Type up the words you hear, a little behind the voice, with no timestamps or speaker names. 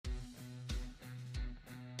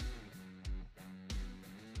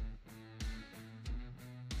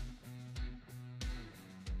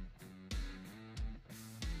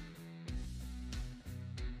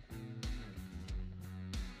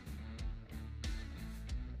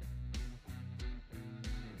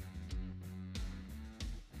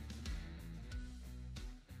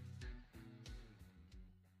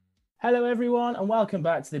Hello, everyone, and welcome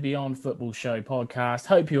back to the Beyond Football Show podcast.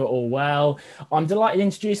 Hope you're all well. I'm delighted to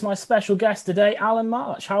introduce my special guest today, Alan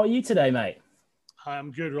March. How are you today, mate? Hi,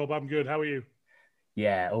 I'm good, Rob. I'm good. How are you?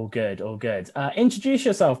 Yeah, all good, all good. Introduce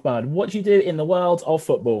yourself, bud. What do you do in the world of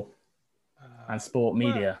football and sport Well,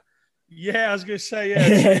 media? yeah, I was going to say,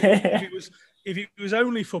 yeah. If it was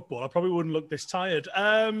only football, I probably wouldn't look this tired.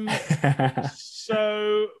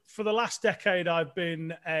 So for the last decade, I've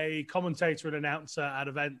been a commentator and announcer at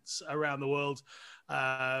events around the world,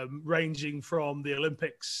 ranging from the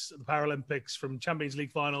Olympics, the Paralympics, from Champions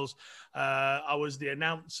League finals. I was the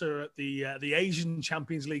announcer at the Asian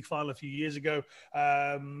Champions League final a few years ago,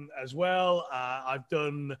 as well. I've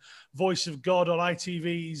done Voice of God on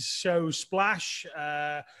ITV's show Splash.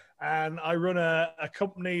 And I run a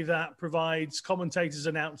company that provides commentators,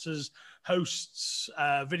 announcers, hosts,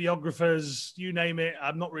 videographers, you name it.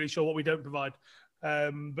 I'm not really sure what we don't provide.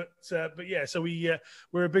 But yeah, so we're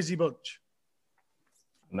a busy bunch.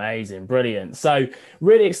 Amazing, brilliant. So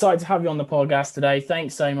really excited to have you on the podcast today.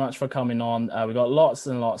 Thanks so much for coming on. We've got lots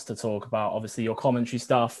and lots to talk about. Obviously, your commentary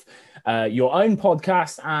stuff, your own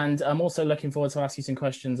podcast, and I'm also looking forward to ask you some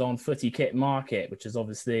questions on Footy Kit Market, which is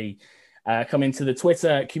obviously come into the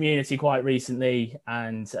Twitter community quite recently,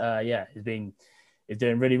 and is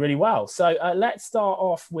doing really, really well. So let's start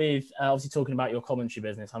off with obviously talking about your commentary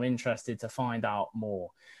business. I'm interested to find out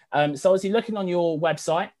more. So obviously looking on your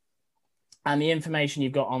website and the information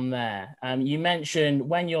you've got on there, you mentioned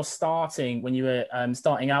when you were starting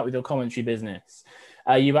out with your commentary business,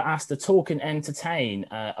 you were asked to talk and entertain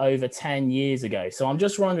over 10 years ago. So I'm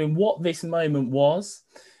just wondering what this moment was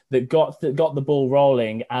that got the ball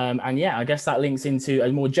rolling. And yeah, I guess that links into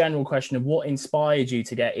a more general question of what inspired you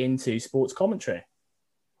to get into sports commentary.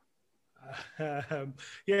 Yeah,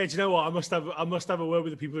 do you know what? I must have a word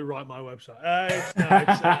with the people who write my website.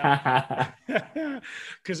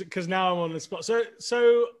 Because now I'm on the spot.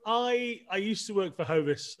 So I used to work for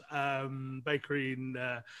Hovis Bakery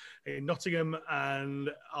in Nottingham, and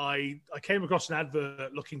I came across an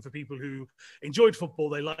advert looking for people who enjoyed football.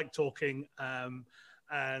 They liked talking.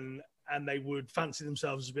 And they would fancy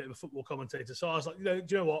themselves as a bit of a football commentator. So I was like, do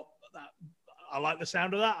you know what? I like the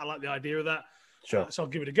sound of that. I like the idea of that. Sure. So I'll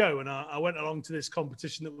give it a go. And I went along to this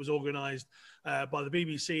competition that was organised by the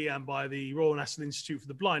BBC and by the Royal National Institute for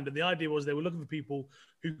the Blind. And the idea was they were looking for people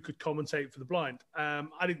who could commentate for the blind.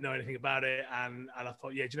 I didn't know anything about it. And I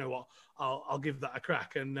thought, yeah, do you know what? I'll give that a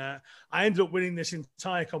crack. And I ended up winning this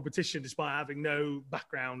entire competition despite having no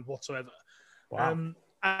background whatsoever. Wow.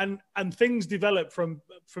 And things develop from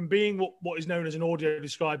being what is known as an audio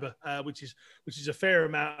describer, which is a fair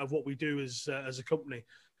amount of what we do as a company.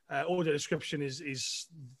 Audio description is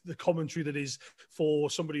the commentary that is for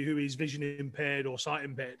somebody who is vision impaired or sight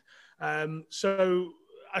impaired. So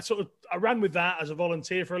I ran with that as a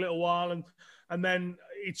volunteer for a little while, and then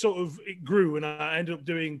it grew, and I ended up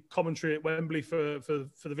doing commentary at Wembley for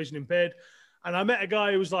the vision impaired. And I met a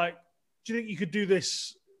guy who was like, "Do you think you could do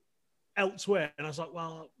this elsewhere?" And I was like,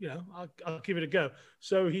 well, I'll give it a go.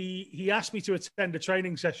 So he asked me to attend a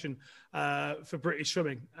training session for British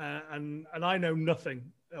Swimming, and I know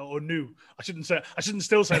nothing, or knew. I shouldn't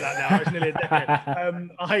still say that now. It's nearly a decade.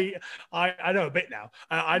 I know a bit now.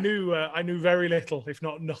 I knew very little, if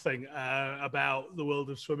not nothing, about the world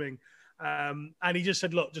of swimming. And he just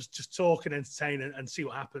said, look, just talk and entertain and see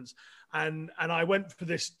what happens. And I went for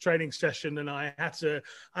this training session, and I had to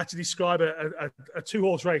describe a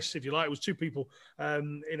 2-horse race, if you like. It was 2 people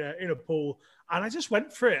in a pool, and I just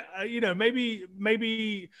went for it.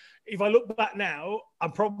 Maybe if I look back now,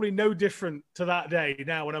 I'm probably no different to that day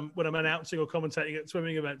now when I'm announcing or commentating at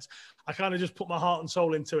swimming events. I kind of just put my heart and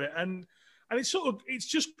soul into it, and it's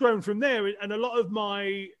just grown from there. And a lot of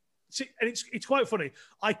my and it's quite funny.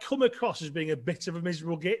 I come across as being a bit of a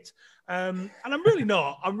miserable git, and I'm really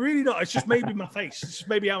not. It's just maybe my face. It's just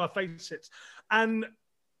maybe how my face sits. And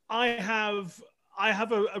I have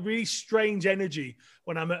a really strange energy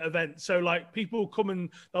when I'm at events. So like people come and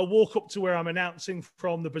they'll walk up to where I'm announcing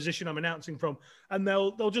from, the position I'm announcing from, and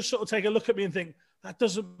they'll just sort of take a look at me and think, that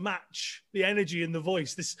doesn't match the energy and the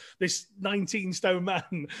voice. This 19 stone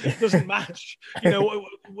man doesn't match.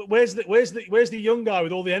 Where's the young guy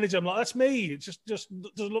with all the energy? I'm like, that's me. It just doesn't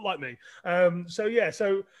look like me.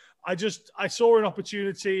 So I saw an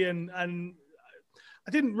opportunity and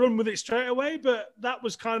I didn't run with it straight away, but that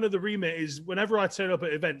was kind of the remit. Is whenever I turn up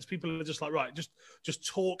at events, people are just like, right, just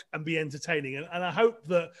talk and be entertaining. And I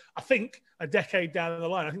think a decade down the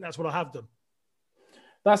line, I think that's what I have done.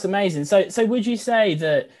 That's amazing. So would you say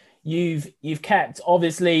that you've kept,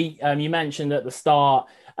 obviously, you mentioned at the start,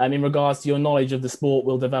 in regards to your knowledge of the sport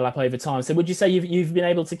will develop over time. So would you say you've been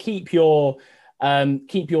able to keep your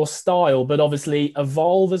keep your style, but obviously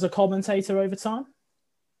evolve as a commentator over time?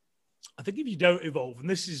 I think if you don't evolve, and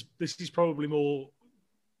this is probably more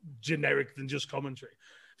generic than just commentary.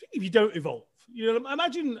 I think if you don't evolve,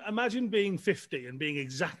 imagine being 50 and being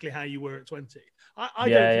exactly how you were at 20. I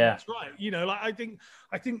don't think that's right.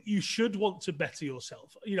 I think you should want to better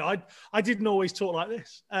yourself. I didn't always talk like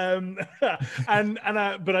this, but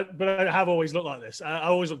I have always looked like this. I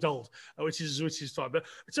always looked old, which is fine. But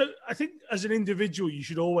so I think as an individual, you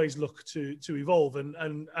should always look to evolve.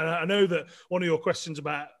 And I know that one of your questions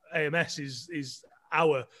about AMS is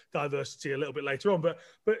our diversity a little bit later on, but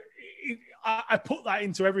I put that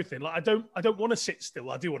into everything. Like I don't want to sit still.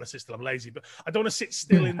 I do want to sit still. I'm lazy, but I don't want to sit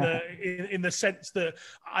still in the sense that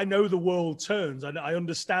I know the world turns. I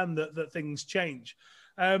understand that things change.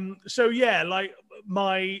 So yeah, like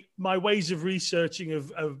my ways of researching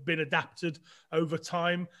have been adapted over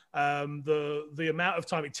time. The amount of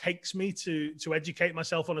time it takes me to educate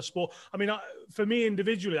myself on a sport. I mean, for me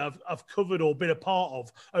individually, I've covered or been a part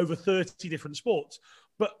of over 30 different sports,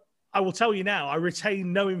 but I will tell you now, I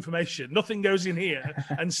retain no information. Nothing goes in here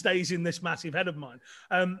and stays in this massive head of mine.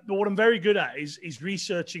 But what I'm very good at is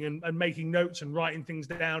researching and making notes and writing things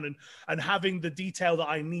down and having the detail that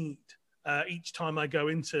I need each time I go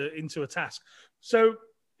into a task. So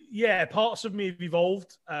yeah, parts of me have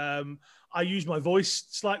evolved. I use my voice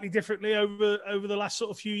slightly differently over the last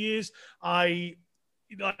sort of few years.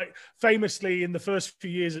 Famously in the first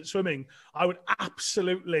few years at swimming, I would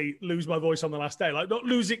absolutely lose my voice on the last day. Like not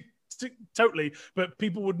lose it totally, but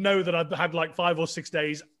people would know that I've had like 5 or 6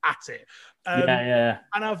 days at it.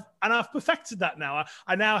 And I've perfected that now.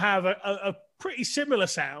 I now have a pretty similar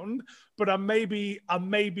sound, but I'm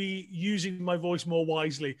maybe using my voice more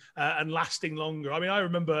wisely and lasting longer. I mean, I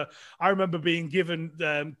remember being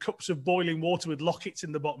given cups of boiling water with lockets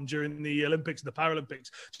in the bottom during the Olympics and the Paralympics,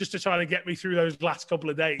 just to try to get me through those last couple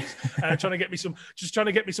of days, trying to get me some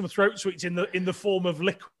throat sweets in the form of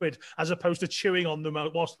liquid, as opposed to chewing on them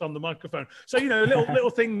whilst on the microphone. So little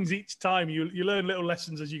things each time. You learn little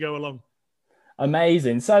lessons as you go along.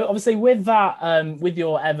 Amazing. So obviously with that, with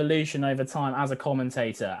your evolution over time as a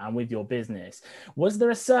commentator and with your business, was there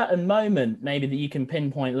a certain moment maybe that you can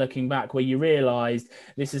pinpoint looking back where you realized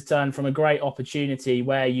this has turned from a great opportunity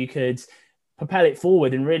where you could propel it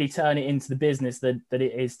forward and really turn it into the business that it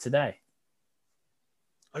is today?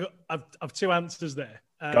 I've 2 answers there.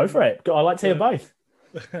 Go for it. I like to hear both.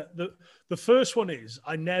 The first one is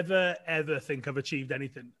I never ever think I've achieved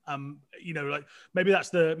anything. Like maybe that's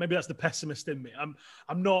the pessimist in me.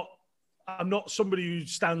 I'm not somebody who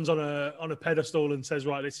stands on a pedestal and says,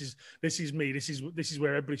 right, this is me. This is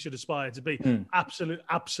where everybody should aspire to be.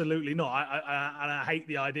 Absolutely not. I hate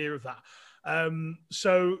the idea of that.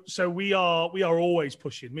 So we are always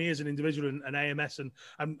pushing, me as an individual and AMS and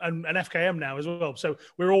FKM now as well. So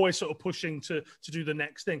we're always sort of pushing to do the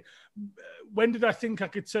next thing. When did I think I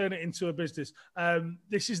could turn it into a business?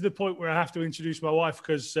 This is the point where I have to introduce my wife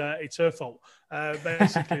because it's her fault.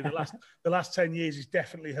 Basically, the last 10 years is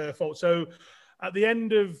definitely her fault. So at the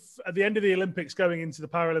end of the Olympics, going into the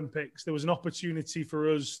Paralympics, there was an opportunity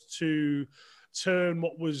for us to turn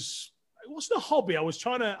what was. It wasn't a hobby. I was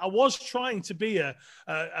trying to be a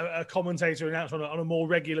commentator and announcer on a more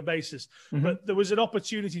regular basis. Mm-hmm. But there was an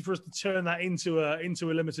opportunity for us to turn that into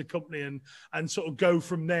a limited company and sort of go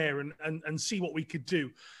from there and see what we could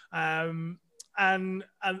do. And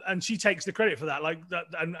she takes the credit for that, like that,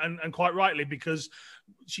 and quite rightly, because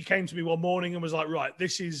she came to me one morning and was like, right,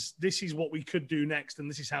 this is what we could do next, and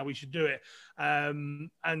this is how we should do it.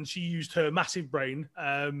 And she used her massive brain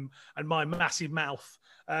and my massive mouth.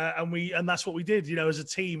 And that's what we did, as a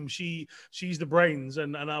team. She's the brains,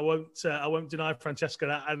 and I won't deny Francesca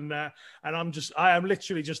that. And I am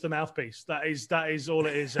literally just the mouthpiece. That is all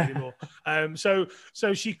it is anymore. So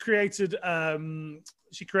she created the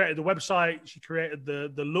website. She created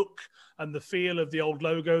the look and the feel of the old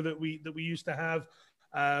logo that we used to have.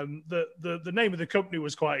 The name of the company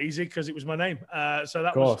was quite easy because it was my name. So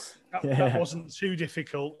that wasn't too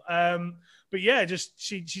difficult. But yeah,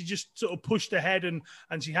 she just sort of pushed ahead and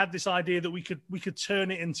she had this idea that we could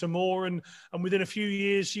turn it into more. And within a few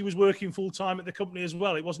years, she was working full time at the company as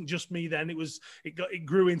well. It wasn't just me then. It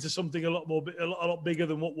grew into something a lot bigger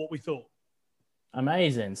than what we thought.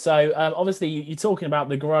 Amazing. So obviously you're talking about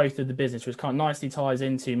the growth of the business, which kind of nicely ties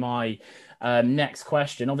into my next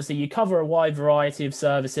question. Obviously you cover a wide variety of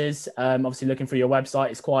services. Obviously looking through your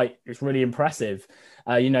website, it's really impressive.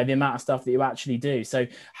 The amount of stuff that you actually do. So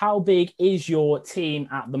how big is your team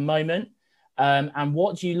at the moment? And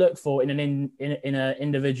what do you look for in an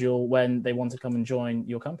individual when they want to come and join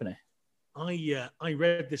your company? I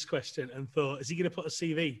read this question and thought, is he going to put a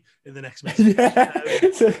CV in the next message? Yeah.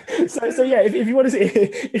 So yeah, if you want to see,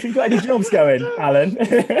 if you've got any jobs going, Alan,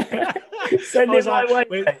 send it my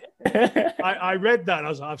way. I read that and I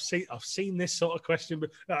was like, I've seen this sort of question, but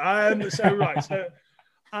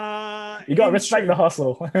you got to respect the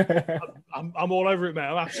hustle. I'm all over it, mate.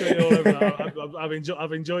 I'm absolutely all over that.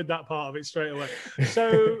 I've enjoyed that part of it straight away.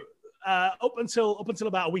 So up until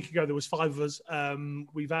about a week ago, there was 5 of us.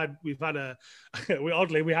 We have had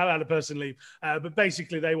a person leave, but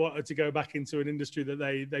basically they wanted to go back into an industry that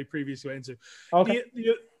they previously went into. Okay.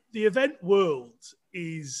 The event world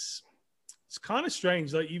it's kind of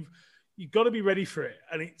strange. Like you've got to be ready for it,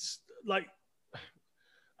 and it's like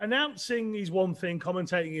announcing is one thing,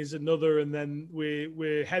 commentating is another, and then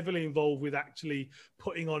we're heavily involved with actually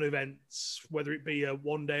putting on events, whether it be a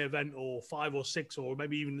 1-day event or 5 or 6 or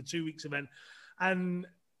maybe even a 2 weeks event, and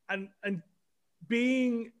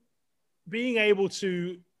being able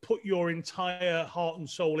to put your entire heart and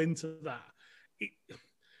soul into that. It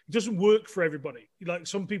doesn't work for everybody. Like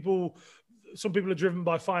some people are driven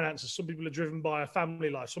by finances, some people are driven by a family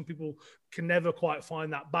life, some people can never quite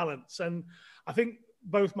find that balance, and I think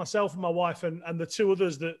both myself and my wife and the 2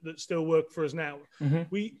 others that still work for us now,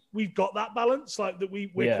 we've got that balance, like that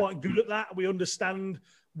we're quite good at that. We understand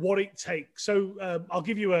what it takes. So I'll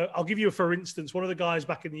give you a for instance. One of the guys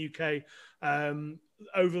back in the UK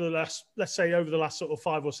over the last sort of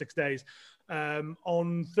 5 or 6 days,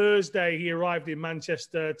 on Thursday, he arrived in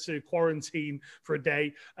Manchester to quarantine for a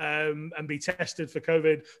day and be tested for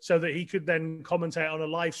COVID so that he could then commentate on a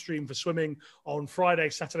live stream for swimming on Friday,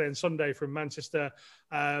 Saturday and Sunday from Manchester.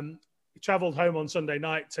 He travelled home on Sunday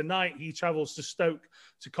night. Tonight, he travels to Stoke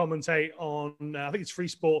to commentate on, I think it's Free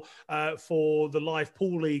Sport, for the live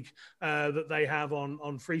pool league that they have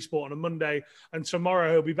on Free Sport on a Monday. And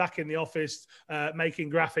tomorrow, he'll be back in the office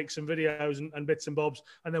making graphics and videos and bits and bobs.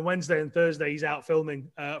 And then Wednesday and Thursday, he's out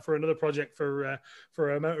filming for another project for a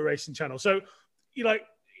motor racing channel. So, you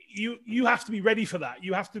have to be ready for that.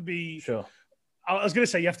 You have to be... Sure. I was going to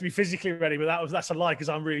say you have to be physically ready, but that's a lie because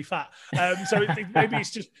I'm really fat. So maybe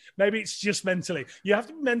it's just mentally. You have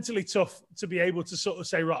to be mentally tough to be able to sort of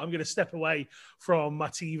say, right, I'm going to step away from my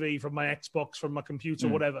TV, from my Xbox, from my computer,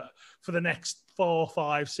 whatever, for the next 4,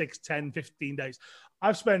 5, 6, 10, 15 days.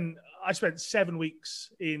 I spent 7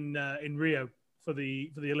 weeks in Rio for the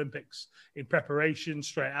Olympics in preparation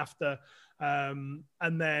straight after, and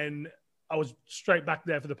then I was straight back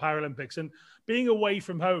there for the Paralympics. And being away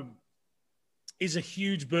from home is a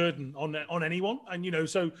huge burden on anyone. And,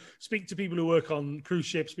 so speak to people who work on cruise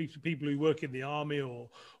ships, speak to people who work in the army or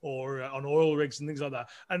on oil rigs and things like that.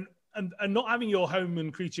 And not having your home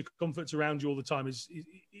and creature comforts around you all the time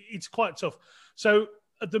it's quite tough. So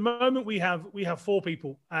at the moment we have 4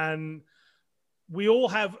 people and we all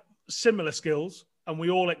have similar skills and we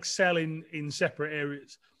all excel in separate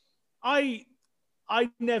areas. I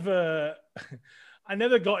never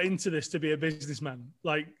got into this to be a businessman.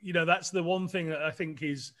 Like, that's the one thing that I think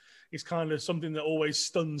is kind of something that always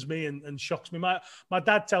stuns me and shocks me. My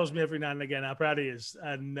dad tells me every now and again how proud he is,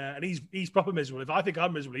 and he's proper miserable. If I think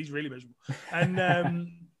I'm miserable, he's really miserable. And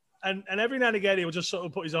and every now and again he'll just sort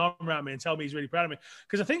of put his arm around me and tell me he's really proud of me.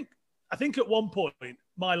 Because I think at one point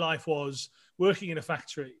my life was working in a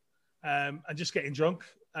factory and just getting drunk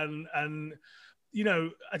and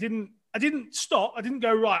I didn't stop. I didn't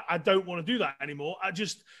go, right, I don't want to do that anymore.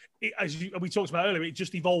 As we talked about earlier, it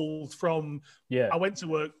just evolved from, I went to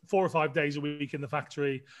work 4 or 5 days a week in the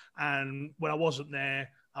factory. And when I wasn't there,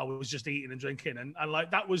 I was just eating and drinking. And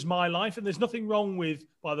like, that was my life. And there's nothing wrong with,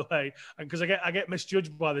 by the way, and because I get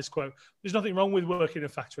misjudged by this quote, there's nothing wrong with working in a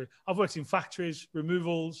factory. I've worked in factories,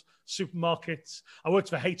 removals, supermarkets. I worked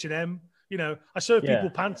for H&M. I serve people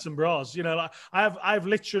pants and bras. Like I've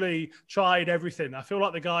literally tried everything. I feel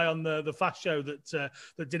like the guy on the fast show that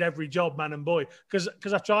did every job, man and boy,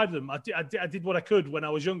 because I tried them. I did what I could when I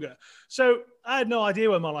was younger. So I had no idea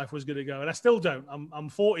where my life was going to go, and I still don't. I'm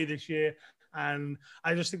 40 this year, and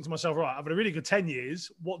I just think to myself, right, I've had a really good 10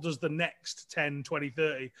 years. What does the next 10, 20,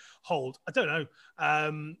 30 hold? I don't know.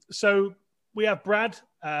 So we have Brad,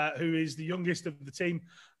 who is the youngest of the team,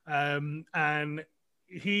 and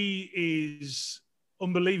he is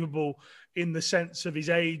unbelievable in the sense of his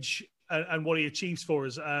age and what he achieves for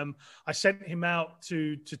us. I sent him out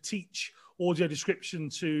to teach audio description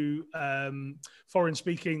to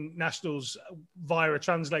foreign-speaking nationals via a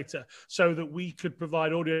translator so that we could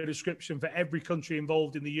provide audio description for every country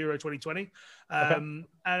involved in the Euro 2020. Okay.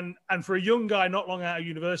 And for a young guy not long out of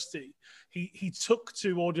university, he took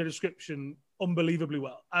to audio description unbelievably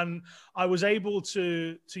well. And I was able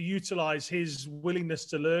to utilize his willingness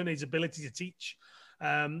to learn, his ability to teach,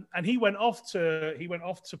 And he went off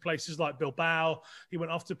to places like Bilbao. He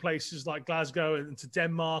went off to places like Glasgow and to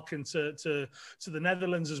Denmark and to the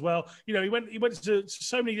Netherlands as well. You know, he went to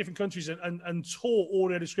so many different countries and taught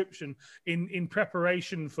audio description in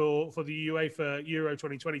preparation for the UEFA Euro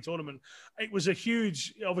 2020 tournament. It was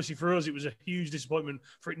obviously for us, it was a huge disappointment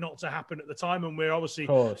for it not to happen at the time. And we're obviously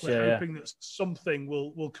hoping that something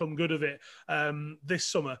will come good of it this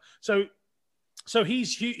summer. So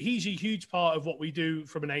he's a huge part of what we do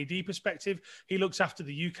from an AD perspective. He looks after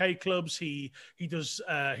the UK clubs. He does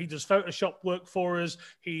Photoshop work for us.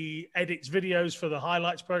 He edits videos for the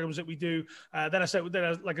highlights programs that we do. Like I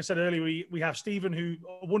said earlier, we have Stephen, who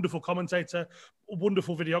a wonderful commentator, a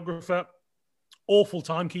wonderful videographer, awful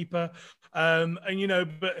timekeeper, and you know,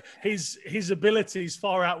 but his abilities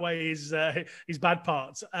far outweigh his bad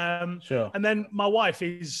parts. Sure. And then my wife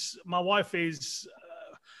is.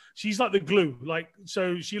 She's like the glue,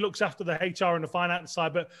 so she looks after the HR and the finance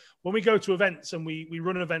side. But when we go to events and we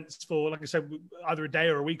run events for, like I said, either a day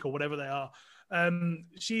or a week or whatever they are,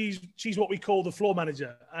 she's what we call the floor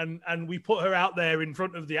manager, and we put her out there in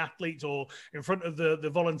front of the athletes or in front of the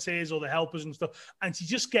volunteers or the helpers and stuff, and she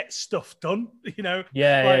just gets stuff done. You know,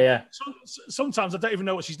 yeah. Sometimes I don't even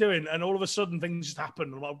know what she's doing, and all of a sudden things just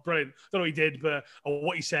happen. I'm like, brilliant! Don't know what he did, or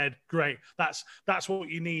what he said. Great, that's what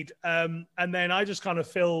you need. And then I just kind of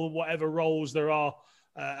fill whatever roles there are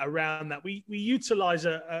around that. We utilize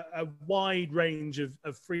a wide range of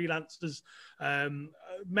freelancers.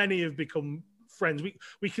 Many have become friends.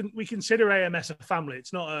 We consider AMS a family.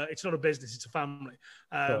 It's not a business. It's a family.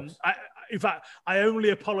 In fact, I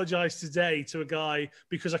only apologized today to a guy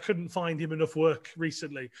because I couldn't find him enough work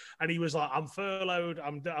recently, and he was like, "I'm furloughed.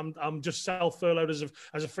 I'm just self-furloughed as a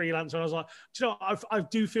freelancer." And I was like, "Do you know, I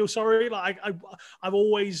do feel sorry. Like I've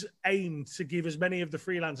always aimed to give as many of the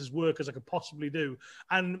freelancers work as I could possibly do,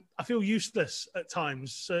 and I feel useless at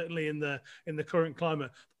times, certainly in the current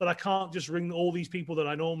climate. But I can't just ring all these people that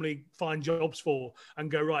I normally find jobs for and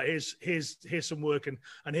go, right, here's some work and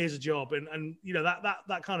here's a job, and you know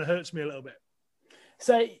that kind of hurts me a little bit."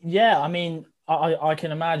 So yeah, I mean, I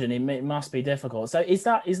can imagine it must be difficult. So is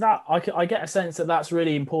that I get a sense that that's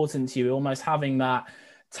really important to you, almost having that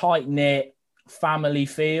tight knit family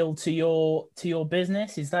feel to your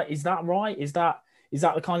business. Is that right? Is that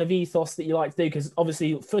the kind of ethos that you like to do? Because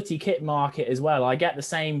obviously footy kit market as well, I get the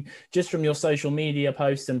same just from your social media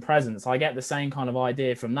posts and presence. I get the same kind of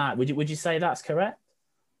idea from that. Would you say that's correct?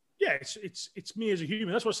 Yeah, it's me as a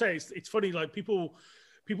human. That's what I say. It's funny, like people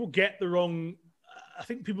get the wrong. I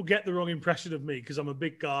think people get the wrong impression of me because I'm a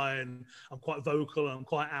big guy and I'm quite vocal and I'm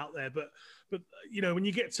quite out there. But you know, when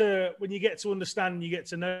you get to understand and you get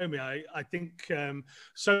to know me, I think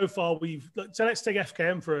so far so let's take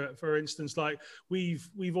FKM for instance. Like we've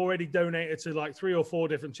already donated to like 3 or 4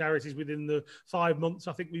 different charities within the 5 months.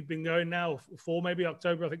 I think we've been going now, 4 maybe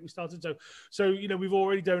October. I think we started. So you know, we've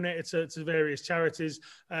already donated to various charities.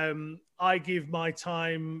 I give my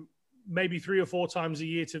time maybe 3 or 4 times a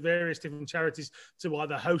year to various different charities to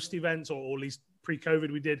either host events or at least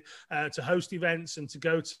pre-COVID we did to host events and to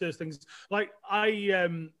go to those things. Like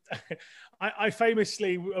I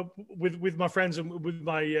famously with my friends and with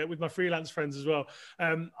my freelance friends as well,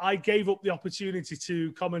 I gave up the opportunity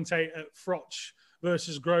to commentate at Froch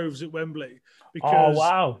versus Groves at Wembley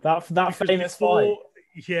because that famous fight.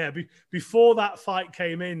 Yeah, before that fight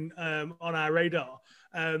came in on our radar,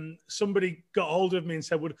 somebody got hold of me and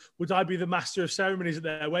said, would I be the master of ceremonies at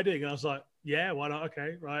their wedding? And I was like, yeah, why not?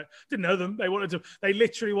 Okay, right. Didn't know them. They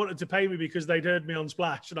literally wanted to pay me because they'd heard me on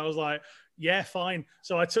Splash. And I was like, yeah, fine.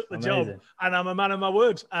 So I took the job and I'm a man of my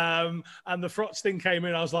word. And the Froch thing came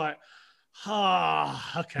in. I was like,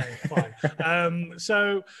 okay, fine.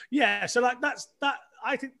 So like that,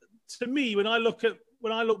 I think to me, when I look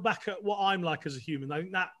back at what I'm like as a human, I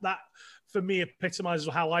think that for me epitomizes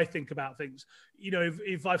how I think about things. You know,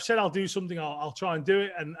 if I've said I'll do something, I'll try and do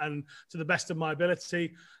it and to the best of my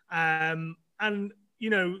ability. And you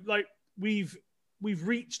know, like we've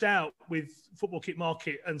reached out with Football Kit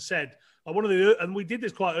Market and said, and we did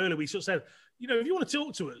this quite early. We sort of said, you know, if you want to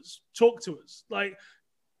talk to us. Like,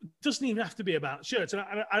 it doesn't even have to be about shirts. And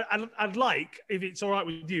I'd like, if it's all right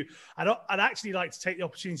with you, I'd actually like to take the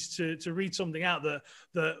opportunity to read something out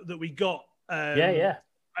that we got. Yeah.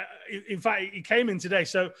 In fact, he came in today.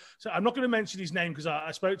 So I'm not going to mention his name because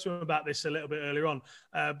I spoke to him about this a little bit earlier on.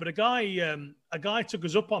 But a guy took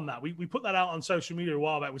us up on that. We put that out on social media a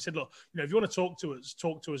while back. We said, look, you know, if you want to talk to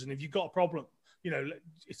us. And if you've got a problem, you know,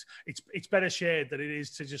 it's better shared than it is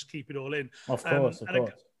to just keep it all in. Of course.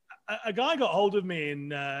 A guy got hold of me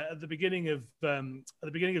at the beginning of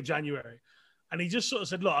January, and he just sort of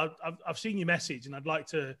said, "Look, I've seen your message, and I'd like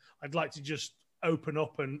to just open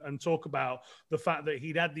up and talk about the fact that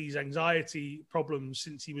he'd had these anxiety problems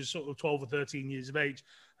since he was sort of 12 or 13 years of age.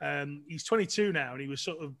 He's 22 now, and he was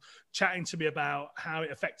sort of chatting to me about how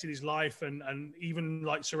it affected his life, and even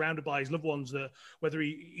like surrounded by his loved ones, that whether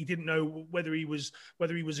he didn't know whether he was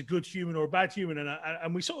a good human or a bad human,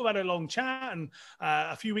 and we sort of had a long chat. And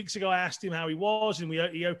a few weeks ago, I asked him how he was, and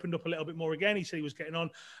he opened up a little bit more again. He said he was getting on,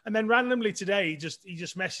 and then randomly today, he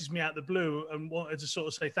just messaged me out the blue and wanted to sort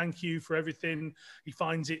of say thank you for everything. He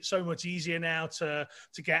finds it so much easier now to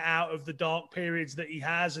get out of the dark periods that he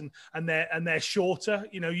has, and they're shorter,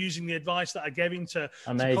 you know, using the advice that I gave him to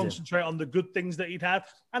concentrate on the good things that he'd have.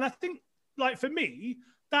 And I think, like, for me,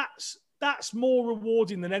 that's more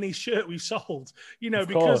rewarding than any shirt we've sold, you know,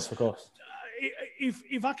 because of course.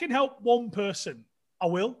 If I can help one person, I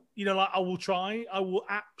will, you know, like I will try. I will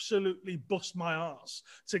absolutely bust my ass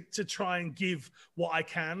to try and give what I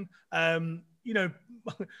can. You know,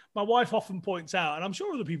 my wife often points out, and I'm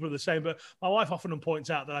sure other people are the same, but my wife often points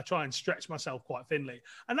out that I try and stretch myself quite thinly.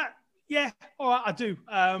 And that, yeah, all right, I do.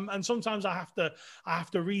 And sometimes I have to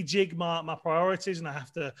rejig my priorities, and I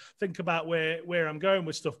have to think about where I'm going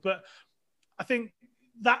with stuff. But I think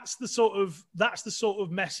that's the sort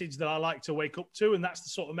of message that I like to wake up to, and that's the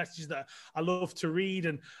sort of message that I love to read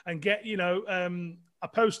and get. You know, I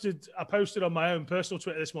posted on my own personal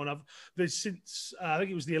Twitter this morning. Since I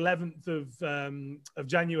think it was the 11th of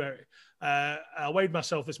January. I weighed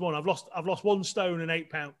myself this morning. I've lost 1 stone and 8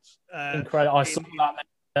 pounds. Incredible! I saw that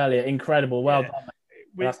earlier. Incredible. Well done.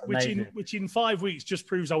 Which in 5 weeks just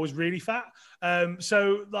proves I was really fat.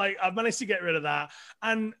 So like I've managed to get rid of that.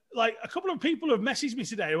 And like a couple of people have messaged me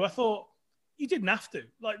today who I thought, you didn't have to.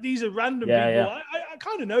 Like, these are random people. Yeah. I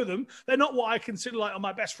kind of know them. They're not what I consider like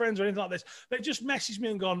my best friends or anything like this. They just messaged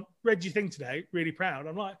me and gone, read your thing today, really proud.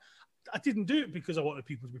 I'm like, I didn't do it because I wanted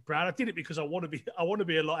people to be proud. I did it because I want to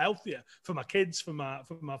be a lot healthier for my kids, for my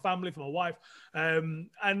family, for my wife.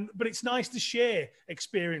 But it's nice to share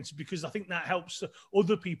experience, because I think that helps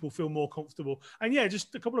other people feel more comfortable. And yeah,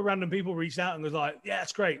 just a couple of random people reached out and was like, yeah,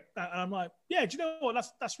 that's great. And I'm like, yeah, do you know what?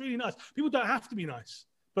 That's really nice. People don't have to be nice,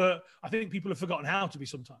 but I think people have forgotten how to be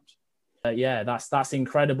sometimes. Yeah, that's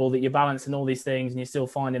incredible that you're balancing all these things and you're still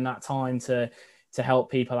finding that time to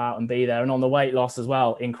help people out and be there. And on the weight loss as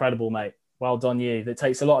well, incredible, mate. Well done you. That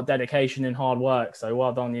takes a lot of dedication and hard work. So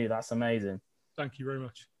well done you. That's amazing. Thank you very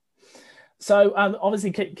much. So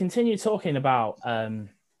obviously continue talking about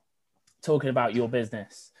your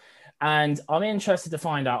business. And I'm interested to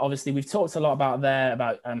find out, obviously we've talked a lot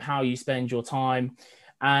about how you spend your time.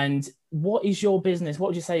 And what is your business? What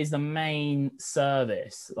would you say is the main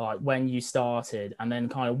service, like when you started, and then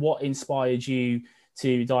kind of what inspired you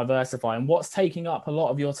to diversify, and what's taking up a lot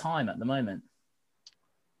of your time at the moment?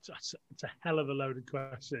 It's a hell of a loaded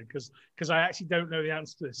question, because I actually don't know the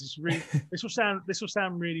answer to this. It's really this will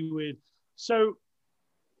sound really weird. So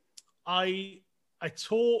I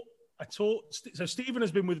taught. So Stephen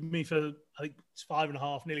has been with me for, I think it's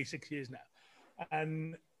 5.5, nearly 6 years now.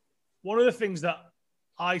 And one of the things that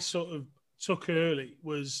I sort of took early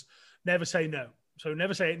was never say no. So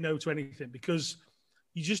never say no to anything, because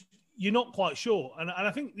you're not quite sure. And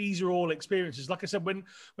I think these are all experiences. Like I said, when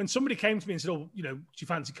somebody came to me and said, oh, you know, do you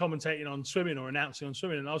fancy commentating on swimming or announcing on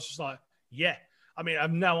swimming? And I was just like, yeah. I mean, I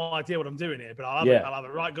have no idea what I'm doing here, but I'll have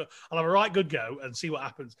a right good go and see what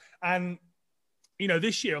happens. And, you know,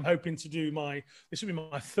 this year I'm hoping to do this will be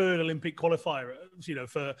my 3rd Olympic qualifier, you know,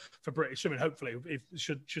 for British swimming, hopefully, if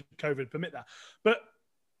should COVID permit that. But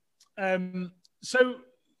so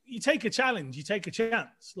you take a challenge, you take a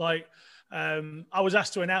chance. Like, I was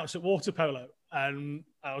asked to announce at water polo, and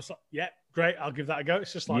I was like, yeah, great, I'll give that a go.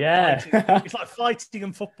 It's just like fighting. It's like fighting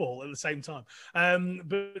and football at the same time,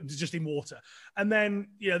 but just in water. And then,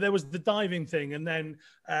 you know, there was the diving thing, and then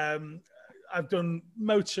I've done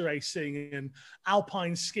motor racing and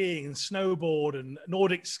alpine skiing and snowboard and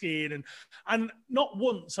Nordic skiing, and not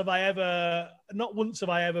once have I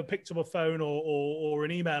ever picked up a phone or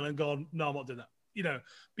an email and gone, no, I'm not doing that. You know,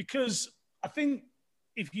 because I think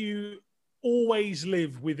if you always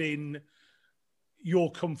live within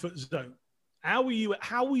your comfort zone, how will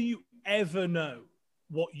you ever know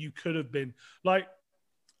what you could have been? Like,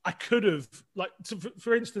 I could have, like,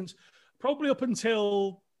 for instance, probably up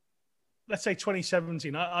until, let's say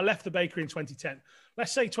 2017, I left the bakery in 2010.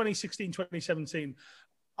 Let's say 2016, 2017,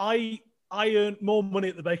 I earned more money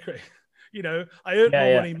at the bakery. You know, I earned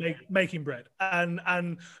more money making bread.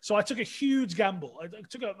 And so I took a huge gamble. I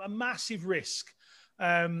took a massive risk.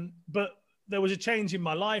 But there was a change in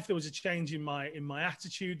my life. There was a change in my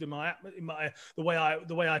attitude, the way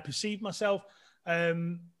I perceived myself.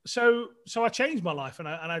 So I changed my life and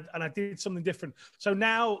I did something different. So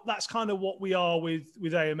now that's kind of what we are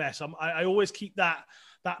with AMS. I always keep that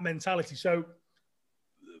mentality. So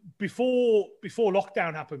before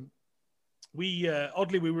lockdown happened,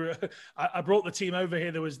 oddly we were I brought the team over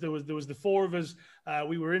here. There was the four of us.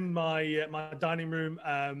 We were in my dining room.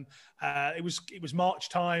 It was March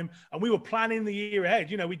time, and we were planning the year ahead.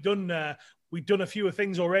 You know, we'd done a few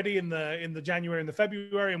things already in the January and the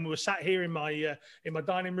February, and we were sat here in my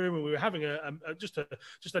dining room, and we were having just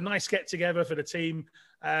a nice get together for the team.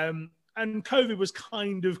 And COVID was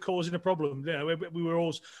kind of causing a problem. You know,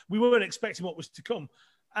 we weren't expecting what was to come.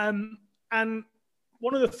 And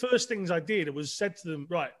one of the first things I did was said to them,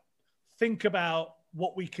 right, think about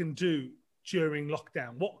what we can do during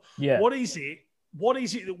lockdown. What is it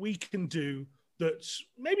that we can do that's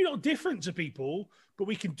maybe not different to people, but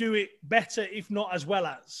we can do it better, if not as well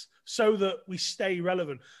as, so that we stay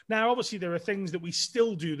relevant. Now, obviously, there are things that we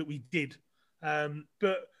still do that we did,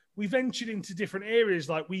 but we ventured into different areas.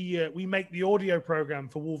 Like we make the audio program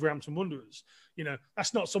for Wolverhampton Wanderers. You know,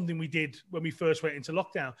 that's not something we did when we first went into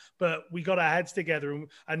lockdown, but we got our heads together,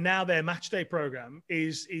 and now their match day program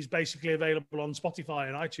is basically available on Spotify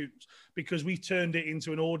and iTunes because we turned it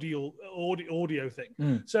into an audio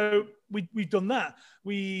thing. So we've done that.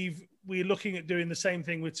 We're looking at doing the same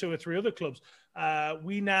thing with 2 or 3 other clubs.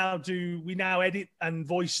 We now edit and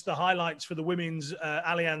voice the highlights for the women's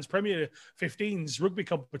Allianz Premier 15s rugby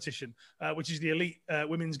competition, which is the elite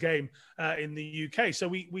women's game in the UK. So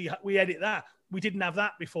we edit that. We didn't have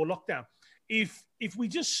that before lockdown. If we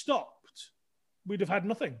just stopped, we'd have had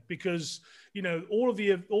nothing, because, you know, all of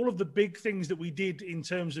the big things that we did in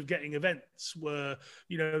terms of getting events were,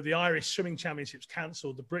 you know, the Irish Swimming Championships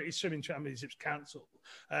cancelled, the British Swimming Championships cancelled,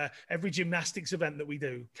 every gymnastics event that we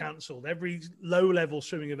do cancelled, every low-level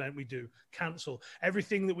swimming event we do cancelled,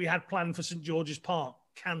 everything that we had planned for St George's Park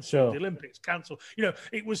cancelled, the Olympics cancelled. You know,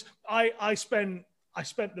 it was I spent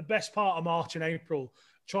the best part of March and April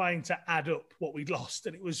trying to add up what we'd lost,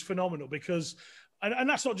 and it was phenomenal because. And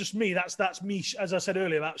that's not just me. That's me, as I said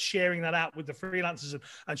earlier, about sharing that out with the freelancers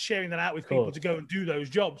and sharing that out with people to go and do those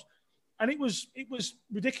jobs. And it was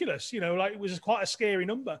ridiculous, you know, like it was quite a scary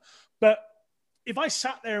number. But if I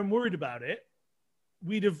sat there and worried about it,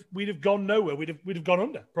 we'd have gone nowhere. We'd have gone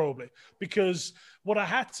under probably, because what I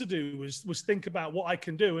had to do was think about what I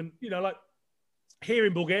can do. And, you know, like here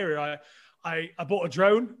in Bulgaria, I bought a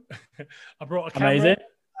drone, I brought a camera. Amazing.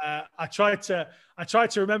 I tried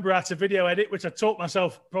to remember how to video edit, which I taught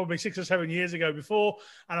myself probably 6 or 7 years ago before.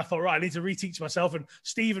 And I thought, right, I need to reteach myself. And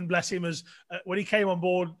Stephen, bless him, when he came on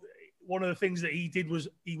board, one of the things that he did was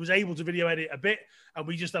he was able to video edit a bit, and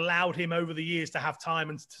we just allowed him over the years to have time.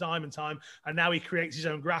 And now he creates his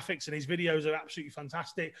own graphics, and his videos are absolutely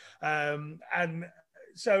fantastic. And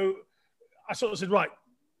so I sort of said, right,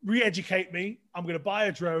 re-educate me. I'm going to buy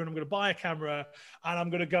a drone. I'm going to buy a camera, and I'm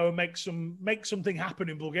going to go and make something happen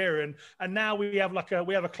in Bulgaria. And now we have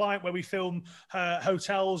a client where we film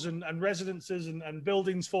hotels and residences and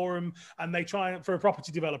buildings for them, and they try for a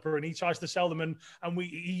property developer, and he tries to sell them, and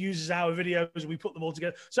he uses our videos, and we put them all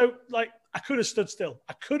together. So like I could have stood still.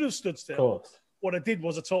 Of course. What I did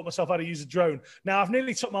was I taught myself how to use a drone. Now, I've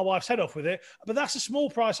nearly took my wife's head off with it, but that's a small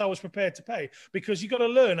price I was prepared to pay, because you've got to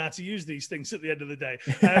learn how to use these things at the end of the day.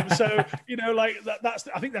 So, you know, like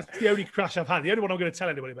I think that's the only crash I've had, the only one I'm going to tell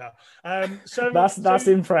anybody about. That's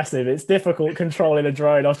impressive. It's difficult controlling a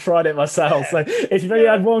drone. I've tried it myself. So if you've only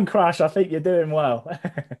had one crash, I think you're doing well.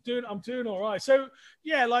 I'm doing all right. So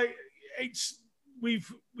yeah, like we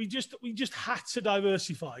just had to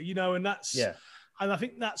diversify, you know, and that's, and I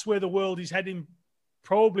think that's where the world is heading,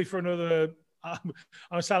 probably for another,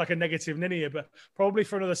 I sound like a negative ninny here, but probably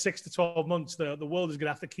for another 6 to 12 months, the world is going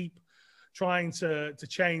to have to keep trying to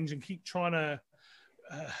change and keep trying to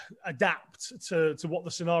adapt to what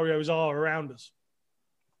the scenarios are around us.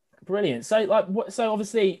 Brilliant. So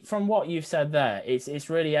obviously from what you've said there,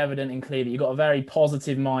 it's really evident and clear that you've got a very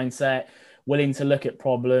positive mindset, willing to look at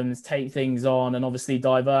problems, take things on, and obviously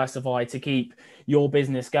diversify to keep your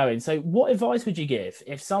business going. So what advice would you give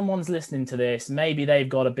if someone's listening to this? Maybe they've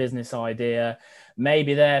got a business idea,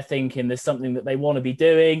 maybe they're thinking there's something that they want to be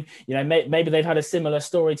doing, you know, maybe they've had a similar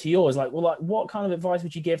story to yours. Like what kind of advice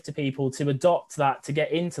would you give to people to adopt that, to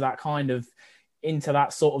get into that into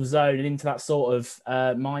that sort of zone and into that sort of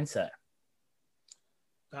mindset?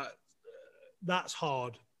 That's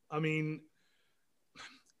hard. I mean,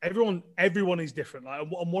 everyone is different. Like,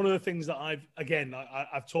 and one of the things that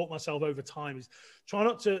I've taught myself over time is try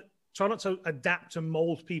not to adapt and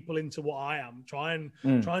mold people into what I am. Try and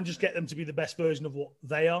just get them to be the best version of what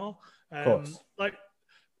they are. Like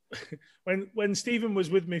when Stephen was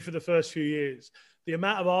with me for the first few years, the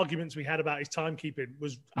amount of arguments we had about his timekeeping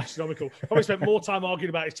was astronomical. Probably spent more time arguing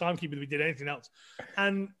about his timekeeping than we did anything else.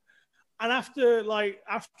 And after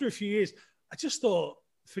a few years, I just thought,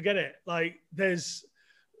 forget it. Like there's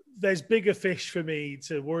bigger fish for me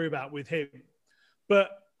to worry about with him.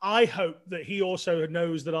 But I hope that he also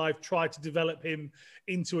knows that I've tried to develop him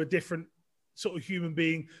into a different sort of human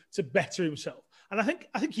being to better himself. And I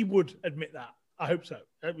think he would admit that. I hope so.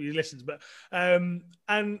 I hope he listens. But and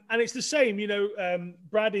it's the same, you know.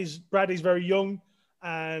 Brad is very young,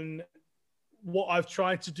 and what I've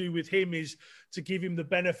tried to do with him is to give him the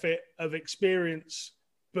benefit of experience,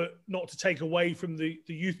 but not to take away from the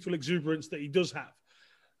youthful exuberance that he does have.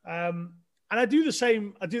 And I do the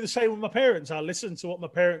same. I do the same with my parents. I listen to what my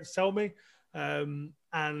parents tell me, and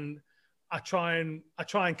I try and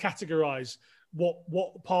categorize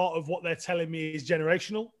what part of what they're telling me is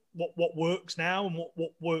generational. What works now and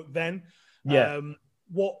what worked then. Yeah.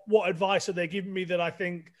 What advice are they giving me that I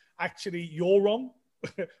think actually you're wrong?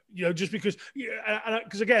 You know, just because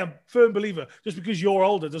again, I'm a firm believer, just because you're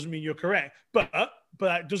older doesn't mean you're correct. But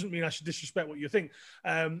that doesn't mean I should disrespect what you think.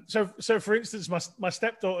 So for instance, my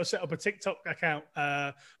stepdaughter set up a TikTok account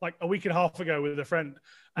like a week and a half ago with a friend,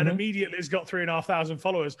 and immediately it's got 3,500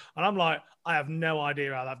 followers. And I'm like, I have no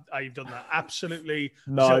idea how you've done that. Absolutely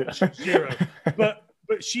no. Zero.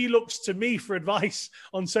 But she looks to me for advice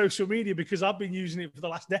on social media because I've been using it for the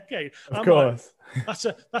last decade. And of course.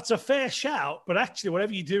 Like, that's a fair shout, but actually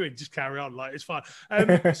whatever you're doing, just carry on. Like it's fine.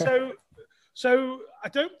 So I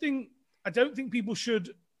don't think people should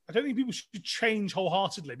change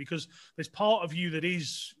wholeheartedly, because there's part of you that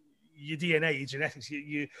is your DNA, your genetics,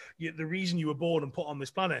 you the reason you were born and put on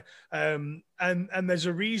this planet. And there's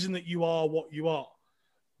a reason that you are what you are.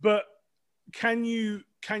 But can you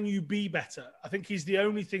be better? I think is the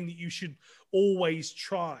only thing that you should always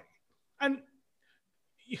try. And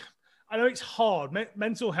I know it's hard.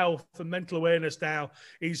 Mental health and mental awareness now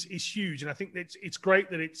is huge, and I think it's great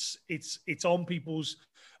that it's on people's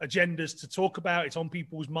agendas to talk about. It's on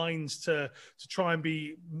people's minds to try and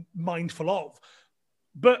be mindful of.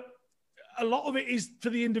 But a lot of it is for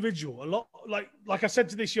the individual. A lot, like I said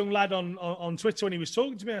to this young lad on Twitter when he was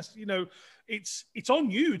talking to me, I said, you know, it's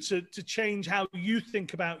on you to change how you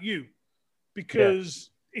think about you, because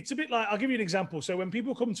it's a bit like, I'll give you an example. So when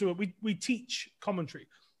people come to it, we teach commentary,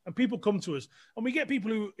 and people come to us, and we get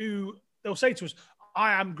people who they'll say to us,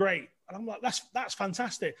 "I am great," and I'm like, "That's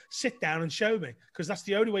fantastic. Sit down and show me, because that's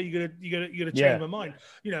the only way you're gonna change my mind."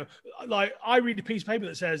 You know, like I read a piece of paper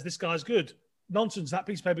that says this guy's good. Nonsense. That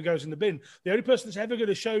piece of paper goes in the bin. The only person that's ever going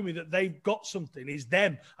to show me that they've got something is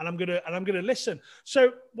them, and I'm gonna listen.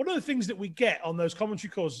 So one of the things that we get on those commentary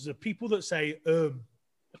courses are people that say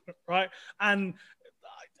right, and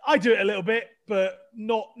I do it a little bit, but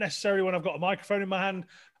not necessarily when I've got a microphone in my hand.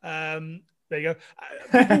 There you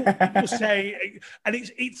go. People say, and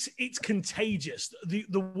it's contagious. The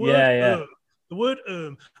word the word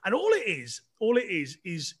and all it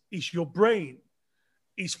is your brain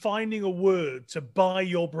is finding a word to buy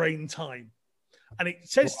your brain time. And it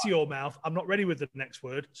says to your mouth, I'm not ready with the next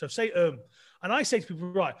word. So say And I say to people,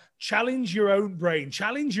 right, challenge your own brain,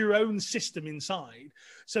 challenge your own system inside,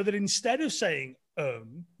 so that instead of saying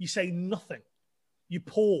you say nothing. You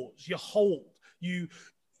pause, you hold,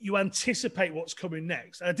 you anticipate what's coming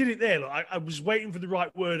next. And I did it there. Like I was waiting for the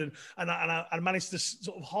right word, and I managed to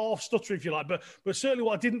sort of half stutter, if you like. But certainly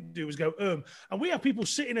what I didn't do was go And we have people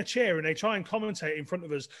sit in a chair and they try and commentate in front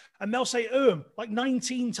of us, and they'll say like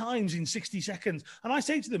 19 times in 60 seconds. And I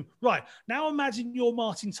say to them, right, now imagine you're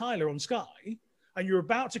Martin Tyler on Sky, and you're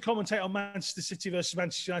about to commentate on Manchester City versus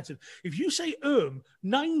Manchester United. If you say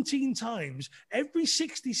 19 times every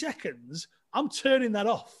 60 seconds, I'm turning that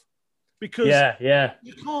off. Because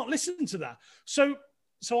you can't listen to that. So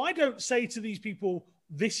I don't say to these people,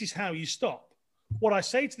 this is how you stop. What I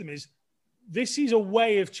say to them is, this is a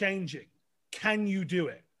way of changing. Can you do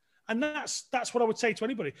it? And that's what I would say to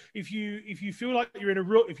anybody. If you feel like you're in a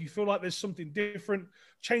rut, if you feel like there's something different,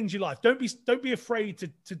 change your life. Don't be afraid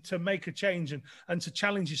to make a change and to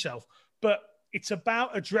challenge yourself. But it's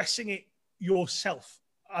about addressing it yourself,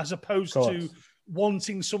 as opposed to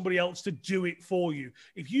wanting somebody else to do it for you.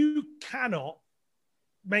 If you cannot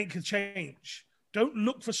make a change, don't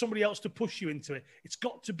look for somebody else to push you into it. It's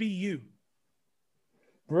got to be you.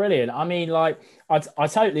 Brilliant. I mean, like, I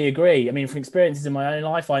totally agree. I mean, from experiences in my own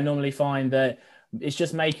life, I normally find that it's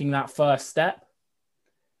just making that first step.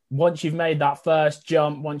 Once you've made that first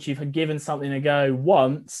jump, once you've given something a go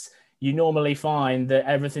once, you normally find that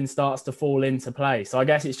everything starts to fall into place. So I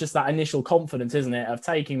guess it's just that initial confidence, isn't it, of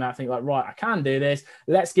taking that thing like, right, I can do this.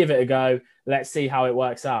 Let's give it a go. Let's see how it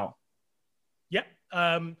works out. Yeah.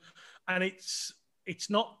 And it's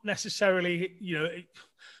not necessarily,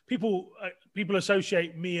 people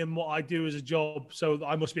associate me and what I do as a job, so that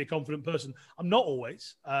I must be a confident person. I'm not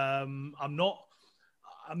always. I'm not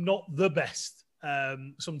the best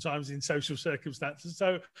sometimes in social circumstances.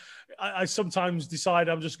 So I sometimes decide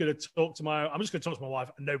I'm just going to talk to my wife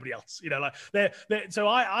and nobody else. So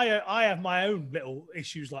I have my own little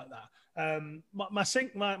issues like that. My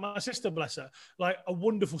sister, bless her, like a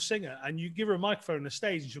wonderful singer, and you give her a microphone and a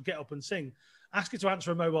stage and she'll get up and sing. Ask her to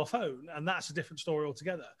answer a mobile phone, and that's a different story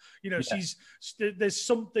altogether. There's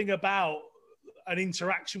something about an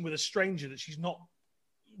interaction with a stranger that she's not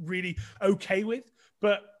really okay with,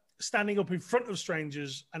 but standing up in front of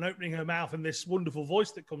strangers and opening her mouth and this wonderful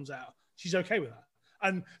voice that comes out, she's okay with that.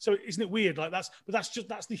 And so, isn't it weird? Like that's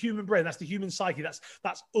the human brain, that's the human psyche, that's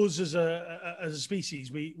us as a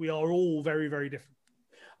species. We are all very, very different.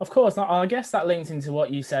 Of course, I guess that links into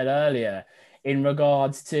what you said earlier in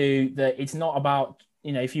regards to that. It's not about,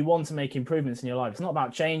 if you want to make improvements in your life, it's not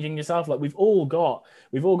about changing yourself. Like we've all got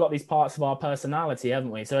these parts of our personality,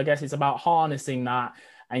 haven't we? So I guess it's about harnessing that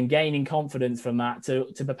and gaining confidence from that to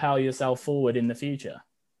propel yourself forward in the future.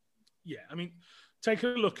 Yeah, I mean, take a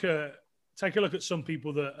look at some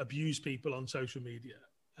people that abuse people on social media.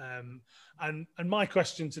 And my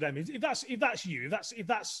question to them is, if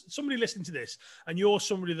that's somebody listening to this, and you're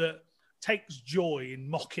somebody that takes joy in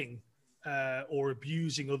mocking or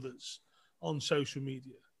abusing others on social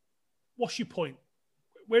media, what's your point?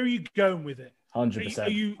 Where are you going with it?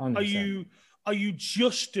 100%. Are you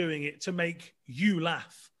just doing it to make you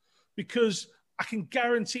laugh? Because I can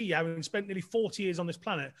guarantee you, having spent nearly 40 years on this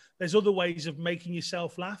planet, there's other ways of making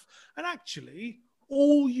yourself laugh. And actually,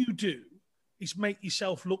 all you do is make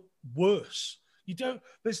yourself look worse. You don't.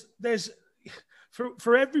 There's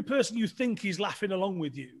for every person you think is laughing along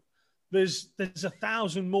with you, there's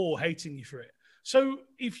 1,000 more hating you for it. So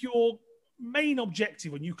if your main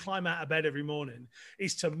objective when you climb out of bed every morning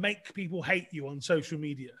is to make people hate you on social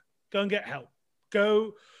media, go and get help.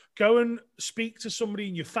 Go and speak to somebody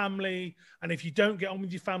in your family. And if you don't get on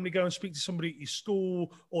with your family, go and speak to somebody at your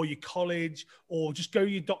school or your college, or just go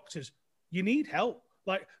to your doctors. You need help.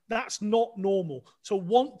 Like, that's not normal. To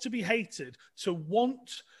want to be hated, to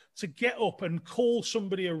want to get up and call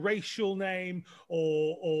somebody a racial name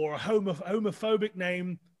or a homophobic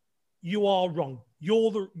name, you are wrong.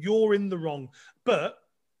 You're in the wrong. But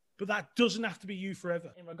that doesn't have to be you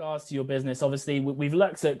forever. In regards to your business, obviously, we've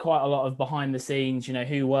looked at quite a lot of behind the scenes,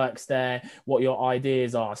 who works there, what your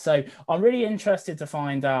ideas are. So I'm really interested to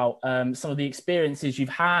find out some of the experiences you've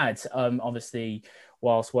had, obviously,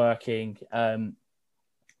 whilst working,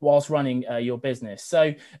 whilst running your business.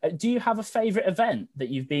 So do you have a favorite event that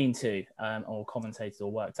you've been to or commentated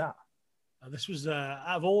or worked at? This was out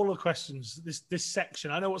of all the questions, this section,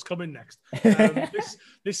 I know what's coming next.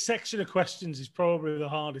 This section of questions is probably the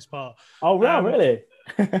hardest part. Oh, wow, really?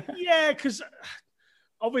 Yeah, because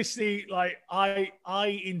obviously, like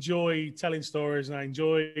I enjoy telling stories and I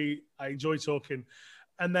enjoy talking.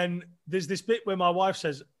 And then there's this bit where my wife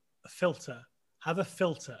says, a filter. Have a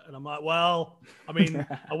filter. And I'm like, well, I mean,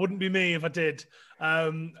 I wouldn't be me if I did.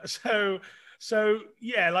 So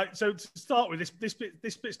to start with,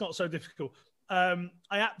 this bit's not so difficult. I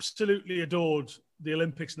absolutely adored the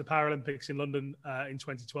Olympics and the Paralympics in London in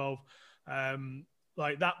 2012.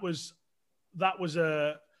 That was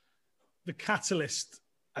the catalyst,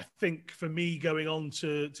 I think, for me going on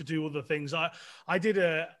to do other things. I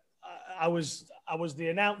was the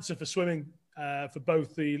announcer for swimming for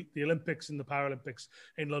both the Olympics and the Paralympics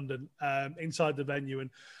in London, inside the venue,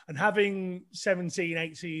 and having 17,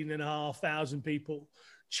 18,500 people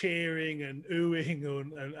cheering and oohing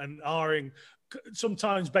and ahhing,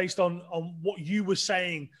 sometimes based on what you were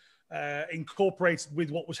saying, incorporated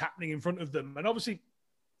with what was happening in front of them. And obviously,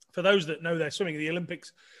 for those that know their swimming, the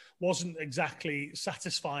Olympics wasn't exactly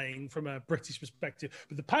satisfying from a British perspective.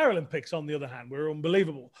 But the Paralympics, on the other hand, were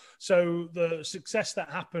unbelievable. So the success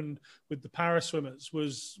that happened with the para swimmers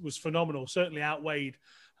was phenomenal, certainly outweighed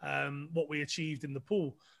what we achieved in the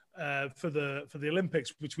pool for the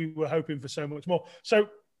Olympics, which we were hoping for so much more. So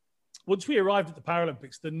once we arrived at the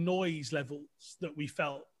Paralympics, the noise levels that we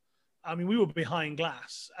felt, I mean, we were behind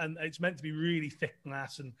glass, and it's meant to be really thick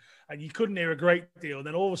glass, and you couldn't hear a great deal. And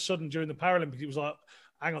then all of a sudden during the Paralympics, it was like,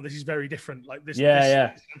 hang on, this is very different. Like this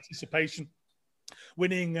anticipation.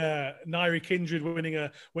 winning Nairi Kindred,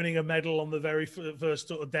 winning a medal on the very first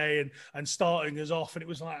sort of day, and starting us off, and it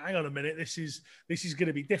was like, hang on a minute, this is going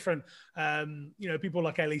to be different. People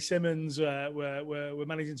like Ellie Simmons were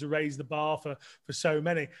managing to raise the bar for so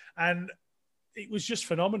many, and it was just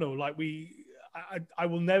phenomenal. Like I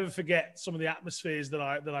will never forget some of the atmospheres that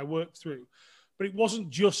I worked through, but it wasn't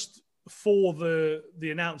just for the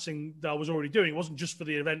announcing that I was already doing. It wasn't just for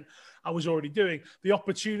the event I was already doing. The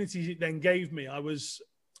opportunities it then gave me, I was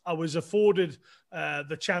afforded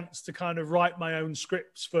the chance to kind of write my own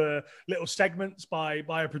scripts for little segments by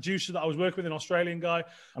a producer that I was working with, an Australian guy.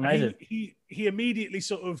 Amazing. He immediately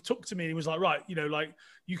sort of took to me and he was like, right, like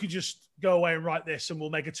you could just go away and write this and we'll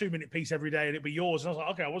make a 2-minute piece every day and it'll be yours. And I was like,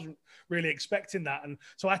 okay, I wasn't really expecting that. And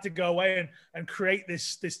so I had to go away and create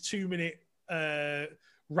this 2-minute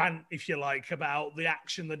rant, if you like, about the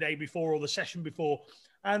action the day before or the session before.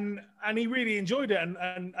 And he really enjoyed it.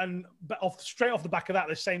 And straight off the back of that,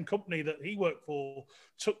 the same company that he worked for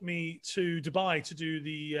took me to Dubai to do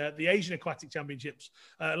the Asian Aquatic Championships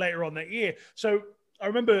later on that year. So I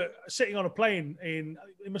remember sitting on a plane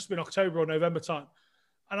it must have been October or November time.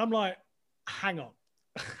 And I'm like, hang on.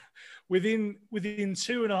 within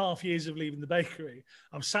 2.5 years of leaving the bakery,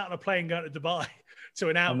 I'm sat on a plane going to Dubai to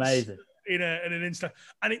announce. Amazing. in an instant.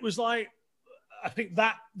 And it was like, I think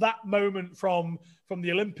that moment from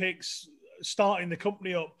the Olympics, starting the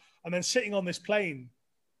company up, and then sitting on this plane,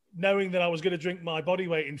 knowing that I was going to drink my body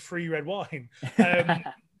weight in free red wine,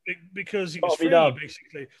 because it was free,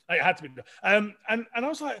 basically. It had to be done. And I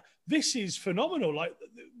was like, this is phenomenal. Like,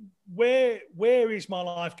 where is my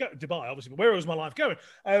life going? Dubai, obviously, but where was my life going?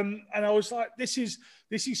 And I was like, this is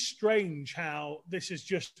strange how this has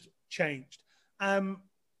just changed.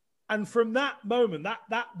 And from that moment,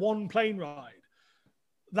 that one plane ride,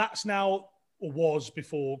 that's now, or was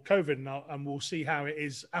before COVID, and we'll see how it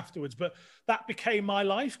is afterwards. But that became my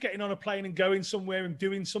life, getting on a plane and going somewhere and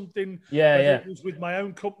doing something. Whether it was with my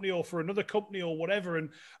own company or for another company or whatever.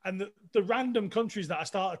 And the random countries that I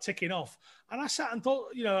started ticking off. And I sat and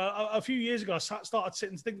thought, a few years ago, I started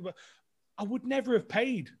sitting and thinking, I would never have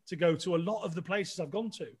paid to go to a lot of the places I've gone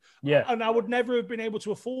to. Yeah. And I would never have been able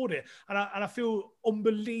to afford it. And I feel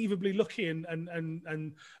unbelievably lucky and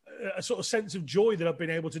a sort of sense of joy that I've been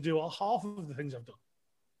able to do half of the things I've done.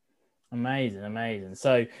 Amazing.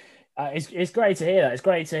 So it's great to hear that. It's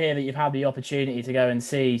great to hear that you've had the opportunity to go and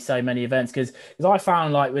see so many events, because I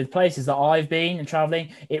found, like, with places that I've been and traveling,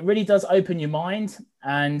 it really does open your mind.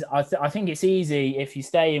 And I think it's easy, if you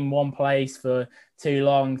stay in one place for too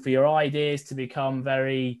long, for your ideas to become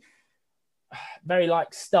very, very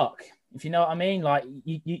like stuck, if you know what I mean. Like,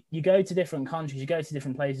 you go to different countries, you go to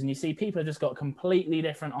different places, and you see people have just got completely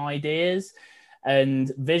different ideas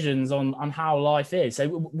and visions on how life is.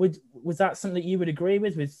 So was that something that you would agree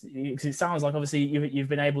with? Because it sounds like, obviously, you've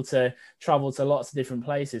been able to travel to lots of different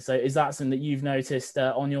places. So is that something that you've noticed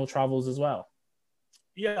on your travels as well?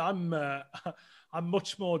 Yeah, I'm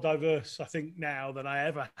much more diverse, I think, now than I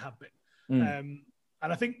ever have been.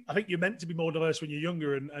 And I think you're meant to be more diverse when you're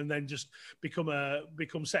younger, and then just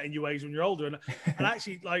become set in your ways when you're older. And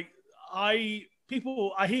actually, like, I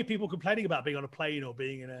hear people complaining about being on a plane or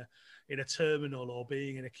being in a terminal or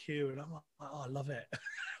being in a queue, and I'm like, oh, I love it.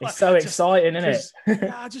 It's so exciting, isn't it?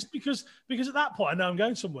 Yeah, just because at that point I know I'm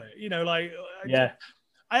going somewhere.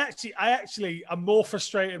 I actually am more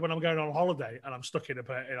frustrated when I'm going on holiday and I'm stuck in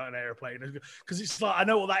an airplane, because it's like, I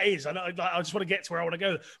know what that is. I just want to get to where I want to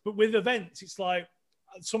go. But with events, it's like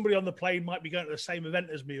somebody on the plane might be going to the same event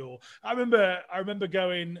as me. Or I remember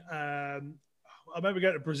going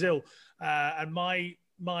to Brazil, and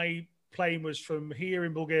my plane was from here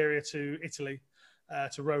in Bulgaria to Italy,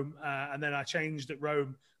 to Rome, and then I changed at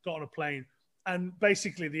Rome, got on a plane, and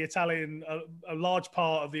basically a large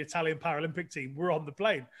part of the Italian Paralympic team were on the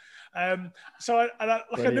plane. So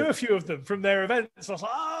I knew a few of them from their events. I was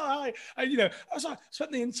like, hi. And, I was like,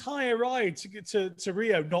 spent the entire ride to get to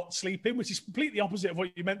Rio not sleeping, which is completely opposite of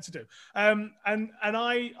what you're meant to do. And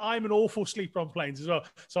I'm an awful sleeper on planes as well.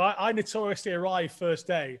 So I notoriously arrive first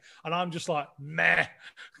day and I'm just like, meh,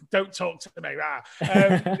 don't talk to me.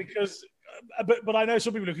 Because but I know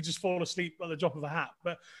some people who could just fall asleep at the drop of a hat.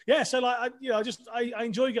 But yeah, so like I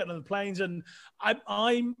enjoy getting on the planes, and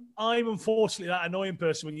I'm unfortunately that annoying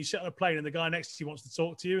person when you sit on a plane and the guy next to you wants to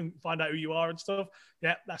talk to you and find out who you are and stuff.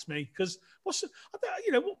 Yeah, that's me. Because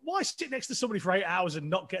why sit next to somebody for 8 hours and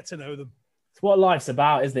not get to know them? It's what life's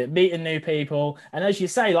about, isn't it? Meeting new people. And as you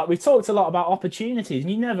say, like, we've talked a lot about opportunities,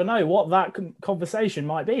 and you never know what that conversation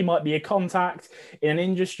might be. It might be a contact in an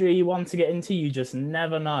industry you want to get into. You just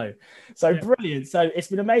never know. So Brilliant. So it's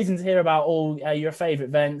been amazing to hear about all your favorite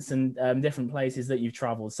events and different places that you've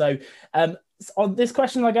traveled. So on this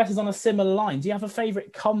question, I guess, is on a similar line. Do you have a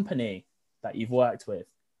favorite company that you've worked with?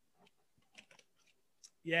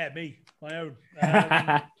 Yeah, me, my own.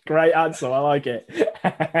 Great answer. I like it.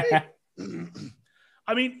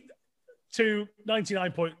 I mean, to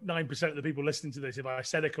 99.9% of the people listening to this, if I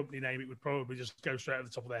said a company name, it would probably just go straight at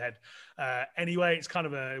the top of their head. Anyway, it's kind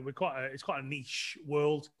of it's quite a niche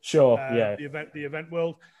world. Sure. Yeah. The event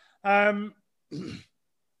world. Some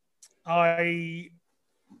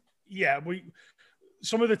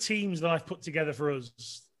of the teams that I've put together for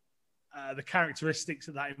us, the characteristics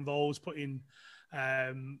that involves putting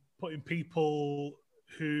people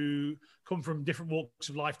who come from different walks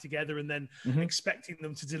of life together and then expecting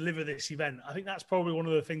them to deliver this event. I think that's probably one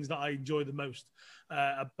of the things that I enjoy the most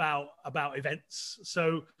about events.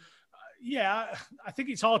 So, I think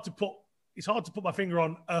it's hard to put my finger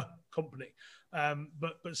on a company,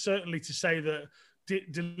 but certainly to say that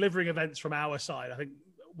delivering events from our side, I think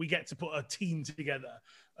we get to put a team together,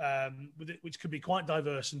 which could be quite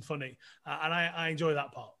diverse and funny, and I enjoy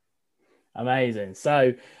that part. Amazing.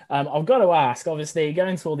 So I've got to ask, obviously,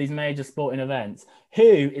 going to all these major sporting events, who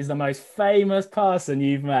is the most famous person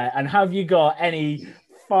you've met? And have you got any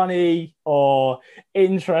funny or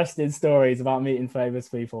interesting stories about meeting famous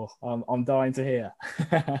people? I'm dying to hear.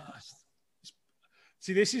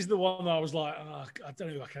 See, this is the one that I was like, I don't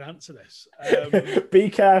know if I can answer this. Be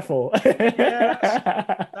careful.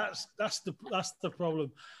 Yeah, that's the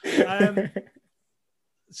problem.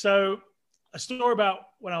 So, a story about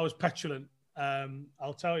when I was petulant.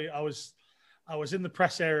 I'll tell you, I was in the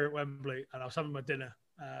press area at Wembley and I was having my dinner,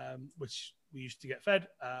 which we used to get fed,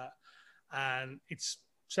 and it's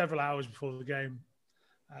several hours before the game.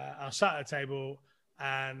 I was sat at a table,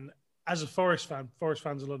 and as a Forest fan, Forest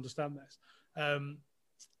fans will understand this.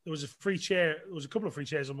 There was a free chair. There was a couple of free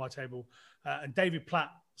chairs on my table, and David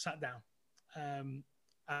Platt sat down,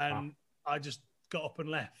 and I just got up and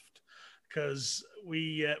left. Because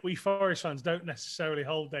we Forest fans don't necessarily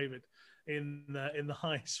hold David in the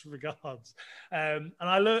highest regards, and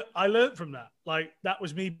I learned from that. Like, that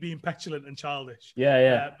was me being petulant and childish.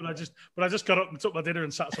 Yeah. But I just got up and took my dinner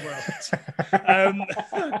and sat somewhere else. And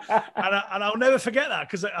I'll never forget that,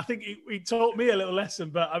 because I think he taught me a little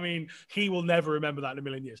lesson. But I mean, he will never remember that in a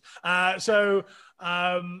million years. So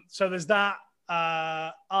there's that.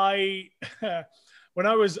 When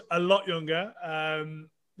I was a lot younger,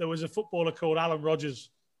 there was a footballer called Alan Rodgers,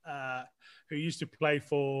 who used to play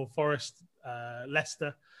for Forest,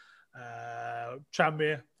 Leicester,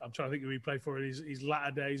 Tranmere. I'm trying to think who he played for in his latter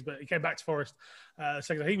days, but he came back to Forest.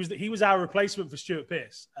 He was our replacement for Stuart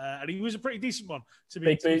Pearce, and he was a pretty decent one.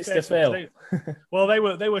 Big boots to fill. Well,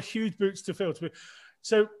 they were huge boots to fill.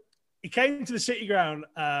 So he came to the City Ground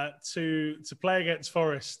to play against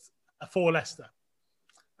Forest for Leicester.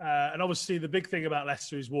 And obviously, the big thing about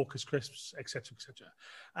Leicester is Walker's crisps, etc., etc.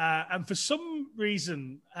 And for some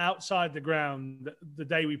reason, outside the ground, the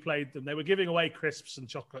day we played them, they were giving away crisps and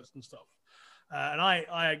chocolates and stuff. And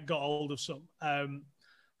I got hold of some. And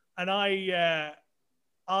I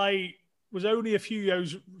was only a few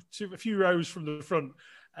rows from the front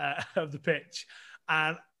of the pitch,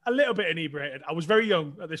 and a little bit inebriated. I was very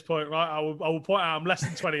young at this point, right? I will point out I'm less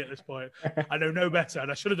than 20 at this point. I know no better, and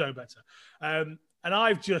I should have known better. And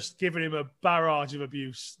I've just given him a barrage of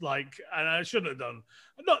abuse, and I shouldn't have done.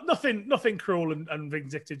 Nothing cruel and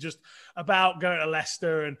vindictive, just about going to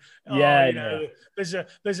Leicester and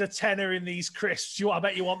there's a tenner in these crisps. I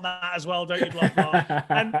bet you want that as well, don't you? Blah blah.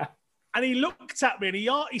 And he looked at me and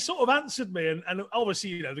he sort of answered me, and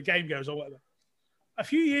obviously the game goes on, whatever. A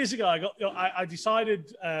few years ago, I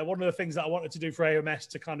decided one of the things that I wanted to do for AMS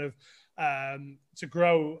to kind of to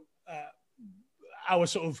grow our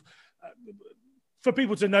sort of. For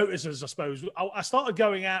people to notice us, I suppose, I started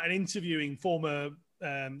going out and interviewing former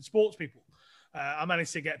sports people. I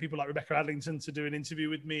managed to get people like Rebecca Adlington to do an interview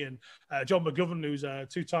with me, and John McGovern, who's a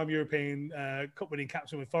two-time European Cup-winning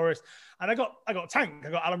captain with Forest. And I got Tank.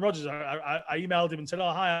 I got Alan Rodgers. I emailed him and said,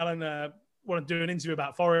 "Oh, hi, Alan. Want to do an interview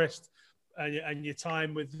about Forest and your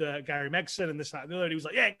time with Gary Megson and this, that, and the other." And he was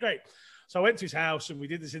like, "Yeah, great." So I went to his house and we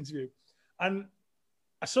did this interview. And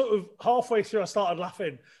I sort of halfway through, I started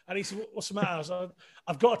laughing, and he said, "What's the matter?" I was like,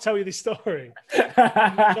 "I've got to tell you this story."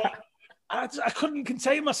 I couldn't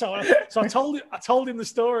contain myself, so I told him the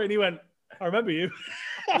story, and he went, "I remember you."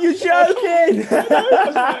 You're joking. He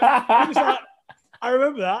was like, "I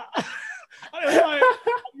remember that." I was like,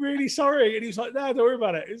 "I'm really sorry," and he was like, "No, don't worry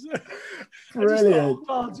about it." Brilliant.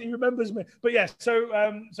 Thought, he remembers me, but yeah. So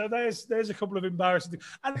there's a couple of embarrassing things,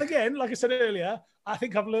 and again, like I said earlier, I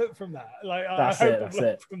think I've learned from that. I hope I've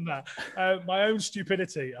learned from that. My own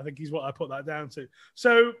stupidity, I think, is what I put that down to.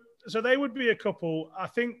 So they would be a couple. I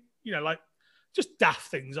think, just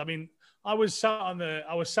daft things. I mean, I was sat on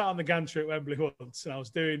the gantry at Wembley once, and I was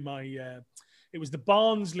doing my. It was the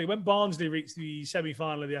Barnsley when Barnsley reached the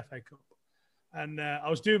semi-final of the FA Cup, and I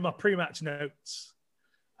was doing my pre-match notes.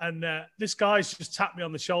 And this guy's just tapped me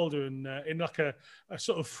on the shoulder and in like a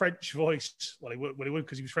sort of French voice. Well, he would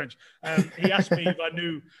because he was French. He asked me if I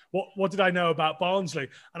knew what did I know about Barnsley.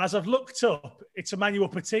 And as I've looked up, it's Emmanuel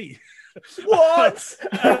Petit. What?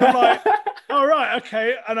 And I'm like, all right,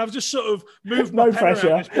 okay. And I've just sort of moved my pen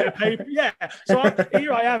around this bit of paper. Yeah. So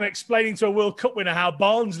here I am explaining to a World Cup winner how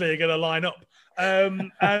Barnsley are going to line up.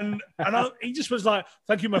 He just was like,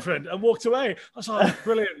 "Thank you, my friend," and walked away. I was like,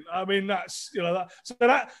 "Brilliant!" I mean, that's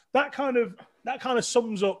that kind of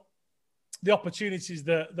sums up the opportunities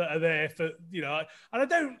that are there for And I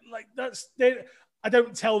don't I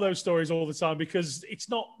don't tell those stories all the time because it's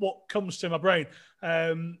not what comes to my brain.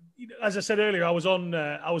 As I said earlier, I was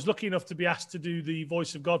lucky enough to be asked to do the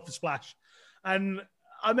voice of God for Splash, and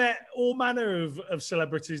I met all manner of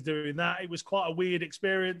celebrities doing that. It was quite a weird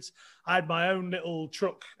experience. I had my own little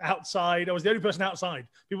truck outside. I was the only person outside.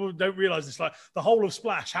 People don't realise this. Like the whole of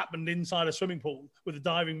Splash happened inside a swimming pool with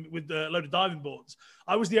a load of diving boards.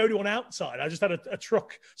 I was the only one outside. I just had a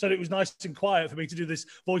truck, so that it was nice and quiet for me to do this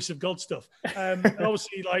voice of God stuff. And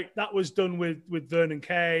obviously, like that was done with Vernon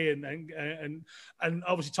Kay and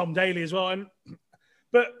obviously Tom Daly as well.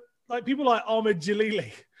 But like people like Ahmed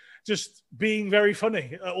Jalili. Just being very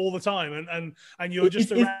funny all the time, and you're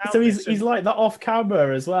just around. So he's like that off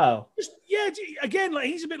camera as well. Again, like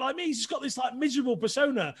he's a bit like me. He's just got this like miserable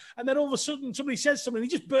persona, and then all of a sudden somebody says something, he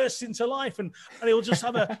just bursts into life, and he'll just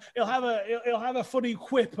have a funny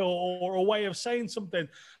quip or a way of saying something.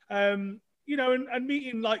 And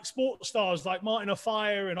meeting like sports stars like Martin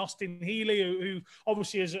Offiah and Austin Healey, who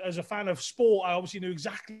obviously as a fan of sport, I obviously knew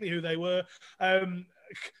exactly who they were.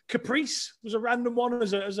 Caprice was a random one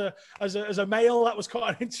as a male. That was quite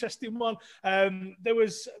an interesting one. There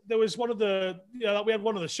was one of the we had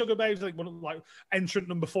one of the Sugar Babes, like entrant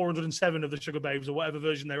number 407 of the Sugar Babes or whatever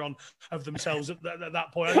version they're on of themselves at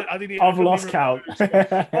that point. I've lost count.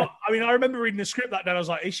 Well, I mean, I remember reading the script that day. And I was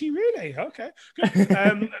like, is she really? Okay,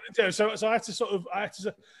 good. So I had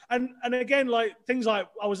to and again, like things like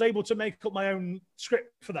I was able to make up my own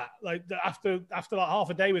script for that. Like after like half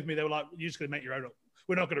a day with me, they were like, you're just going to make your own up.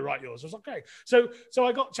 We're not going to write yours. I was like, okay. So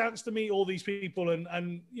I got a chance to meet all these people and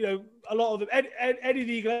a lot of them. Eddie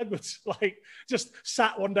the Eagle Edwards, like just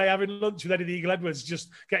sat one day having lunch with Eddie the Eagle Edwards, just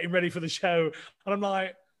getting ready for the show. And I'm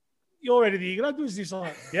like, you're Eddie the Eagle Edwards? He's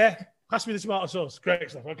like, yeah. Pass me the tomato sauce. Great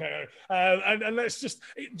stuff. Okay. And let's just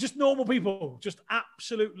normal people, just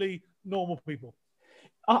absolutely normal people.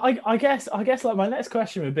 I guess like my next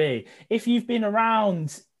question would be, if you've been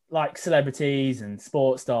around like celebrities and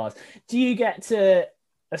sports stars, do you get to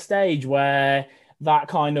a stage where that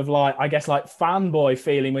kind of like, I guess like fanboy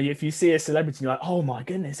feeling where if you see a celebrity, you're like, oh my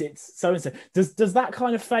goodness, it's so-and-so. Does that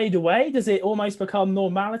kind of fade away? Does it almost become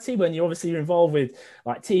normality when you're obviously involved with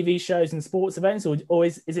like TV shows and sports events, or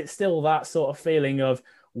is it still that sort of feeling of,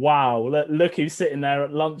 wow, look who's sitting there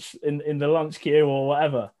at lunch in the lunch queue or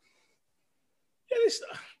whatever? Yeah,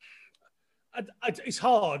 it's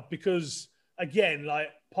hard because, again, like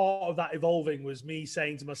part of that evolving was me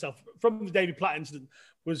saying to myself, from the David Platt incident,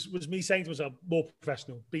 was me saying to myself, more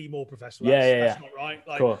professional, be more professional. That's not right.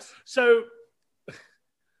 Like, of course. So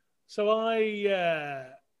I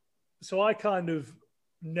kind of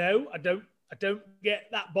no, I don't get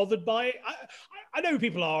that bothered by it. I know who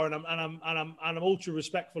people are, and I'm ultra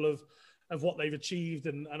respectful of what they've achieved,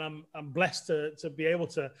 and I'm blessed to be able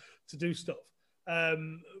to do stuff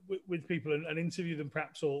with people and interview them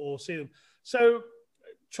perhaps or see them. So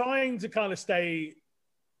trying to kind of stay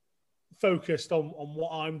focused on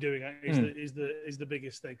what I'm doing is the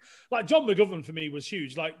biggest thing. Like John McGovern for me was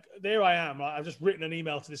huge. Like there I am. Like, I've just written an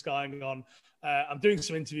email to this guy and gone, I'm doing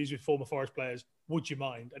some interviews with former Forest players. Would you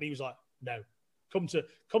mind? And he was like, no. Come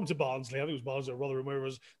to Barnsley. I think it was Barnsley or Rotherham. Where it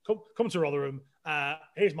was come to Rotherham.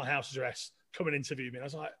 Here's my house address. Come and interview me. And I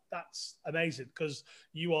was like, that's amazing because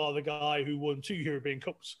you are the guy who won 2 European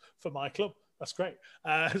Cups for my club. That's great.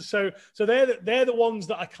 So they're the ones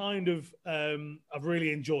that I kind of I've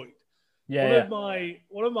really enjoyed. Yeah.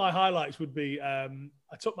 One of my highlights would be I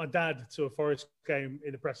took my dad to a Forest game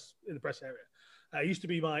in the press area. He used to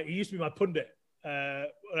be my pundit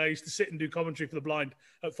when I used to sit and do commentary for the blind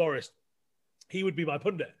at Forest. He would be my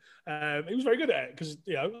pundit. He was very good at it because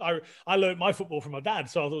I learned my football from my dad,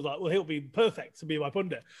 so I was like, well, he'll be perfect to be my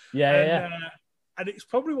pundit. And it's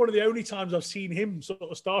probably one of the only times I've seen him sort of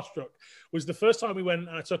starstruck was the first time we went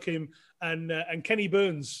and I took him and Kenny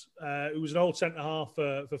Burns, who was an old centre half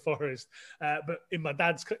for Forest, but in my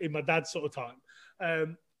dad's sort of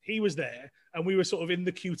time. he was there, and we were sort of in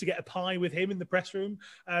the queue to get a pie with him in the press room,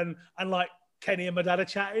 and like Kenny and my dad are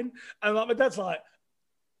chatting, and like my dad's like,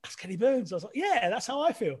 "That's Kenny Burns." I was like, "Yeah, that's how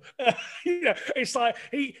I feel." It's like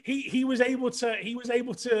he was able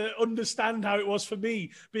to understand how it was for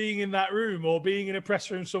me being in that room or being in a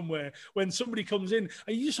press room somewhere when somebody comes in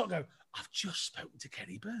and you just sort of go, "I've just spoken to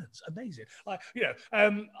Kenny Burns." Amazing. Like,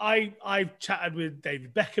 I've chatted with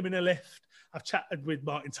David Beckham in a lift. I've chatted with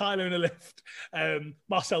Martin Tyler in a lift.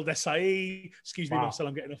 Marcel Desailly. Excuse me, Wow. Marcel,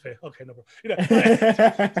 I'm getting off here. Okay, no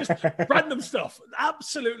problem. Just random stuff.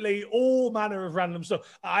 Absolutely all manner of random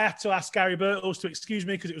stuff. I had to ask Gary Birtles to excuse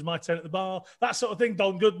me because it was my turn at the bar. That sort of thing.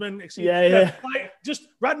 Don Goodman. Like, just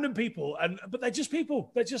random people. But they're just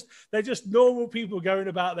people. They're just normal people going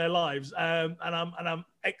about their lives. And I'm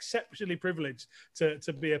exceptionally privileged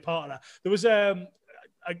to be a part of that. There was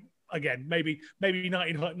again, maybe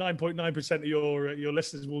 99.9% of your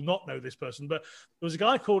listeners will not know this person, but there was a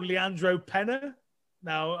guy called Leandro Pena.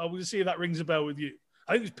 Now, I will see if that rings a bell with you.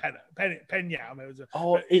 I think it was Pena.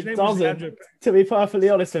 It doesn't. To be perfectly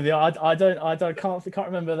honest with you, I can't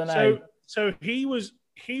remember the name. So he was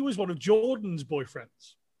one of Jordan's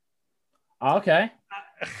boyfriends. Okay.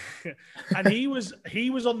 And he was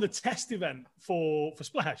on the test event for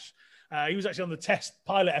Splash. He was actually on the test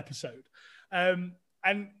pilot episode. And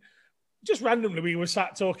just randomly, we were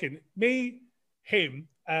sat talking, me, him,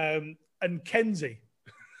 and Kenzie,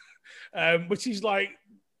 which is like,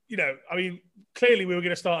 I mean, clearly we were going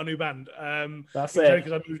to start a new band. That's it.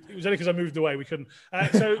 It was only because I moved away. We couldn't. I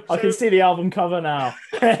can see the album cover now.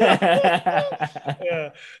 Yeah,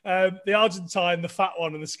 the Argentine, the fat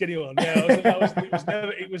one, and the skinny one. Yeah,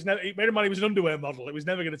 it was never. Bear in mind, he was an underwear model. It was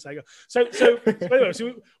never going to take off. So anyway,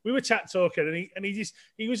 we were chat talking, and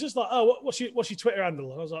he was just like, "Oh, what's your Twitter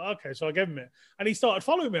handle?" I was like, "Okay," so I gave him it, and he started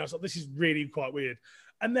following me. I was like, "This is really quite weird,"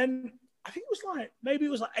 and then. I think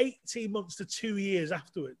it was like 18 months to 2 years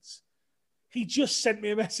afterwards. He just sent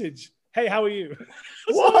me a message. "Hey, how are you?"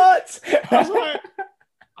 What? I was like,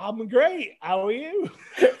 "I'm great. How are you?"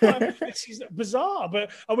 This is bizarre,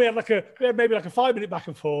 and we had maybe like a 5-minute back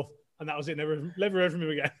and forth, and that was it. Never heard from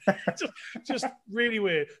him again. just really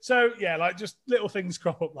weird. So yeah, like just little things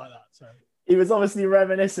crop up like that. So he was obviously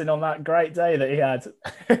reminiscing on that great day that he had.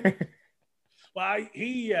 Well, I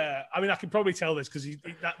mean, I can probably tell this because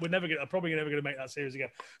we're probably never going to make that series again.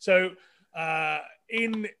 So,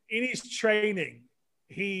 in his training,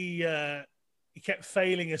 he kept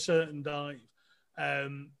failing a certain dive,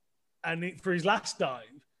 and for his last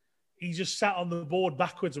dive, he just sat on the board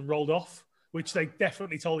backwards and rolled off, which they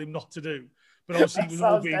definitely told him not to do. But obviously,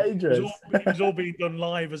 it was all being done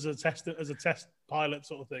live as a test pilot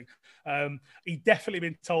sort of thing. He'd definitely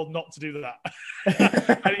been told not to do that,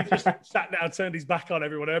 and he just sat down, turned his back on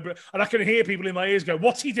everyone, and I can hear people in my ears go,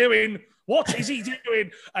 "What's he doing? What is he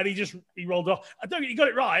doing?" And he rolled off. I don't think he got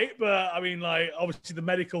it right, but I mean, like obviously the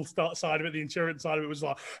medical side of it, the insurance side of it was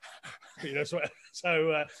like,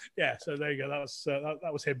 So there you go.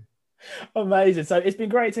 That was him. Amazing. So it's been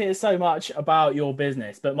great to hear so much about your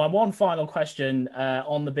business. But my one final question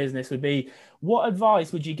on the business would be, what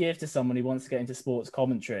advice would you give to someone who wants to get into sports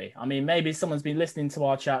commentary? I mean, maybe someone's been listening to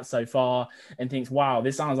our chat so far and thinks, wow,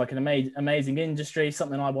 this sounds like an amazing industry,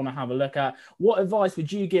 something I want to have a look at. What advice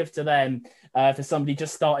would you give to them for somebody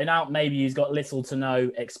just starting out, maybe who's got little to no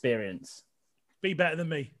experience? Be better than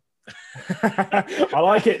me. I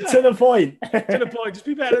like it. To the point. To the point. Just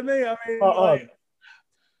be better than me. I mean,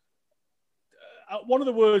 one of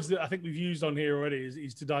the words that I think we've used on here already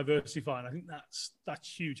is to diversify, and I think that's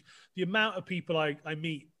huge. The amount of people I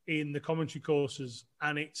meet in the commentary courses,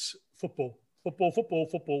 and it's football,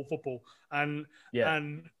 and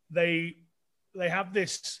they have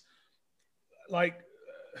this like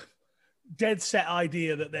dead set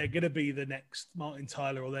idea that they're going to be the next Martin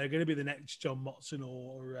Tyler, or they're going to be the next John Motson,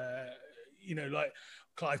 or like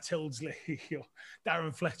Clive Tildesley or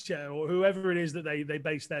Darren Fletcher, or whoever it is that they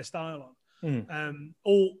base their style on.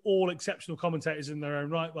 All exceptional commentators in their own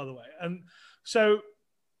right, by the way. And so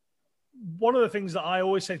one of the things that I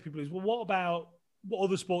always say to people is, well, what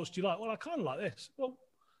other sports do you like? Well, I kind of like this. Well,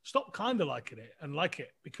 stop kind of liking it and like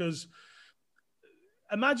it, because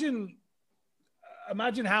imagine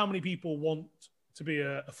how many people want to be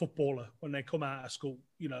a footballer when they come out of school,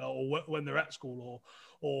 or when they're at school,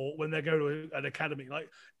 or when they go to an academy. Like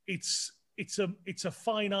it's a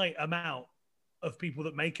finite amount of people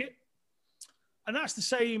that make it. And that's the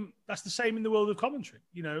same in the world of commentary.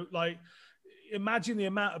 Like imagine the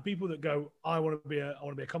amount of people that go, I want to be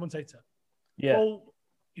a commentator. Yeah. Well,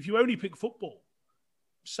 if you only pick football,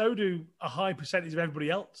 so do a high percentage of everybody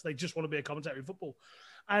else. They just want to be a commentator in football.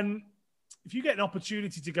 And if you get an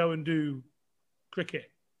opportunity to go and do cricket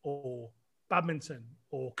or badminton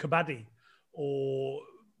or kabaddi or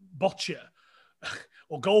bocce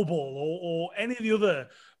or goalball or any of the other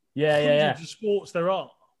hundreds of sports there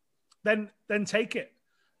are, then take it.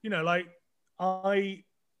 You know, like I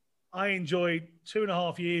enjoyed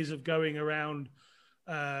 2.5 years of going around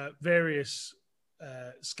various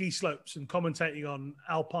ski slopes and commentating on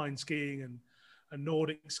alpine skiing and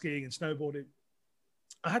Nordic skiing and snowboarding.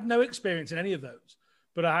 I had no experience in any of those,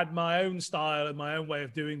 but I had my own style and my own way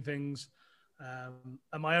of doing things,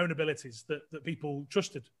 and my own abilities that people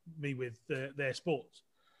trusted me with their sports.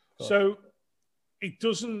 Cool. So it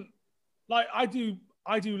doesn't, like, I do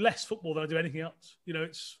less football than I do anything else. You know,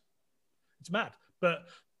 it's mad, but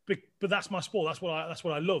that's my sport. That's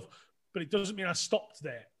what I love. But it doesn't mean I stopped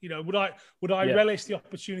there. You know, would I relish the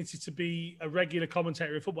opportunity to be a regular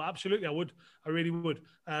commentator in football? Absolutely, I would. I really would.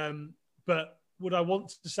 But would I want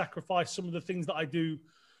to sacrifice some of the things that I do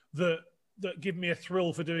that give me a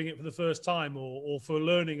thrill for doing it for the first time or for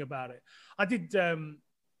learning about it? I did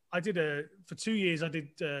for 2 years. I did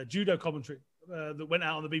judo commentary that went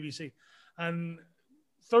out on the BBC, and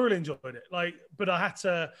thoroughly enjoyed it. But I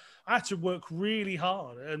had to work really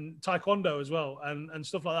hard, and taekwondo as well, and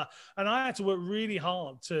stuff like that. And I had to work really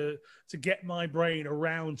hard to get my brain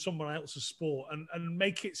around someone else's sport and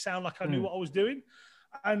make it sound like I knew what I was doing.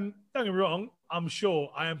 And don't get me wrong,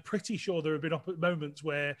 I am pretty sure there have been moments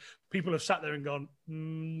where people have sat there and gone,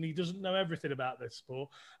 he doesn't know everything about this sport.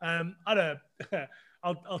 I don't know.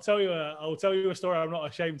 I'll tell you a story I'm not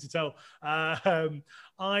ashamed to tell.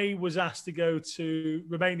 I was asked to go to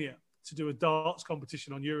Romania to do a darts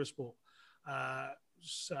competition on Eurosport.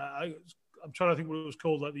 So I'm trying to think what it was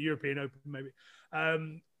called, like the European Open maybe.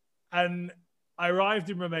 And I arrived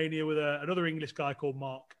in Romania with another English guy called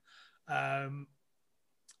Mark.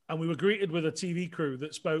 And we were greeted with a TV crew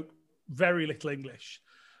that spoke very little English,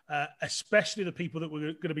 especially the people that were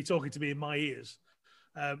going to be talking to me in my ears.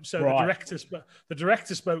 So right. the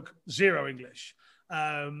director spoke zero English,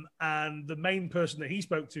 and the main person that he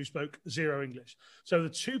spoke to spoke zero English. So the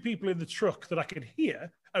two people in the truck that I could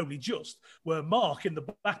hear only just were Mark in the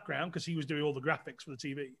background because he was doing all the graphics for the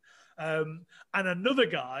TV, and another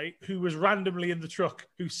guy who was randomly in the truck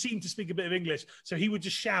who seemed to speak a bit of English. So he would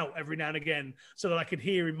just shout every now and again so that I could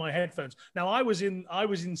hear in my headphones. Now I was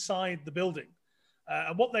inside the building,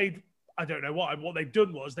 and what they'd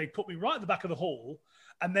done was they put me right at the back of the hall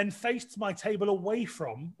and then faced my table away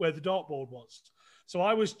from where the dartboard was. So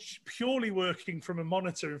I was purely working from a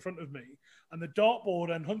monitor in front of me, and the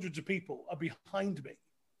dartboard and hundreds of people are behind me.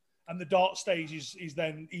 And the dart stage is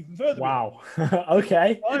then even further. Wow.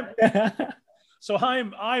 Okay. So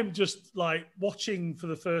I'm just like watching for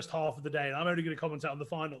the first half of the day, and I'm only going to commentate on the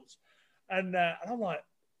finals. And I'm like,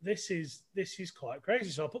 this is quite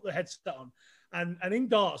crazy. So I put the headset on. And in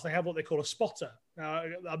darts, they have what they call a spotter. Now,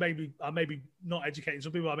 I may be not educating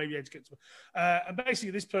some people, I may be educating some. And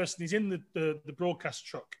basically, this person is in the broadcast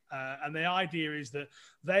truck. And the idea is that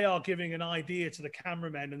they are giving an idea to the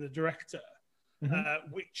cameraman and the director,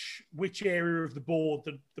 which area of the board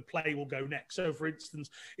the play will go next. So, for instance,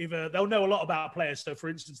 if they'll know a lot about players. So, for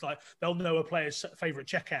instance, like they'll know a player's favourite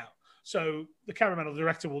checkout. So the cameraman or the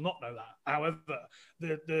director will not know that. However,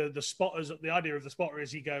 the spotters, the idea of the spotter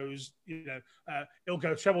is he goes, he'll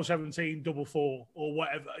go treble 17, double 4, or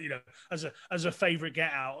whatever, as a favourite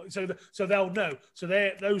get out. So they'll know. So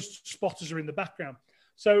those spotters are in the background.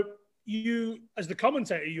 So you, as the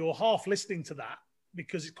commentator, you're half listening to that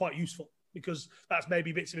because it's quite useful, because that's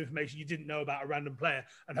maybe bits of information you didn't know about a random player,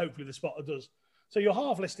 and hopefully the spotter does. So you're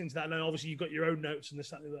half listening to that, and then obviously you've got your own notes and this,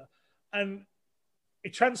 that, and the other. And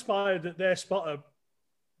it transpired that their spotter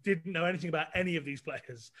didn't know anything about any of these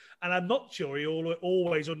players. And I'm not sure he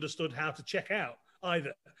always understood how to check out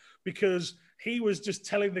either, because he was just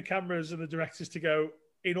telling the cameras and the directors to go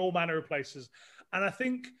in all manner of places. And I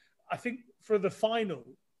think for the final,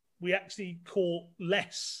 we actually caught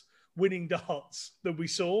less winning darts than we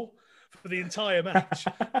saw for the entire match.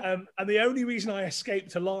 And the only reason I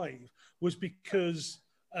escaped alive was because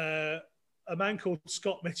a man called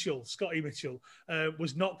Scotty Mitchell,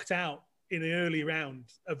 was knocked out in the early round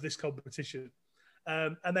of this competition.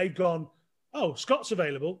 And they'd gone, oh, Scott's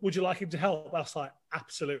available. Would you like him to help? I was like,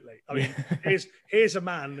 absolutely. I mean, here's a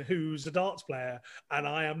man who's a darts player and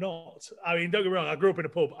I am not. I mean, don't get me wrong, I grew up in a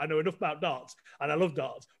pub. I know enough about darts and I love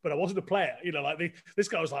darts, but I wasn't a player. This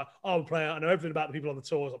guy was like, oh, I'm a player. I know everything about the people on the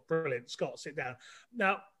tour. I was like, brilliant. Scott, sit down.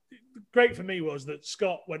 Now, great for me was that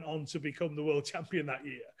Scott went on to become the world champion that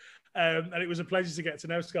year. And it was a pleasure to get to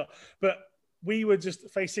know Scott. But we were just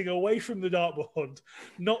facing away from the dartboard,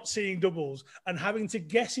 not seeing doubles, and having to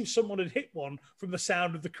guess if someone had hit one from the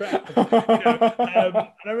sound of the crowd. And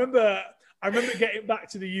I remember I remember getting back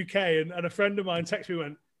to the UK and a friend of mine texted me and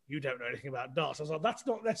went, "You don't know anything about darts." I was like, "That's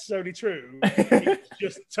not necessarily true. It's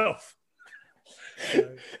just tough."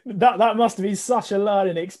 So, that must have been such a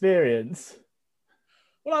learning experience.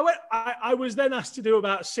 well, I was then asked to do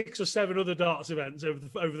about 6 or 7 other darts events over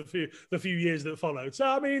the few years that followed. So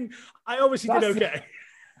I mean, I obviously did okay.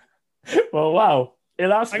 Well, wow. Yeah,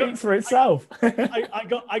 that speaks for itself.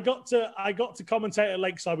 I got to commentate at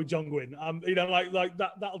Lakeside with John Gwynn. Like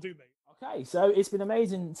that'll do me. Okay, so it's been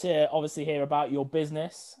amazing to obviously hear about your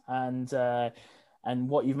business and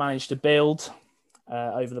what you've managed to build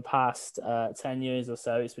over the past 10 years or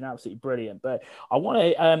so. It's been absolutely brilliant. But I want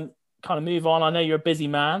to kind of move on. I know you're a busy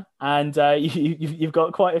man and you've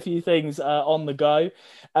got quite a few things on the go.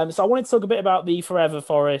 So I wanted to talk a bit about the Forever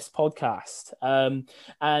Forest podcast.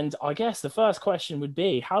 And I guess the first question would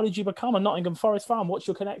be, how did you become a Nottingham Forest fan? What's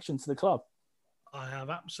your connection to the club? I have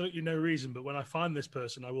absolutely no reason, but when I find this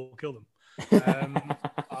person, I will kill them.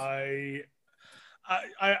 I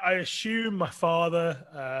assume my father.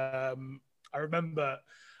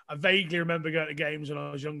 I vaguely remember going to games when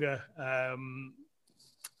I was younger,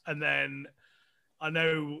 and then I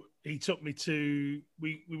know he took me to.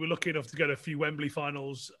 We were lucky enough to go to a few Wembley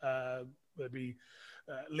finals, maybe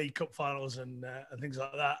League Cup finals and things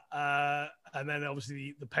like that. And then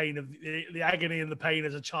obviously the pain of the agony and the pain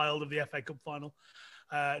as a child of the FA Cup final,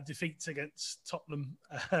 defeats against Tottenham.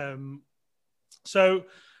 So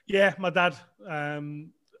yeah, my dad, and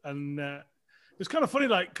it was kind of funny,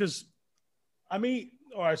 like, because I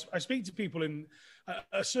speak to people in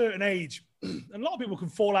a certain age, and a lot of people can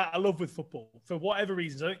fall out of love with football for whatever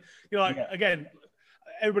reasons. I think, again,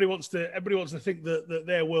 everybody wants to think that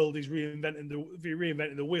their world is reinventing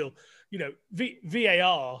the wheel.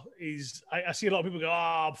 VAR is. I see a lot of people go,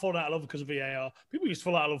 I'm falling out of love because of VAR. People used to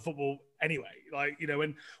fall out of love with football anyway. Like,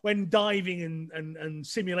 when diving and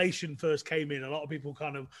simulation first came in, a lot of people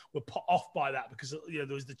kind of were put off by that because there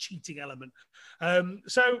was the cheating element.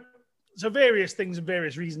 So various things and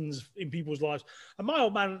various reasons in people's lives. And my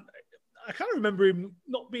old man, I kind of remember him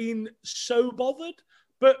not being so bothered,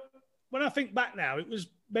 but when I think back now, it was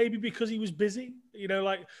maybe because he was busy,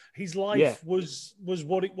 like his life was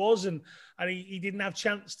what it was. And he didn't have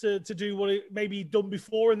chance to do what maybe he'd done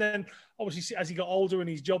before. And then obviously as he got older and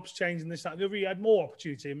his job's changed and this, that, and the other, he had more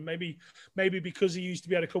opportunity. And maybe because he used to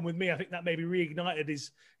be able to come with me, I think that maybe reignited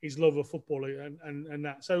his love of football and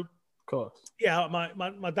that. So, of course. Yeah,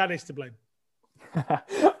 my dad is to blame.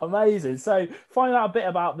 Amazing. So find out a bit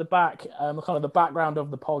about the kind of the background of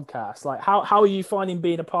the podcast. Like how are you finding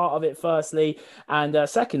being a part of it, firstly? And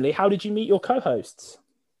secondly, how did you meet your co-hosts?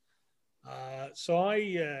 So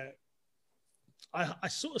I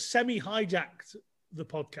sort of semi-hijacked the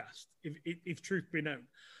podcast, if truth be known.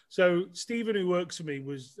 So Stephen, who works for me,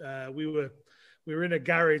 was we were in a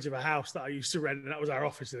garage of a house that I used to rent, and that was our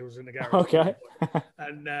office. It was in the garage. Okay.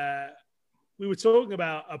 And we were talking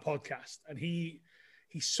about a podcast, and he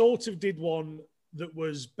sort of did one that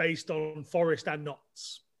was based on Forest and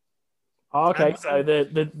Notts. Okay, so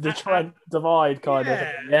the Trent divide kind of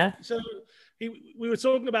thing, yeah? So we were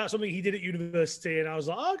talking about something he did at university, and I was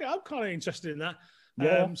like, oh, okay, I'm kind of interested in that.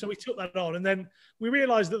 Yeah. So we took that on, and then we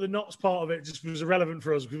realised that the Notts part of it just was irrelevant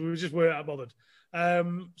for us because we just weren't bothered.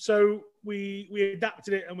 So we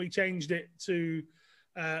adapted it and we changed it to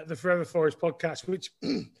the Forever Forest podcast, which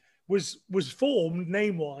was formed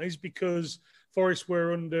name-wise because Forest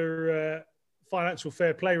were under financial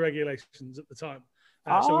fair play regulations at the time.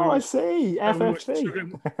 I see.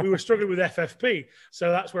 FFP. We were struggling with FFP. So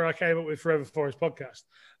that's where I came up with Forever Forest podcast.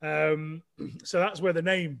 So that's where the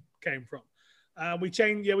name came from. We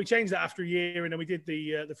changed that after a year, and then we did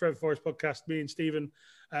the Forever Forest podcast, me and Stephen,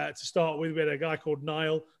 to start with. We had a guy called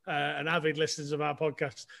Niall, an avid listeners of our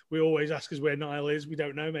podcast. We always ask us where Niall is. We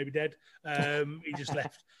don't know, maybe dead. He just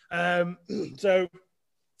left. So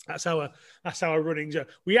that's our running joke.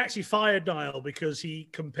 We actually fired Niall because he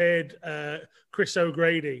compared Chris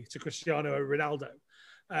O'Grady to Cristiano Ronaldo,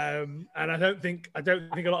 and I don't think a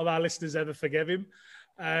lot of our listeners ever forgive him.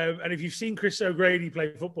 And if you've seen Chris O'Grady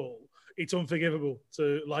play football, it's unforgivable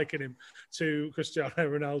to liken him to Cristiano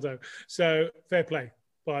Ronaldo. So fair play,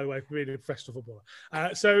 by the way, for being a professional footballer.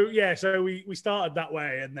 So we started that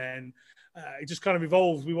way, and then it just kind of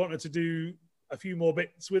evolved. We wanted to do a few more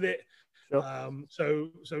bits with it. Sure. So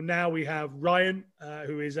now we have Ryan,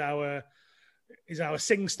 who is our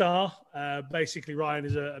sing star. Basically, Ryan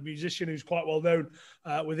is a musician who's quite well known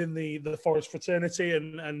within the Forest fraternity,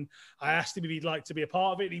 and I asked him if he'd like to be a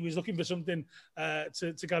part of it. He was looking for something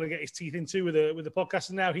to kind of get his teeth into with the podcast,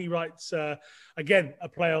 and now he writes again a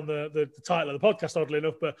play on the title of the podcast, oddly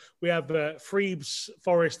enough. But we have Freeb's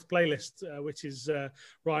Forest playlist, which is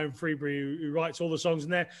Ryan Freebury who writes all the songs,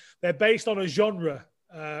 and they're based on a genre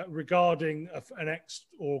regarding an ex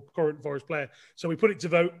or current Forest player. So we put it to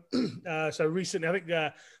vote. So recently, I think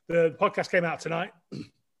the podcast came out tonight.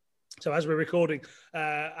 So as we're recording,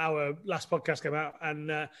 our last podcast came out,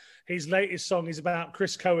 and his latest song is about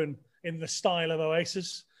Chris Cohen in the style of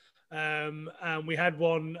Oasis. And we had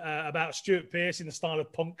one about Stuart Pearce in the style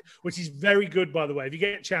of punk, which is very good, by the way. If you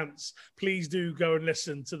get a chance, please do go and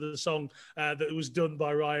listen to the song that was done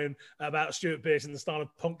by Ryan about Stuart Pearce in the style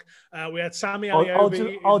of punk. We had Sammy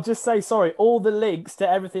Ayobi. I'll just say, sorry, all the links to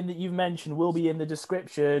everything that you've mentioned will be in the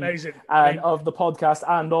description of the podcast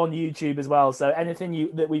and on YouTube as well. So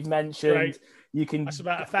anything that we've mentioned, you can... That's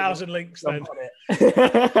about 1,000 links then.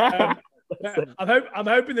 I'm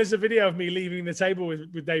hoping there's a video of me leaving the table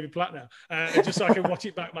with David Platt now, just so I can watch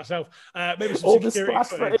it back myself. Maybe some all the security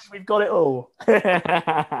splash footage, we've got it all.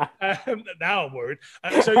 Now I'm worried.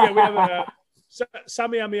 So yeah, we have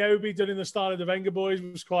Sammy Amiobi done in the style of the Wenger Boys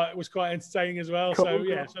was quite entertaining as well. Cool, so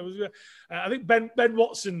yeah, so it was, I think Ben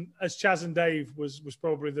Watson as Chaz and Dave was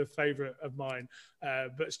probably the favourite of mine,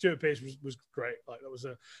 but Stuart Pearce was great. Like that was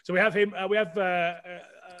so we have him. We have a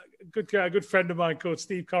good friend of mine called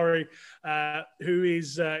Steve Corrie, who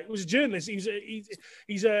was a journalist.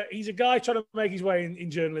 He's a guy trying to make his way in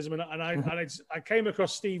journalism, and I came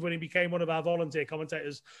across Steve when he became one of our volunteer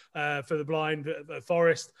commentators for the blind at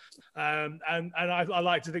Forest, and I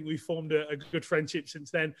like to think we formed a good friendship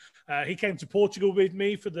since then. He came to Portugal with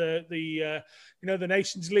me for the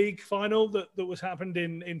Nations League final that was happened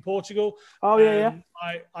in Portugal. Oh yeah.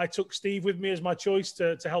 I took Steve with me as my choice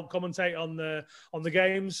to help commentate on the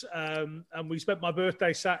games, and we spent my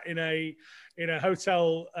birthday sat in a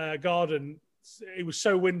hotel garden. It was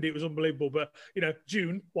so windy, it was unbelievable. But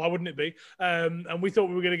June, why wouldn't it be? And we thought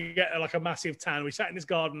we were going to get like a massive tan. We sat in this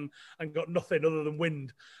garden and got nothing other than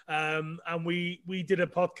wind. And we did a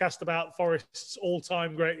podcast about Forest's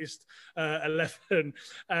all-time greatest 11.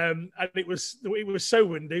 And it was so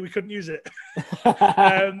windy we couldn't use it.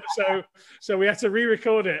 So we had to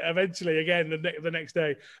re-record it eventually again the next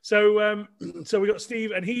day. So we got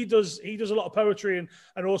Steve, and he does a lot of poetry,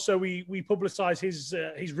 and also we publicise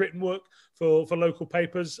his written work for local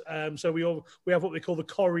papers. So we have what they call the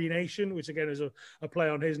Corrie Nation, which again is a play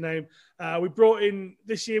on his name.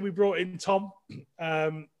 This year we brought in Tom.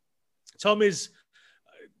 Tom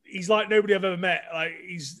he's like nobody I've ever met. Like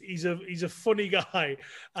he's a funny guy,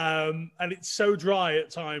 and it's so dry at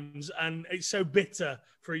times, and it's so bitter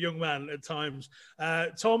for a young man at times.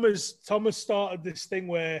 Tom has started this thing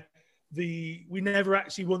where we never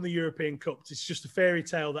actually won the European Cup. It's just a fairy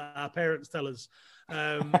tale that our parents tell us.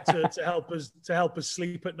 To help us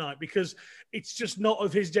sleep at night, because it's just not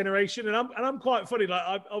of his generation, and I'm quite funny.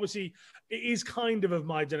 Like obviously, it is kind of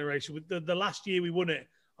my generation. With the last year we won it,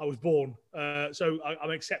 I was born, so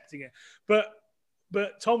I'm accepting it.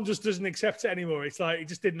 But Tom just doesn't accept it anymore. It's like it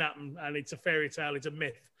just didn't happen, and it's a fairy tale. It's a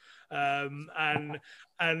myth. And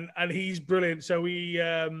he's brilliant. So he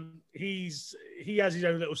has his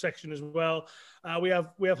own little section as well. We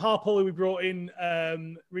have Harpole, who we brought in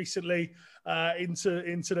recently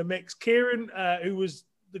into the mix. Kieran, who was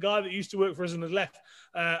the guy that used to work for us and has left.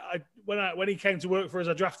 When he came to work for us,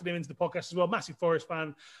 I drafted him into the podcast as well. Massive Forest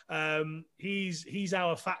fan. He's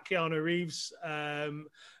our fat Keanu Reeves.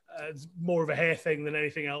 It's more of a hair thing than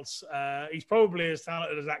anything else. He's probably as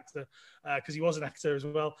talented as actor because he was an actor as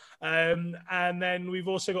well. And then we've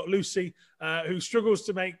also got Lucy, who struggles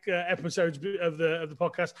to make episodes of the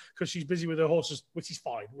podcast because she's busy with her horses, which is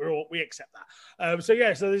fine. We accept that. So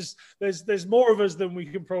there's more of us than we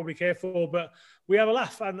can probably care for, but we have a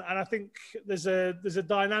laugh, and I think there's a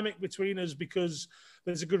dynamic between us because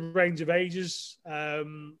there's a good range of ages.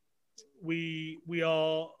 We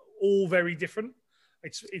are all very different.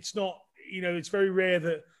 It's not, it's very rare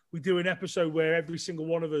that we do an episode where every single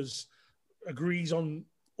one of us agrees on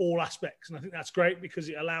all aspects. And I think that's great because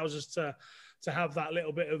it allows us to have that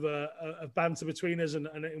little bit of a banter between us and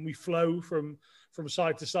we flow from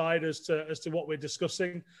side to side as to what we're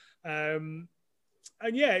discussing. And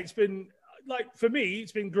yeah, it's been like, for me,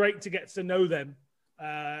 it's been great to get to know them.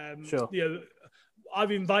 Sure.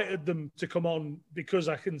 I've invited them to come on because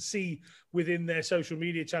I can see within their social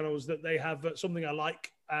media channels that they have something I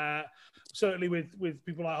like. Certainly with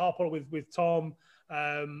people like Harpole, with Tom,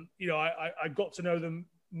 I got to know them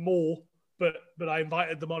more but I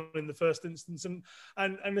invited them on in the first instance, and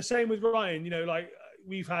the same with Ryan. You know, like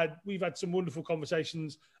we've had some wonderful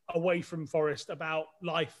conversations away from Forest about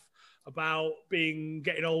life, about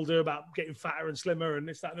getting older, about getting fatter and slimmer, and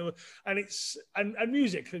this, that, and other. And it's and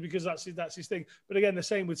music, because that's his thing. But again, the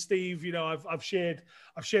same with Steve. You know, I've shared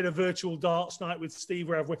a virtual darts night with Steve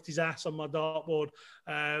where I've whipped his ass on my dartboard,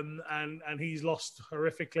 and he's lost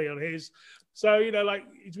horrifically on his. So, you know, like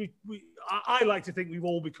I like to think we've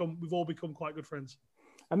all become quite good friends.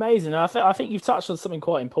 Amazing. I think you've touched on something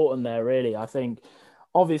quite important there. Really, I think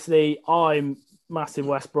obviously I'm massive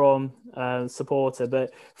West Brom supporter,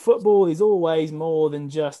 but football is always more than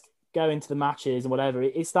just going to the matches and whatever.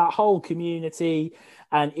 It's that whole community,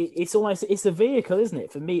 and it's a vehicle, isn't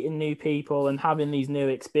it, for meeting new people and having these new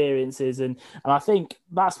experiences. And I think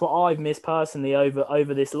that's what I've missed personally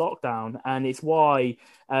over this lockdown, and it's why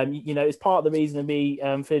you know, it's part of the reason of me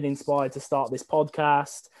feeling inspired to start this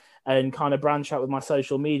podcast and kind of branch out with my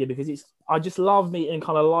social media, because I just love meeting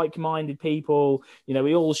kind of like-minded people. You know,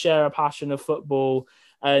 we all share a passion of football,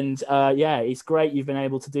 and it's great you've been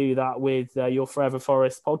able to do that with your Forever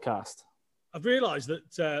Forest podcast. I've realised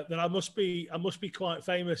that I must be quite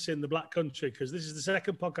famous in the Black Country, because this is the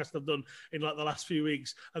second podcast I've done in like the last few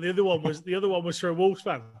weeks, and the other one was for a Wolves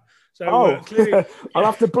fan. So clearly, I'll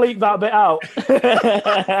have to bleep that bit out.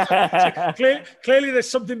 So clearly, there's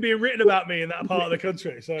something being written about me in that part of the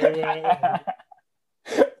country. So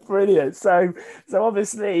brilliant. So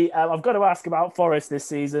obviously, I've got to ask about Forest this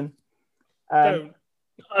season. Don't.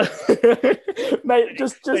 Mate,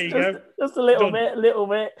 just a little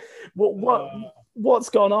bit. What's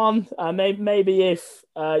gone on? Maybe if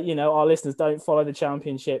you know, our listeners don't follow the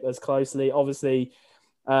Championship as closely. Obviously,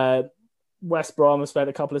 West Brom have spent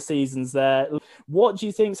a couple of seasons there. What do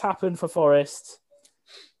you think's happened for Forest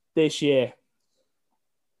this year?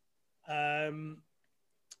 A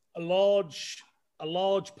large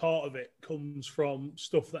part of it comes from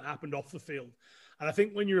stuff that happened off the field. And I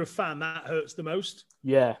think when you're a fan, that hurts the most.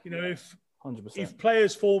 Yeah. You know, if 100%. If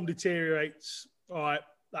players' form deteriorates, all right,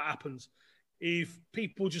 that happens. If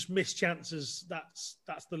people just miss chances, that's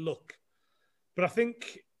the luck. But I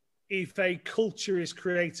think if a culture is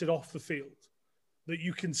created off the field that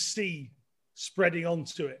you can see spreading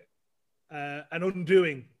onto it and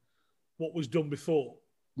undoing what was done before,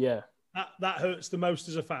 that hurts the most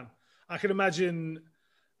as a fan. I can imagine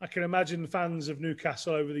fans of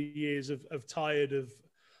Newcastle over the years have tired of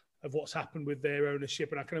what's happened with their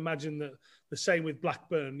ownership. And I can imagine that the same with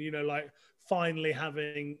Blackburn, you know, like finally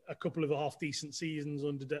having a couple of half-decent seasons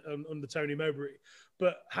under Tony Mowbray,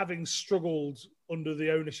 but having struggled under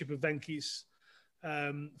the ownership of Venkis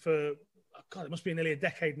for, God, it must be nearly a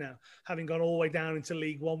decade now, having gone all the way down into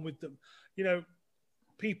League One with them. You know,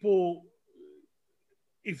 people,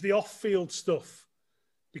 if the off-field stuff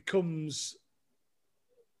becomes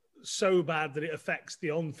so bad that it affects the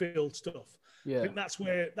on-field stuff, I think that's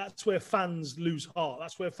where fans lose heart.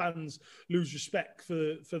 That's where fans lose respect for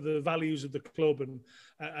the values of the club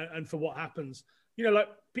and for what happens. You know, like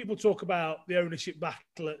people talk about the ownership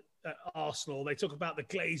battle at Arsenal. They talk about the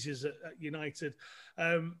Glazers at United.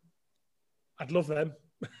 I'd love them.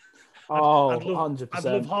 I'd love 100%. I'd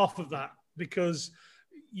love half of that, because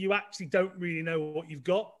you actually don't really know what you've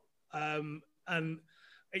got. And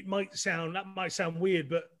that might sound weird,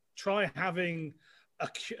 but try having a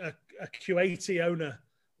Q80 owner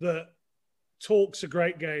that talks a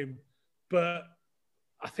great game, but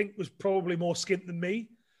I think was probably more skint than me,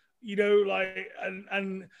 you know, like,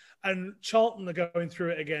 and Charlton are going through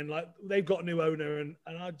it again. Like, they've got a new owner, and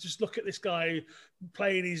I just look at this guy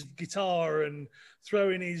playing his guitar and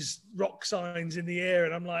throwing his rock signs in the air,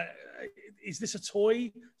 and I'm like, is this a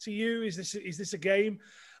toy to you? Is this a game?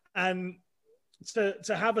 And to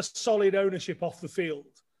have a solid ownership off the field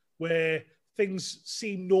where things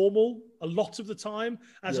seem normal a lot of the time,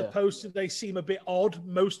 as opposed to they seem a bit odd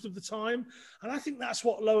most of the time. And I think that's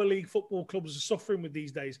what lower league football clubs are suffering with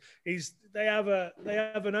these days, is they have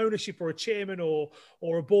an ownership or a chairman or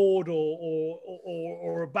a board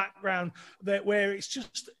or a background that where it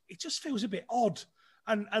just feels a bit odd,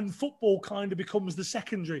 and football kind of becomes the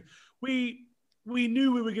secondary. We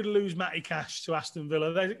knew we were going to lose Matty Cash to Aston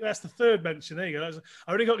Villa. That's the third mention. There you go.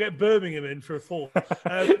 I only got to get Birmingham in for a fourth.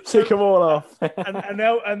 Took them all off.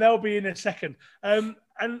 and they'll be in a second. And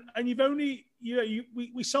you've only,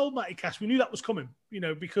 we sold Matty Cash. We knew that was coming, you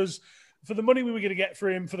know, because for the money we were going to get for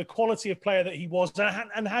him, for the quality of player that he was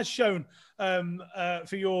and has shown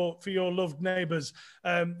for your loved neighbours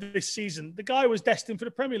this season, the guy was destined for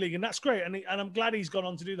the Premier League, and that's great. And I'm glad he's gone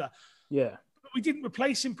on to do that. Yeah. We didn't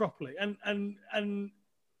replace him properly, and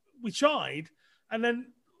we tried, and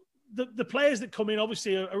then the players that come in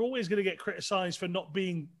obviously are always going to get criticised for not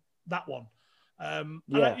being that one.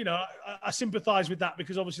 I sympathise with that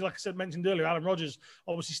because obviously, like I said, mentioned earlier, Alan Rodgers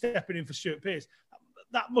obviously stepping in for Stuart Pearce.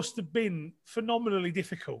 That must have been phenomenally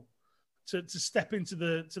difficult to step into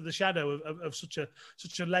the shadow of such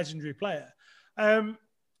a legendary player.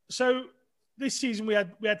 So this season we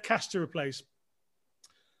had Cash to replace.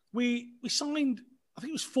 We signed, I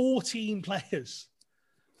think it was 14 players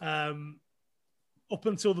up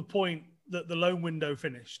until the point that the loan window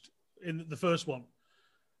finished in the first one.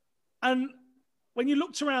 And when you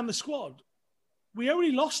looked around the squad, we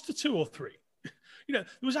only lost to 2 or 3. There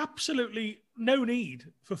was absolutely no need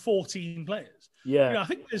for 14 players. Yeah. I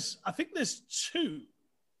think there's 2.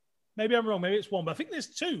 Maybe I'm wrong. Maybe it's 1, but I think there's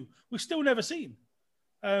 2 we've still never seen.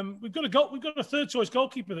 We've got a third choice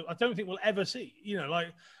goalkeeper that I don't think we'll ever see.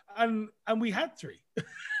 And we had 3.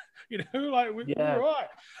 We're all right.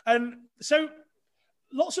 And so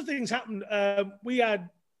lots of things happened. We had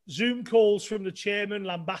Zoom calls from the chairman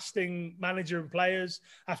lambasting manager and players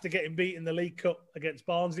after getting beat in the League Cup against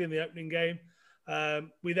Barnsley in the opening game.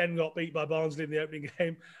 We then got beat by Barnsley in the opening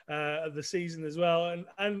game of the season as well.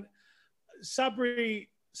 And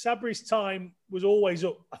Sabri's time was always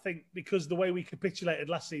up, I think, because the way we capitulated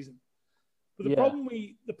last season. But the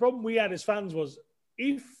problem we had as fans was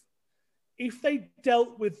if they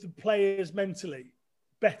dealt with the players mentally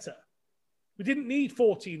better, we didn't need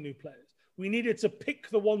 14 new players. We needed to pick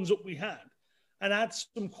the ones up we had and add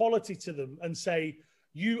some quality to them and say,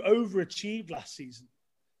 you overachieved last season.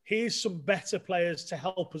 Here's some better players to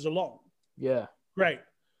help us along. Yeah. Great.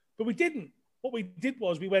 But we didn't. What we did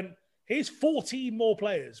was we went, here's 14 more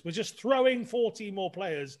players. We're just throwing 14 more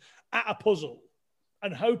players at a puzzle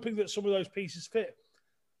and hoping that some of those pieces fit.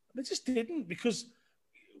 They just didn't, because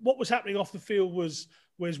what was happening off the field was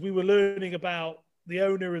we were learning about the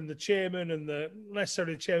owner and the chairman and not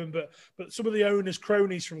necessarily the chairman, but some of the owner's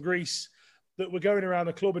cronies from Greece that were going around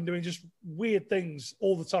the club and doing just weird things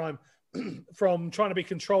all the time, from trying to be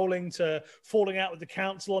controlling to falling out with the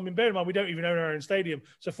council. I mean, bear in mind, we don't even own our own stadium.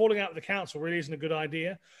 So falling out with the council really isn't a good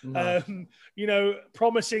idea. No.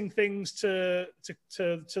 Promising things to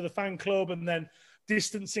the fan club and then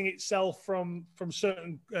distancing itself from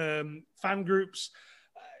certain fan groups.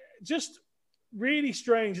 Just really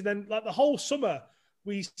strange. And then like the whole summer,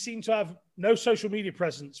 we seem to have no social media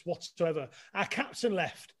presence whatsoever. Our captain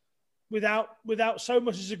left without so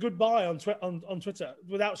much as a goodbye on Twitter,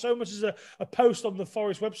 without so much as a post on the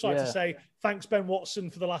Forest website to say, thanks, Ben Watson,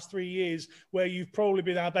 for the last 3 years, where you've probably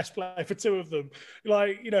been our best player for 2 of them.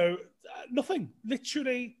 Nothing,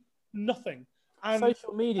 literally nothing. And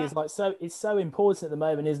social media is it's so important at the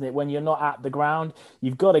moment, isn't it? When you're not at the ground,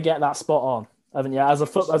 you've got to get that spot on, haven't you? As a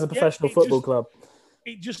professional football club.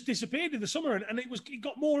 It just disappeared in the summer, and it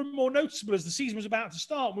got more and more noticeable as the season was about to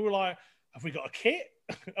start. We were like, have we got a kit?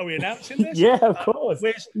 Are we announcing this? Yeah, of course.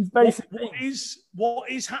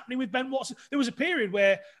 What is happening with Ben Watson? There was a period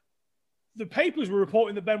where the papers were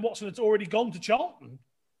reporting that Ben Watson had already gone to Charlton.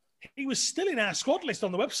 He was still in our squad list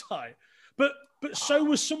on the website, but so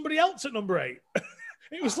was somebody else at number 8.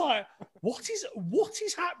 It was like, what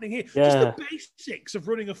is happening here? Yeah. Just the basics of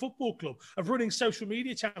running a football club, of running social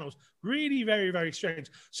media channels. Really very, very strange.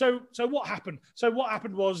 So what happened? So what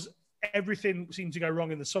happened was everything seemed to go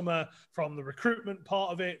wrong in the summer, from the recruitment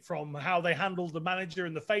part of it, from how they handled the manager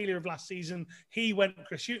and the failure of last season. He went,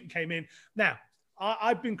 Chris Hughton came in. Now,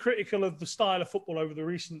 I've been critical of the style of football over the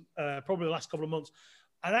recent, probably the last couple of months.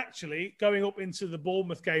 And actually, going up into the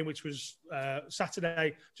Bournemouth game, which was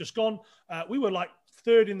Saturday just gone, we were like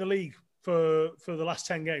 3rd in the league for the last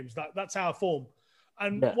 10 games. That's our form.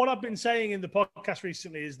 And what I've been saying in the podcast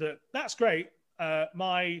recently is that's great.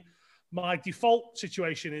 My default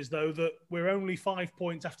situation is, though, that we're only 5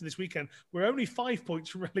 points after this weekend. We're only 5 points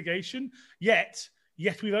from relegation, yet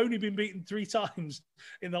we've only been beaten 3 times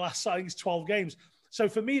in the last, I think it's 12 games. So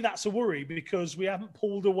for me, that's a worry, because we haven't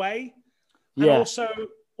pulled away. Yeah. And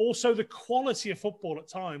also the quality of football at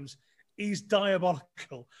times is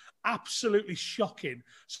diabolical, absolutely shocking.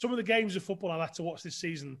 Some of the games of football I've had to watch this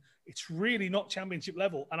season, it's really not championship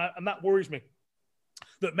level, and that worries me.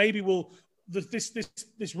 That maybe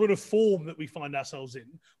this run of form that we find ourselves in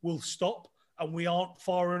will stop, and we aren't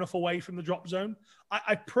far enough away from the drop zone.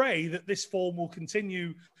 I pray that this form will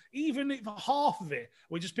continue, even if half of it,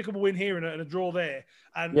 we just pick up a win here and a draw there,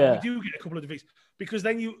 and we do get a couple of defeats, because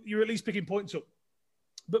then you're at least picking points up.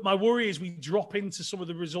 But my worry is we drop into some of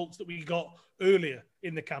the results that we got earlier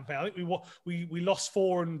in the campaign. I think we lost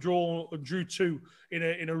 4 and drew 2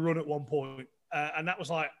 in a run at one point, and that was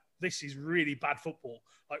like, this is really bad football.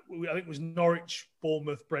 Like, I think it was Norwich,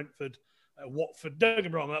 Bournemouth, Brentford, Watford. Don't get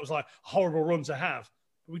me wrong, that was like a horrible run to have.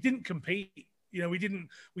 We didn't compete. We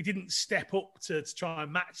didn't step up to try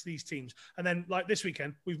and match these teams. And then, like this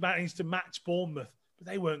weekend, we've managed to match Bournemouth, but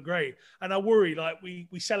they weren't great. And I worry, like we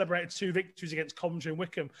celebrated 2 victories against Coventry and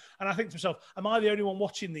Wickham. And I think to myself, am I the only one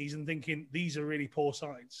watching these and thinking these are really poor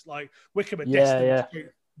sides? Like Wickham are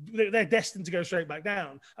destined they're destined to go straight back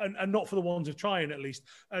down, and not for the ones of trying, at least.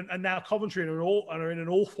 And now Coventry are in an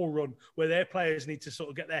awful run where their players need to sort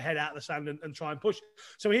of get their head out of the sand and try and push.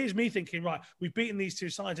 So here's me thinking, right, we've beaten these 2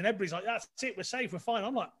 sides, and everybody's like, that's it, we're safe, we're fine.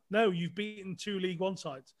 I'm like, no, you've beaten 2 League One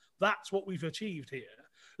sides. That's what we've achieved here.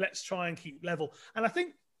 Let's try and keep level. And I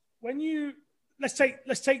think let's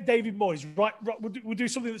take David Moyes, right? We'll do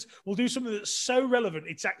something that's so relevant.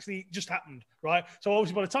 It's actually just happened, right? So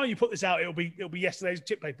obviously, by the time you put this out, it'll be yesterday's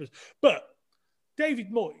chip papers. But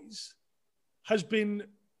David Moyes has been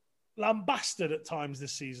lambasted at times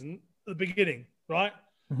this season at the beginning, right?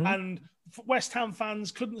 Mm-hmm. And West Ham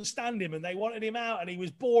fans couldn't stand him, and they wanted him out, and he was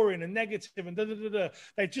boring and negative, and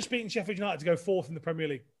They'd just beaten Sheffield United to go 4th in the Premier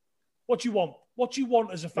League. What do you want? What do you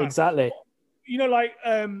want as a fan? Exactly. Like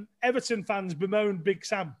Everton fans bemoaned Big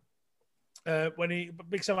Sam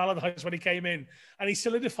Big Sam Allardyce when he came in, and he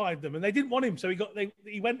solidified them, and they didn't want him, so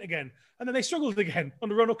he went again, and then they struggled again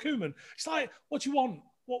under Ronald Koeman. It's like, what do you want?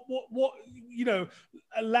 What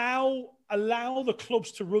allow the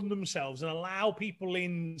clubs to run themselves, and allow people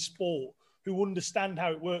in sport who understand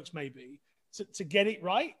how it works, maybe to get it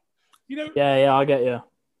right. Yeah, I get you.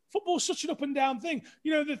 Football's such an up and down thing.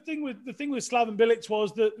 The thing with Slaven Bilic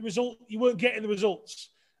was that the result, you weren't getting the results,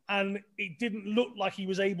 and it didn't look like he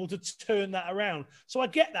was able to turn that around. So I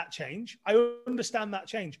get that change. I understand that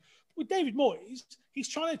change. With David Moyes, he's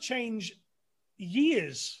trying to change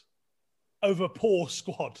years of a poor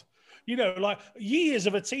squad. Like years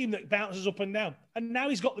of a team that bounces up and down, and now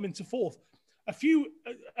he's got them into 4th. A few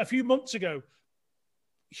months ago,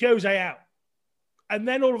 Jose out. And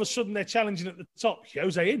then all of a sudden they're challenging at the top,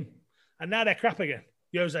 Jose in. And now they're crap again,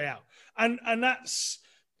 Jose out. And that's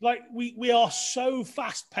like, we are so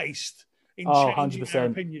fast-paced in changing 100%. Our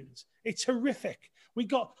opinions. It's horrific. We've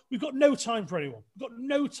got no time for anyone. We've got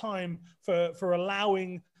no time for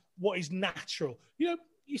allowing what is natural.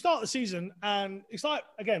 You start the season, and it's like,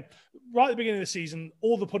 again, right at the beginning of the season,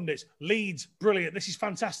 all the pundits, Leeds, brilliant, this is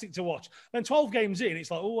fantastic to watch. Then 12 games in,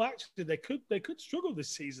 it's like, oh, actually, they could struggle this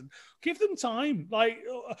season. Give them time.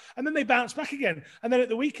 And then they bounce back again. And then at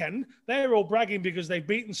the weekend, they're all bragging because they've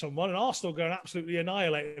beaten someone, and Arsenal go and absolutely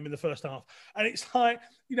annihilate them in the first half. And it's like,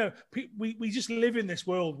 we just live in this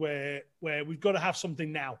world where we've got to have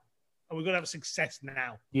something now, and we've got to have success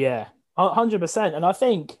now. Yeah, 100%. And I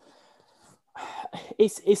think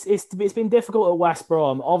it's been difficult at West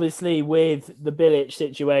Brom, obviously, with the Bilic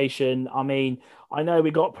situation. I mean, I know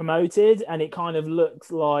we got promoted, and it kind of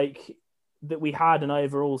looks like that we had an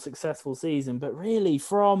overall successful season, but really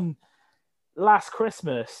from last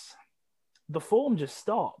Christmas, the form just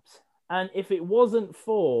stopped. And if it wasn't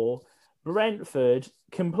for Brentford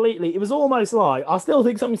completely, it was almost like, I still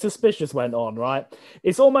think something suspicious went on, right?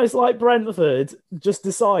 It's almost like Brentford just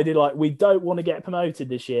decided, like, we don't want to get promoted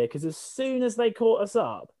this year, because as soon as they caught us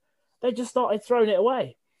up, they just started throwing it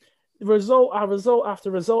away. Result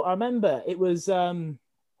after result. I remember it was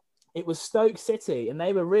Stoke City, and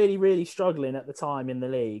they were really, really struggling at the time in the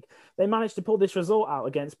league. They managed to pull this result out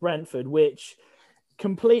against Brentford, which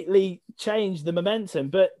completely changed the momentum.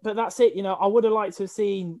 But that's it. I would have liked to have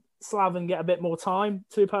seen Slaven get a bit more time,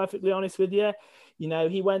 to be perfectly honest with you.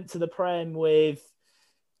 He went to the Prem with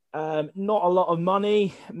not a lot of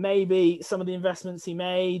money. Maybe some of the investments he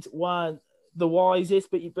made weren't the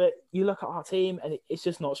wisest, but you look at our team and it's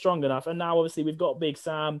just not strong enough. And now obviously we've got Big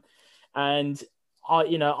Sam, and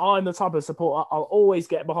I'm the type of supporter, I'll always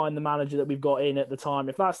get behind the manager that we've got in at the time.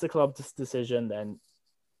 If that's the club's decision, then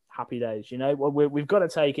happy days. We've got to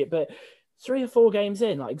take it. But 3 or 4 games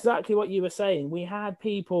in, like exactly what you were saying, we had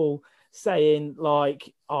people saying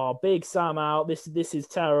like, "Oh, Big Sam out. This is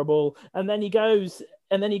terrible." And then he goes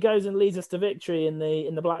and leads us to victory in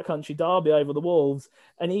the Black Country Derby over the Wolves,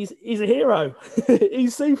 and he's a hero.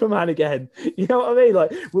 He's Superman again. You know what I mean?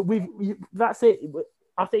 Like that's it.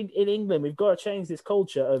 I think in England we've got to change this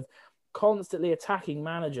culture of constantly attacking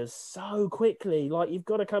managers so quickly. Like, you've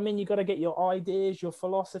got to come in, you've got to get your ideas, your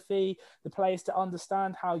philosophy, the players to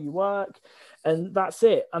understand how you work, and that's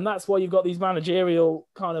it. And that's why you've got these managerial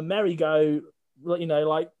kind of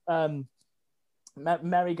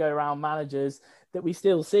merry-go-round managers that we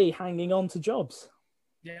still see hanging on to jobs.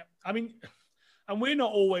 Yeah, I mean, and we're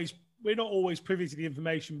not always privy to the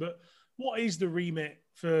information, but what is the remit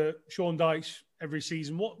for Sean Dyche every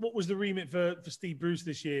season? What was the remit for Steve Bruce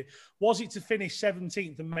this year? Was it to finish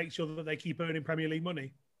 17th and make sure that they keep earning Premier League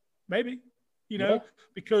money? Maybe. you know,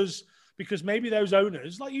 because maybe those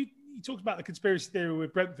owners, like you talked about the conspiracy theory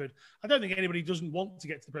with Brentford. I don't think anybody doesn't want to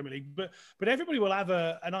get to the Premier League, but everybody will have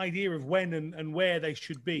an idea of when and where they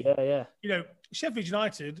should be. Yeah. You know, Sheffield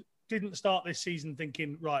United didn't start this season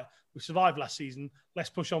thinking, right, we survived last season, let's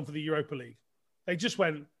push on for the Europa League. They just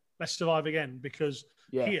went, let's survive again, because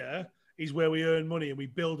here is where we earn money and we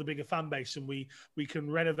build a bigger fan base, and we can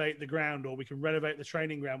renovate the ground, or we can renovate the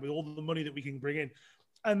training ground with all the money that we can bring in.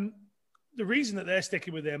 And the reason that they're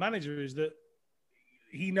sticking with their manager is that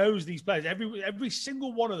he knows these players. Every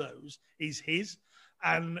single one of those is his.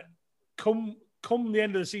 And come the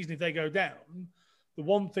end of the season, if they go down, the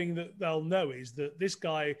one thing that they'll know is that this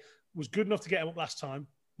guy was good enough to get him up last time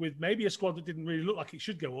with maybe a squad that didn't really look like it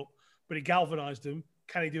should go up, but he galvanised them.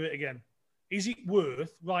 Can he do it again? Is it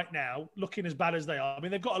worth right now, looking as bad as they are? I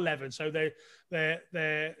mean, they've got 11, so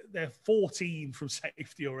they're 14 from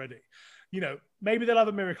safety already. You know, maybe they'll have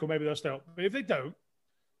a miracle, maybe they'll stay up. But if they don't,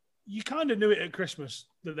 you kind of knew it at Christmas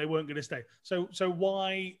that they weren't going to stay. So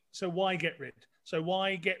why get rid? So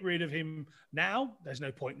why get rid of him now? There's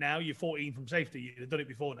no point now. You're 14 from safety. You'd have done it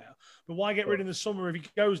before now. But why get rid in the summer if he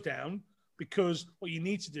goes down? Because what you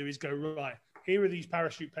need to do is go, right, here are these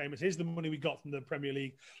parachute payments. Here's the money we got from the Premier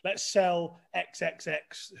League. Let's sell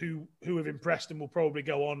XXX who have impressed and will probably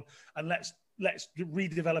go on, and let's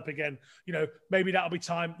redevelop again. You know, maybe that'll be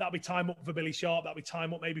time up for Billy Sharp. That'll be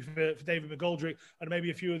time up maybe for David McGoldrick and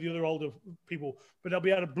maybe a few of the other older people. But they'll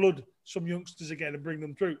be able to blood some youngsters again and bring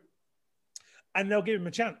them through. And they'll give him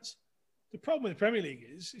a chance. The problem with the Premier League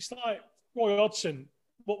is it's like Roy Hodgson.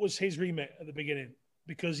 What was his remit at the beginning?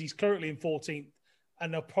 Because he's currently in 14th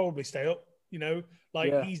and they'll probably stay up. You know,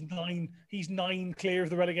 he's nine clear of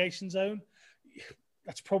the relegation zone.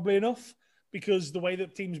 That's probably enough because the way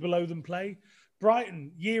that teams below them play.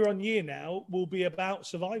 Brighton, year on year now, will be about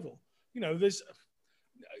survival. You know, there's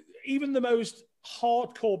even the most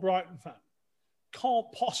hardcore Brighton fan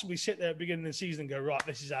can't possibly sit there at the beginning of the season and go, right,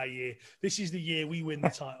 this is our year. This is the year we win the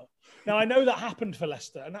title. Now, I know that happened for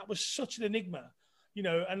Leicester, and that was such an enigma. You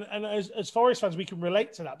know, and as Forest fans, we can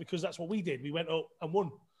relate to that because that's what we did. We went up and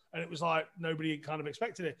won. And it was like nobody kind of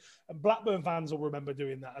expected it. And Blackburn fans will remember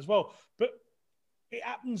doing that as well. But it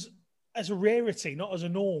happens as a rarity, not as a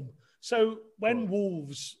norm. So when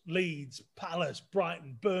Wolves, Leeds, Palace,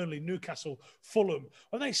 Brighton, Burnley, Newcastle, Fulham,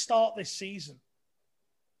 when they start this season,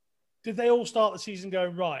 did they all start the season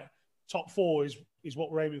going, right, top four is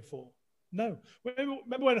what we're aiming for? No.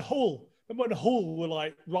 Remember when Hull were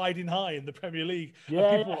like riding high in the Premier League? Yeah,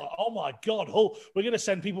 and people were like, oh my God, Hull, we're going to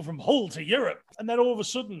send people from Hull to Europe. And then all of a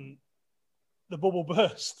sudden, the bubble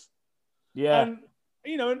burst. Yeah. And,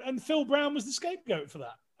 you know, and Phil Brown was the scapegoat for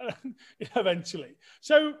that eventually.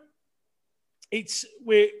 So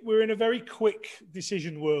we're in a very quick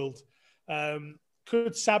decision world.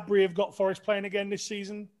 Could Sabri have got Forest playing again this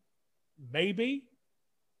season? Maybe.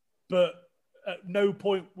 But at no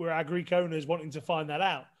point were our Greek owners wanting to find that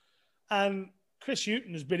out. And Chris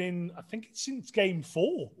Hughton has been in, I think it's since game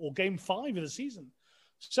 4 or game 5 of the season.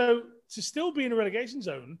 So to still be in a relegation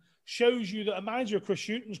zone shows you that a manager of Chris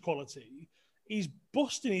Hughton's quality is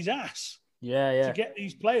busting his ass to get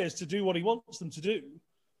these players to do what he wants them to do.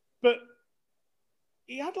 But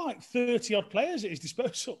he had like 30 odd players at his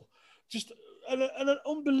disposal. Just an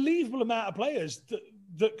unbelievable amount of players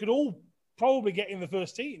that could all probably get in the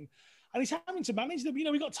first team. And he's having to manage them. You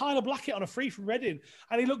know, we got Tyler Blackett on a free from Reading,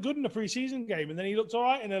 and he looked good in a pre-season game, and then he looked all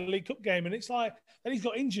right in a League Cup game. And it's like, then he's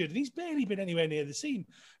got injured, and he's barely been anywhere near the scene.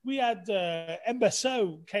 We had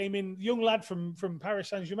Mbesso came in, young lad from Paris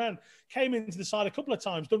Saint-Germain, came into the side a couple of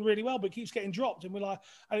times, done really well, but keeps getting dropped. And we're like,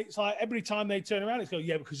 and it's like every time they turn around, it's going,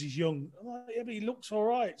 yeah, because he's young. I'm like, yeah, but he looks all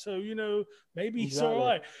right. So, you know, maybe he's all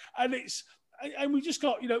right. And we just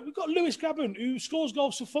got, you know, we've got Lewis Grabban, who scores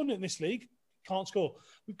goals for fun in this league. Can't score.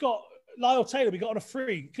 We've got Lyle Taylor, we got on a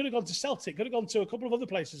free. Could have gone to Celtic, could have gone to a couple of other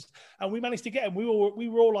places, and we managed to get him. We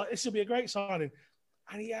were all like, this will be a great signing.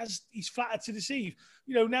 And he's flattered to deceive.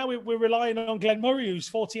 You know, now we're relying on Glenn Murray, who's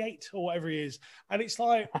 48 or whatever he is. And it's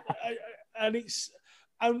like, and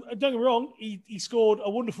don't get me wrong, he scored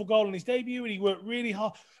a wonderful goal in his debut and he worked really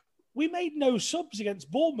hard. We made no subs against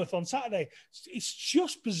Bournemouth on Saturday. It's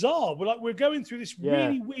just bizarre. We're going through this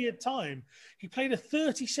really weird time. He played a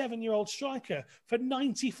 37-year-old striker for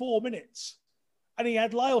 94 minutes, and he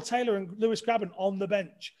had Lyle Taylor and Lewis Grabban on the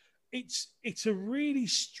bench. It's a really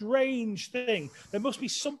strange thing. There must be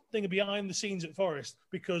something behind the scenes at Forest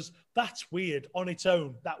because that's weird on its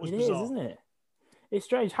own. That was bizarre, isn't it? It's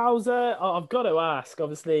strange. How's I've got to ask.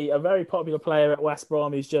 Obviously, a very popular player at West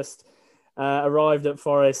Brom who's just arrived at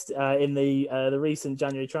Forest in the recent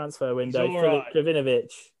January transfer window. Filip Kravinovic.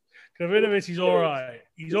 Kravinovic, he's all right.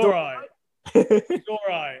 He's all right. He's all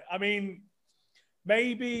right. I mean,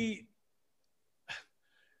 maybe,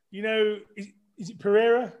 is it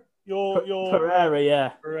Pereira? Pereira, yeah.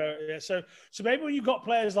 Pereira, yeah. So maybe when you've got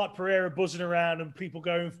players like Pereira buzzing around and people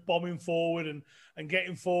bombing forward and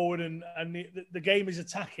getting forward and the game is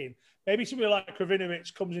attacking, maybe somebody like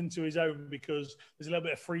Krovinovic comes into his own because there's a little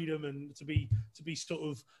bit of freedom and to be sort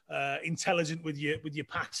of intelligent with your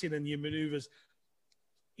passing and your manoeuvres.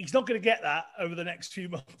 He's not going to get that over the next few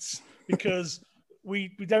months because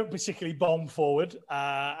we don't particularly bomb forward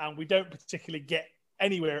and we don't particularly get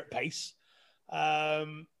anywhere at pace.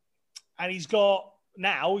 And he's got a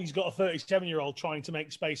 37-year-old trying to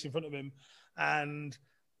make space in front of him and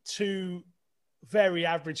two very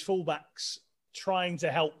average fullbacks trying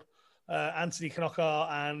to help Anthony Knockaert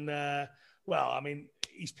and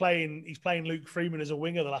he's playing Luke Freeman as a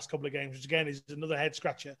winger the last couple of games, which again is another head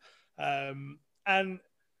scratcher. And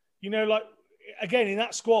again in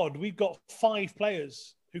that squad we've got 5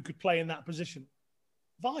 players who could play in that position.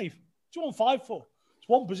 5. What do you want 5 for? It's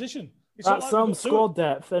one position. That's some squad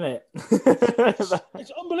depth, isn't it?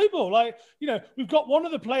 It's unbelievable. We've got one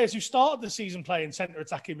of the players who started the season playing centre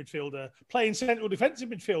attacking midfielder, playing central defensive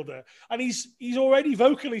midfielder, and he's already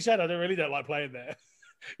vocally said, "I really don't like playing there."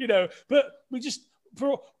 But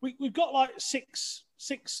we've got like six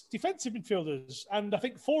defensive midfielders, and I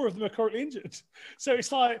think 4 of them are currently injured. So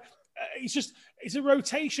it's like it's a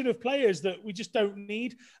rotation of players that we just don't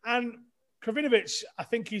need. And Krovinovic, I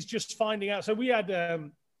think he's just finding out. So we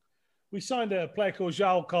had. We signed a player called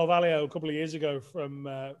João Carvalho a couple of years ago from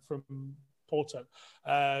Porto,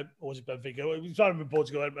 or was it Benfica? We signed him in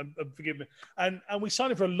Portugal. Forgive me. And we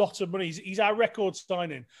signed him for a lot of money. He's our record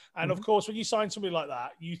signing. And of course, when you sign somebody like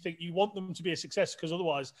that, you think you want them to be a success because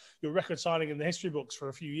otherwise, your record signing in the history books for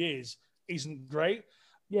a few years isn't great.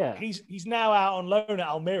 Yeah, he's now out on loan at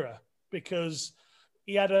Almeria because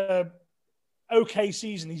he had a okay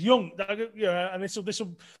season. He's young, and this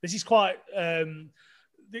is quite.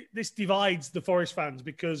 This divides the Forest fans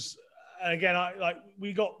because, again,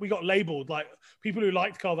 we got labelled like people who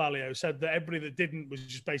liked Carvalho said that everybody that didn't was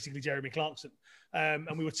just basically Jeremy Clarkson,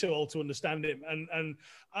 and we were too old to understand him. And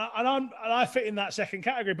I fit in that second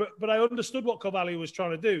category, but I understood what Carvalho was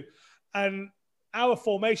trying to do, and our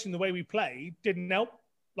formation, the way we played, didn't help.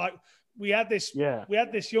 Like we had this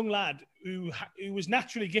young lad who was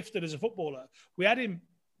naturally gifted as a footballer. We had him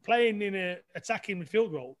playing in an attacking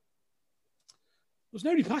midfield role. There's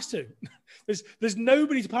nobody to pass to. There's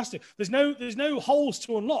nobody to pass to. There's no holes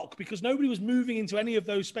to unlock because nobody was moving into any of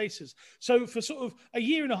those spaces. So for sort of a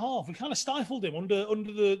year and a half, we kind of stifled him under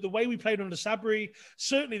the way we played under Sabri.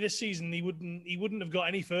 Certainly this season he wouldn't have got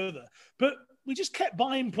any further. But we just kept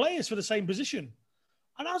buying players for the same position.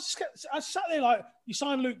 And I sat there like, you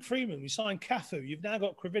signed Luke Freeman, you signed Cafu, you've now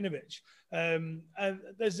got Krovinovic, and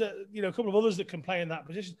there's a couple of others that can play in that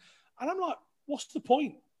position. And I'm like, what's the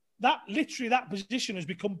point? That position has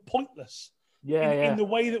become pointless in the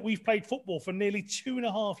way that we've played football for nearly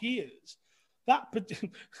 2.5 years. That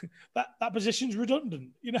position's redundant,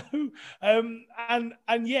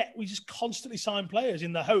 and yet we just constantly sign players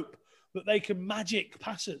in the hope that they can magic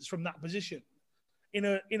passes from that position in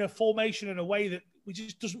a formation in a way that we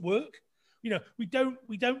just doesn't work. We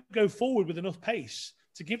don't go forward with enough pace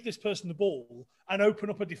to give this person the ball and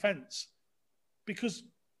open up a defence because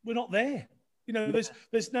we're not there.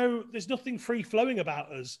 There's nothing free flowing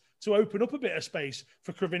about us to open up a bit of space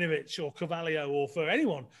for Krovinovic or Carvalho or for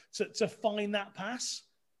anyone to find that pass,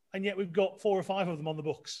 and yet we've got 4 or 5 of them on the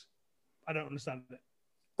books. I don't understand it.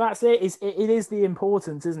 That's it. It is the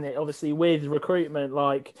importance, isn't it? Obviously, with recruitment,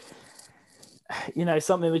 like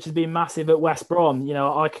something which has been massive at West Brom.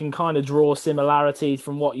 I can kind of draw similarities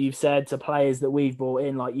from what you've said to players that we've brought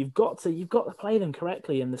in. Like you've got to play them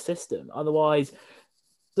correctly in the system, otherwise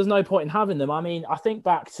there's no point in having them. I mean, I think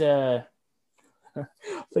back to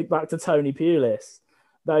Tony Pulis,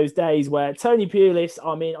 those days where Tony Pulis,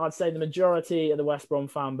 I mean, I'd say the majority of the West Brom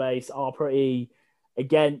fan base are pretty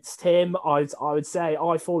against him. I would say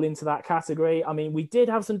I fall into that category. I mean, we did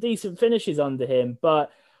have some decent finishes under him, but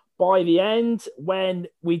by the end, when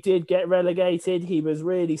we did get relegated, he was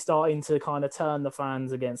really starting to kind of turn the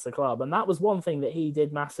fans against the club. And that was one thing that he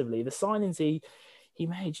did massively. The signings he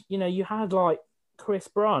made, you had like Chris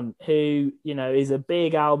Brunt, who, is a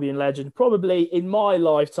big Albion legend, probably in my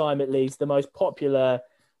lifetime, at least, the most popular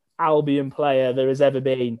Albion player there has ever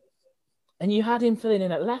been. And you had him filling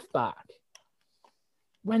in at left back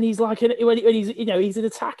when he's like, when he's, he's an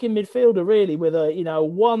attacking midfielder, really, with a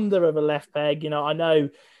wonder of a left peg. I know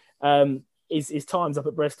his time's up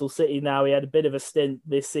at Bristol City now. He had a bit of a stint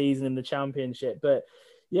this season in the Championship, but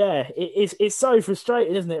Yeah, it's so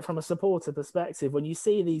frustrating, isn't it, from a supporter perspective, when you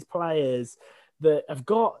see these players that have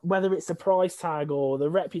got, whether it's a price tag or the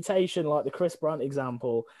reputation, like the Chris Brunt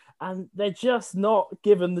example, and they're just not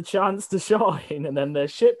given the chance to shine, and then they're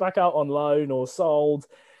shipped back out on loan or sold,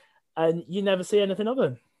 and you never see anything of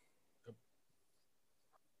them.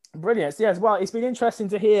 Brilliant. Yes, well, it's been interesting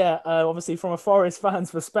to hear, obviously, from a Forest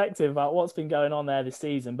fan's perspective about what's been going on there this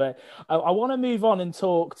season. But I want to move on and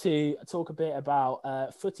talk a bit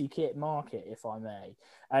about footy kit market, if I may.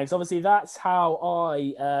 Because obviously, that's how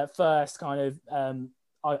I first kind of,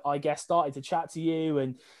 I guess, started to chat to you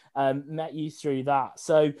and met you through that.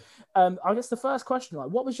 So, I guess the first question, like,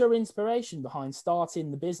 what was your inspiration behind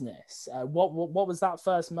starting the business? What was that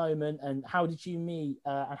first moment, and how did you meet?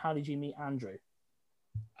 And how did you meet Andrew?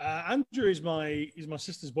 Andrew is my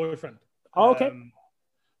sister's boyfriend. Oh, okay.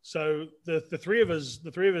 So the three of us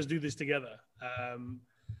do this together,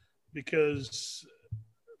 because,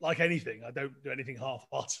 like anything, I don't do anything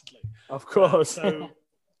half-heartedly. Of course. So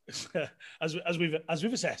as we've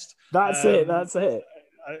assessed, that's it.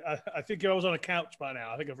 I think I was on a couch by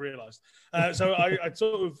now. I think I've realised. So I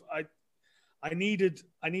needed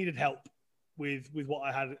help with what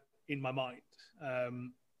I had in my mind.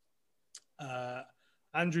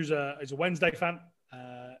 Andrew's is a Wednesday fan.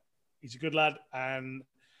 He's a good lad, and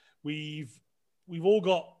we've all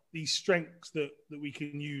got these strengths that we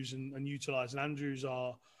can use and utilize. And Andrew's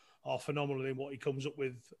are phenomenal in what he comes up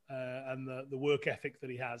with, and the work ethic that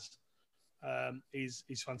he has is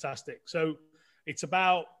fantastic. So it's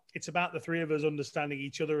about the three of us understanding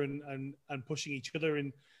each other and pushing each other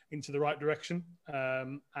into the right direction,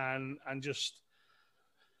 and just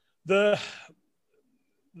the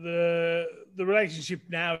relationship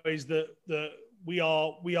now is that we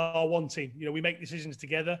are one team. You know, we make decisions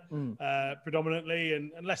together, predominantly,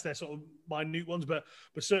 and unless they're sort of minute ones, but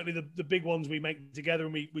certainly the big ones we make together,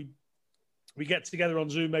 and we get together on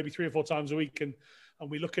Zoom maybe 3 or 4 times a week, and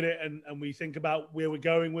we look at it and we think about where we're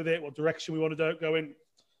going with it, what direction we want to go in,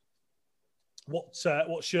 what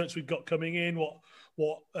shirts we've got coming in,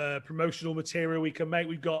 what promotional material we can make.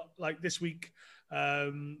 We've got, like, this week.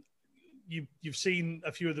 You've seen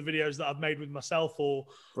a few of the videos that I've made with myself or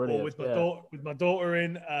with my daughter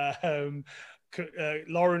in.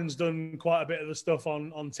 Lauren's done quite a bit of the stuff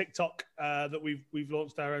on TikTok that we've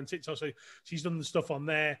launched our own TikTok. So she's done the stuff on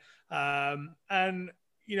there. And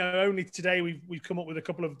you know, only today we've come up with a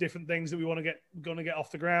couple of different things that we want to get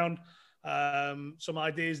off the ground. Some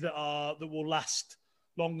ideas that will last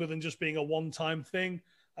longer than just being a one-time thing.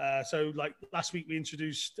 So like last week we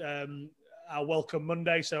introduced our Welcome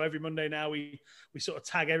Monday. So every Monday now we sort of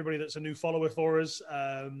tag everybody that's a new follower for us.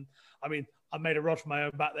 I mean, I made a rod for my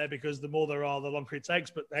own back there because the more there are, the longer it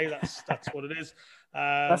takes. But hey, that's what it is.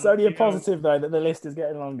 That's only a positive, though, that the list is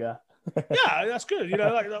getting longer. Yeah, that's good. You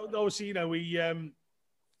know, like, obviously, you know, we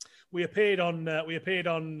appeared on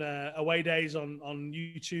away days on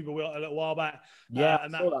YouTube a little while back. Yeah,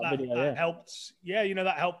 and I saw that video. That helped. Yeah, you know,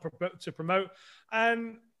 that helped to promote.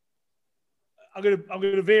 And I'm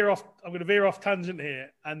gonna veer off tangent here,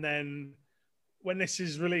 and then when this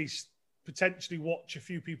is released, potentially watch a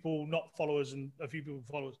few people not followers and a few people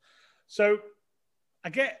followers. So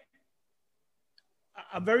I'm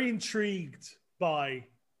very intrigued by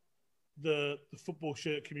the football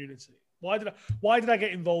shirt community. Why did I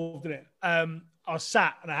get involved in it? I was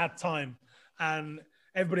sat and I had time, and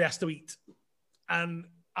everybody has to eat, and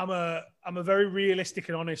I'm a very realistic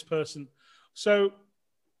and honest person. So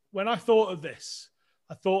when I thought of this,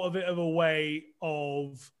 I thought of it as a way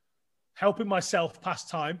of helping myself pass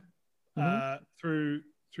time through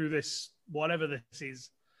this, whatever this is.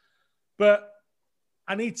 But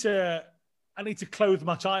I need to clothe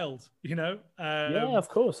my child, you know. Yeah, of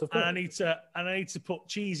course. And I need to put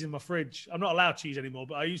cheese in my fridge. I'm not allowed cheese anymore,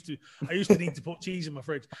 but I used to need to put cheese in my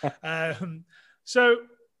fridge. So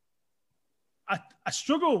I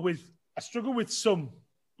struggle with some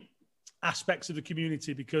aspects of the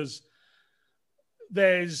community because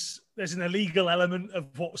there's an illegal element of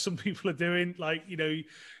what some people are doing. Like, you know,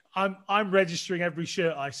 I'm registering every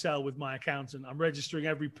shirt I sell with my accountant. I'm registering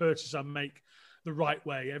every purchase I make the right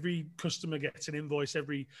way. Every customer gets an invoice.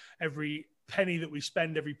 Every penny that we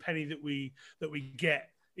spend, every penny that we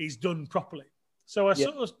get is done properly. So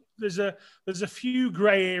sort of, there's a few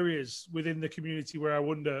grey areas within the community where I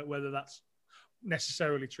wonder whether that's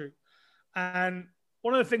necessarily true. And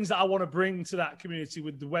one of the things that I want to bring to that community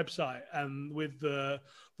with the website and with the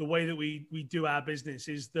way that we do our business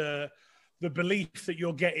is the belief that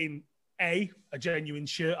you're getting a genuine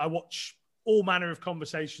shirt. I watch all manner of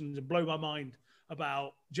conversations and blow my mind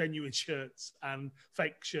about genuine shirts and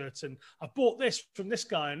fake shirts. And I've bought this from this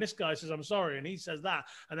guy, and this guy says, I'm sorry. And he says that.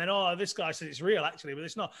 And then, this guy says it's real, actually, but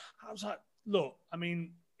it's not. I was like, look, I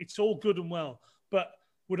mean, it's all good and well, but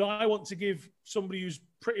would I want to give somebody who's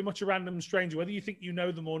pretty much a random stranger, whether you think you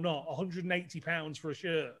know them or not, £180 for a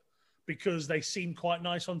shirt because they seem quite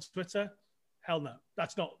nice on Twitter? Hell no,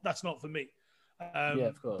 that's not for me. Yeah,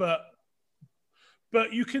 of course.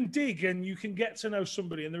 But you can dig and you can get to know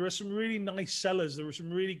somebody, and there are some really nice sellers. There are some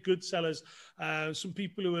really good sellers. Some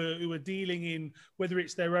people who are dealing in whether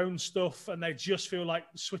it's their own stuff and they just feel like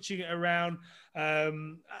switching it around.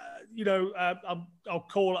 I'm going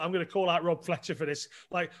to call out Rob Fletcher for this.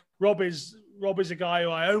 Like Rob is a guy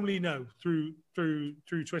who I only know through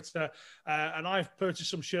Twitter, and I've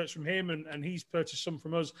purchased some shirts from him, and he's purchased some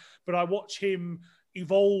from us. But I watch him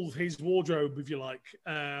evolve his wardrobe, if you like,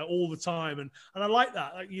 all the time, and I like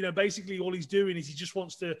that. Like, basically all he's doing is he just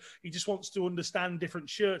wants to understand different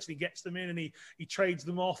shirts, and he gets them in, and he trades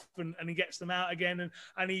them off, and he gets them out again,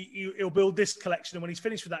 and he'll build this collection, and when he's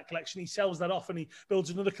finished with that collection, he sells that off and he builds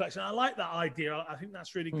another collection. I like that idea. I think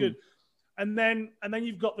that's really good. And then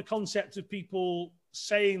you've got the concept of people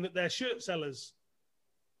saying that they're shirt sellers,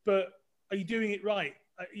 but are you doing it right?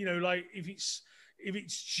 Like if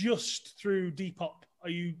it's just through Depop, are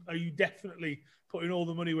you definitely putting all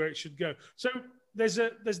the money where it should go? So there's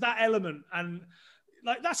that element, and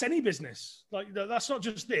like that's any business. Like that's not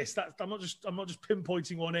just this. I'm not just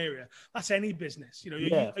pinpointing one area. That's any business. Are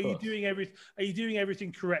you doing everything? Are you doing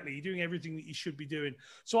everything correctly? Are you doing everything that you should be doing?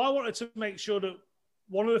 So I wanted to make sure that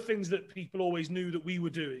one of the things that people always knew that we were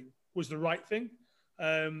doing was the right thing.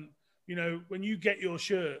 When you get your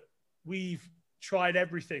shirt, we've tried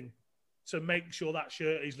everything to make sure that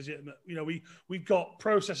shirt is legitimate. We've got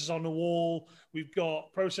processes on the wall. We've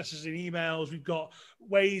got processes in emails. We've got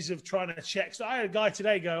ways of trying to check. So I had a guy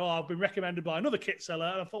today go, I've been recommended by another kit seller.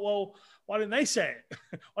 And I thought, well, why didn't they say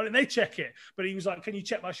it? Why didn't they check it? But he was like, can you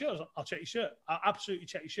check my shirt? I was like, I'll check your shirt. I'll absolutely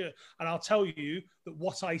check your shirt. And I'll tell you that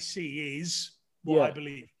what I see is what I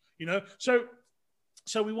believe,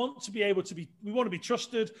 So we want to be able to we want to be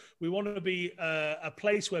trusted. We want to be a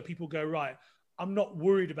place where people go, right, I'm not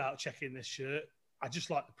worried about checking this shirt. I just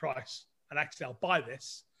like the price. And actually, I'll buy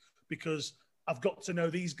this because I've got to know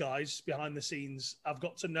these guys behind the scenes. I've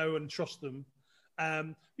got to know and trust them.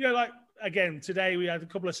 Again, today we had a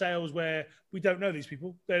couple of sales where we don't know these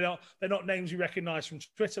people. They're not names we recognize from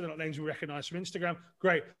Twitter. They're not names we recognize from Instagram.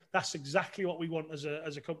 Great. That's exactly what we want as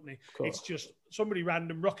a company. It's just somebody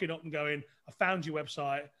random rocking up and going, I found your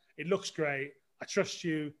website. It looks great. I trust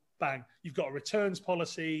you. Bang. You've got a returns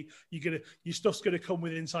policy. Your stuff's going to come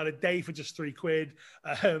within inside a day for just £3.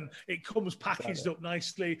 It comes packaged up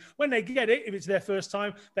nicely. When they get it, if it's their first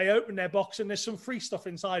time, they open their box and there's some free stuff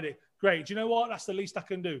inside it. Great. Do you know what? That's the least I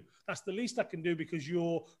can do. That's the least I can do because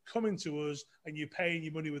you're coming to us and you're paying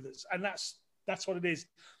your money with us. And that's what it is.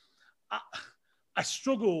 I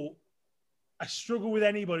struggle with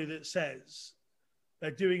anybody that says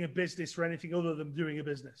they're doing a business for anything other than doing a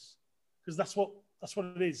business, because that's what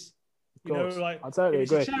it is. I totally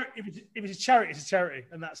agree. If it's a charity, it's a charity,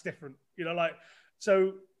 and that's different.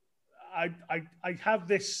 So I have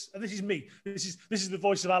this, and this is me. This is the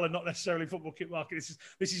voice of Alan, not necessarily Football Kit Market.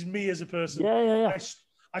 This is me as a person. Yeah.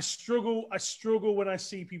 I struggle when I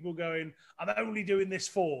see people going, I'm only doing this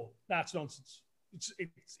for. That's nonsense.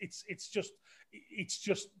 It's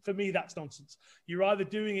just for me, that's nonsense. You're either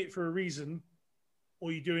doing it for a reason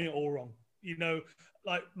or you're doing it all wrong.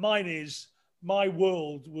 Like mine is, my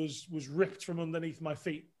world was ripped from underneath my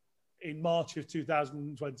feet in March of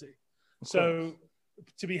 2020. So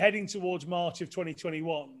to be heading towards March of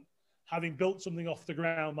 2021, having built something off the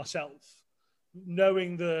ground myself,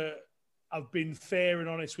 knowing that I've been fair and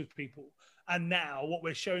honest with people, and now what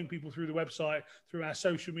we're showing people through the website, through our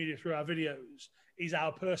social media, through our videos, is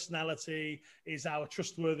our personality, is our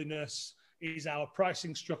trustworthiness, is our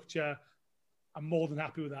pricing structure. I'm more than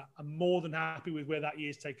happy with that. I'm more than happy with where that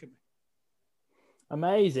year's taken me.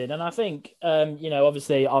 Amazing. And I think,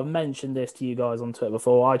 obviously I've mentioned this to you guys on Twitter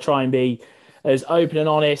before. I try and be as open and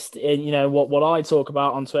honest in, what I talk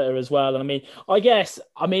about on Twitter as well. And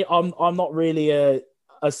I'm not really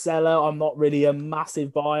a seller. I'm not really a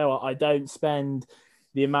massive buyer. I don't spend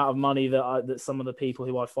the amount of money that some of the people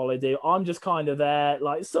who I follow do. I'm just kind of there,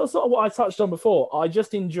 like sort of what I touched on before. I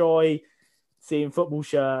just enjoy seeing football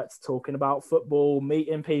shirts, talking about football,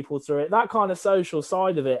 meeting people through it, that kind of social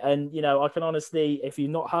side of it. And, I can honestly, if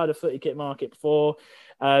you've not heard of Footy Kit Market before,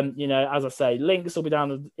 as I say, links will be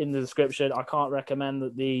down in the description. I can't recommend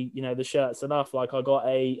that the shirts enough. Like I got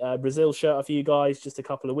a Brazil shirt off you guys just a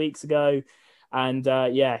couple of weeks ago. And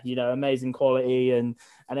yeah, you know, amazing quality and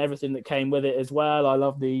everything that came with it as well. I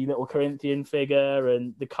love the little Corinthian figure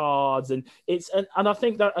and the cards, and I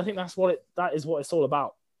think that's that is what it's all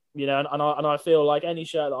about, you know. And I feel like any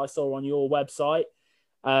shirt that I saw on your website,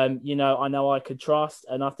 you know I could trust,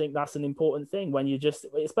 and I think that's an important thing when you just,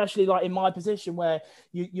 especially like in my position where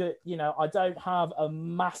you know, I don't have a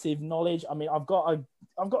massive knowledge. I mean, I've got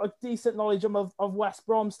a decent knowledge of West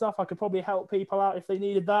Brom stuff. I could probably help people out if they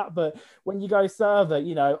needed that, but when you go further,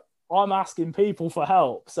 you know, I'm asking people for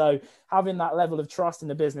help. So having that level of trust in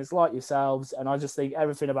the business like yourselves, and I just think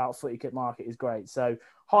everything about Footy Kit Market is great. So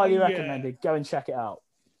highly recommended. Go and check it out.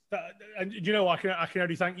 And you know, I can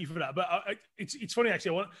only thank you for that. But it's funny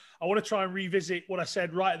actually. I want to try and revisit what I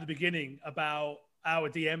said right at the beginning about our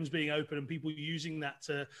DMs being open and people using that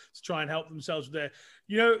to try and help themselves with their.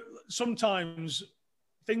 You know, sometimes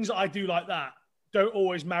things that I do like that don't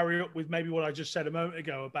always marry up with maybe what I just said a moment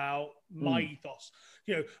ago about my ethos.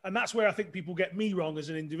 You know, and that's where I think people get me wrong as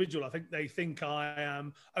an individual. I think they think I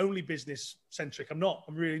am only business centric. I'm not.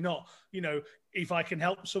 I'm really not. You know, if I can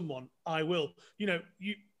help someone, I will. You know,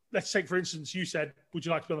 let's take, for instance, you said, would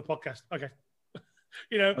you like to be on the podcast? Okay.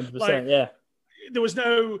 You know, 100%, like, yeah. There was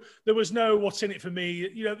no what's in it for me.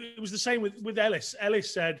 You know, it was the same with Ellis.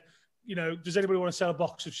 Ellis said, you know, does anybody want to sell a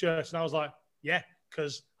box of shirts? And I was like, yeah,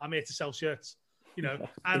 because I'm here to sell shirts, you know,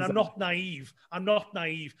 and exactly. I'm not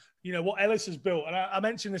naive. You know, what Ellis has built, and I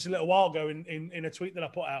mentioned this a little while ago in a tweet that I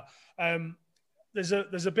put out. There's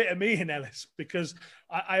a bit of me in Ellis because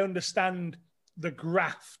I understand the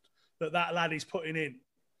graft that lad is putting in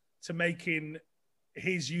to making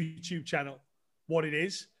his YouTube channel what it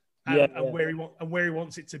is and where he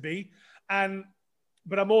wants it to be.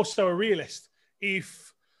 But I'm also a realist.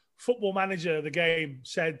 If Football Manager, the game,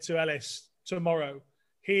 said to Ellis tomorrow,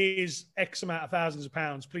 here's X amount of thousands of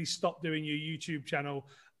pounds, please stop doing your YouTube channel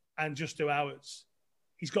and just do ours,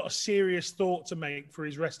 he's got a serious thought to make for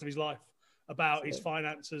his rest of his life about his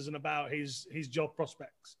finances and about his job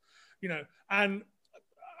prospects, you know. And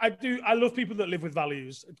I love people that live with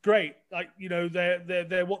values. It's great. Like, you know,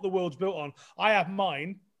 they're what the world's built on. I have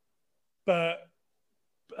mine,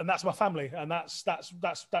 and that's my family. And that's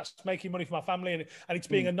making money for my family. And it's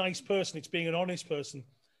being a nice person. It's being an honest person.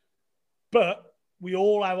 But we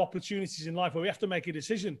all have opportunities in life where we have to make a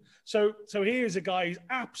decision. So here's a guy who's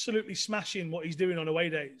absolutely smashing what he's doing on away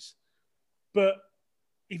days. But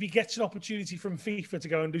if he gets an opportunity from FIFA to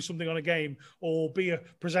go and do something on a game or be a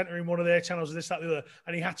presenter in one of their channels or this, that, the other,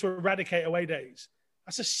 and he had to eradicate away days,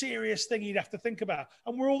 that's a serious thing you'd have to think about.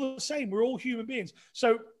 And we're all the same. We're all human beings.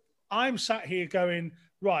 So I'm sat here going,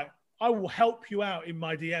 right, I will help you out in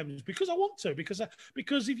my DMs because I want to, because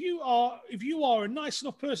if you are a nice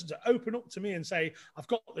enough person to open up to me and say, I've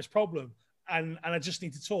got this problem and I just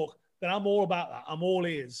need to talk, then I'm all about that. I'm all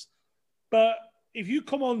ears. But if you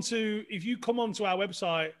come onto our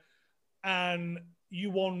website and you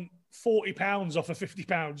want £40 off a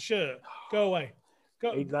 £50 shirt, go away.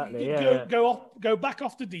 Go back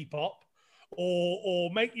off to Depop or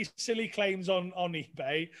make your silly claims on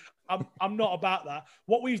eBay. I'm not about that.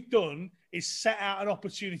 What we've done is set out an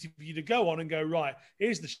opportunity for you to go on and go, right,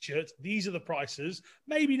 here's the shirts. These are the prices.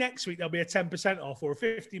 Maybe next week there'll be a 10% off or a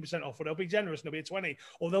 15% off, or they'll be generous and there'll be a 20,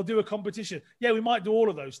 or they'll do a competition. Yeah, we might do all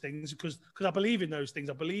of those things because I believe in those things.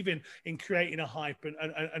 I believe in creating a hype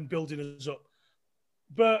and building us up.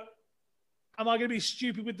 But am I going to be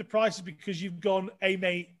stupid with the prices because you've gone, hey,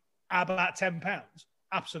 mate, how about £10?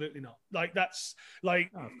 Absolutely not. Like, that's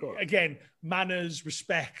like, again, manners,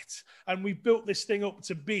 respect. And we built this thing up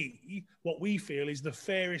to be what we feel is the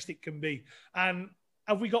fairest it can be. And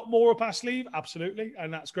have we got more up our sleeve? Absolutely.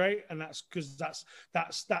 And that's great. And that's because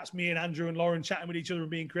that's me and Andrew and Lauren chatting with each other and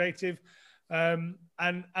being creative. And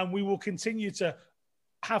we will continue to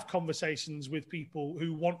have conversations with people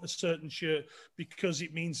who want a certain shirt because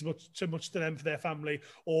it means too much to them for their family,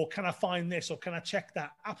 or can I find this, or can I check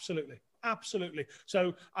that? Absolutely. Absolutely.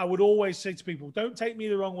 So I would always say to people, don't take me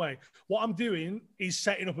the wrong way. What I'm doing is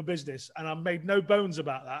setting up a business, and I've made no bones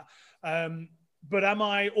about that. But am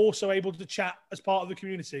I also able to chat as part of the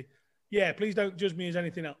community? Yeah, please don't judge me as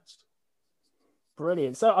anything else.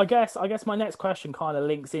 Brilliant. So I guess my next question kind of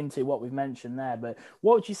links into what we've mentioned there, but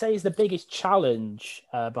what would you say is the biggest challenge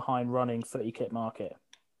behind running Footy Kit Market?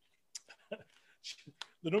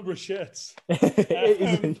 The number of shirts.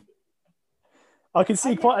 I can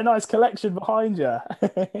see quite a nice collection behind you.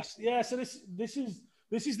 Yeah, so this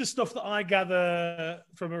is the stuff that I gather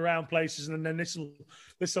from around places, and then this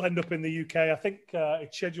will end up in the UK. I think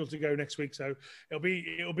it's scheduled to go next week, so it'll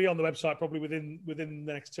be on the website probably within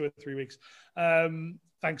the next 2 or 3 weeks.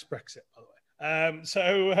 Thanks Brexit, by the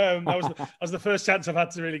That was the first chance I've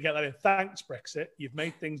had to really get that in. Thanks, Brexit. You've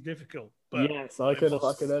made things difficult. But yes, I could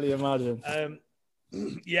only imagine.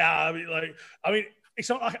 Yeah, I mean, it's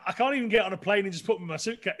not. I can't even get on a plane and just put them in my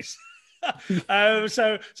suitcase.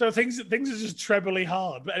 So things are just trebly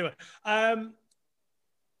hard. But anyway,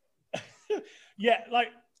 yeah, like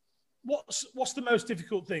what's the most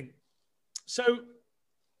difficult thing? So,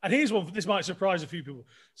 and here's one. This might surprise a few people.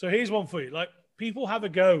 So here's one for you. Like, people have a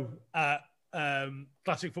go at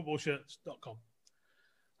classicfootballshirts.com,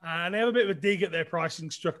 and they have a bit of a dig at their pricing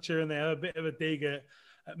structure, and they have a bit of a dig at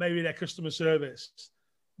maybe their customer service.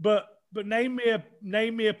 But name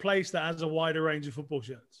me a place that has a wider range of football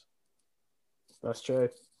shirts. That's true.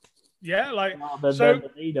 Yeah, like they're the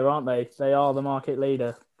leader, aren't they? They are the market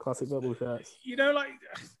leader. Classic football shirts. You know, like,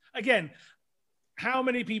 again, how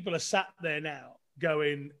many people are sat there now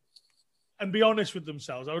going, and be honest with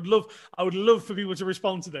themselves? I would love for people to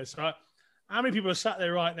respond to this. Right? How many people are sat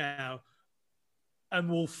there right now and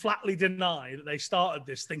will flatly deny that they started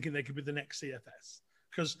this thinking they could be the next CFS?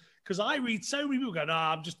 Because I read so many people go, no,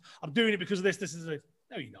 I'm doing it because of this. No,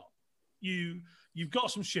 you're not. You've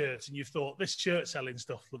got some shirts and you've thought, this shirt selling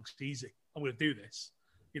stuff looks easy. I'm going to do this,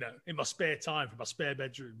 in my spare time, from my spare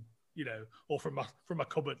bedroom, or from my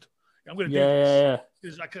cupboard. I'm going to do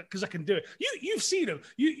this because I can do it. You've seen them.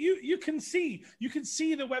 You can see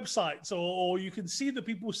the websites, or you can see the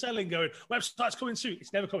people selling going, website's coming soon.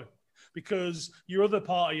 It's never coming, because your other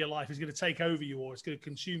part of your life is going to take over you, or it's going to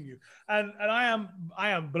consume you. And I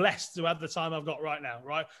am blessed to have the time I've got right now,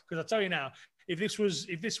 right? Because I tell you now, if this was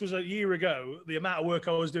a year ago, the amount of work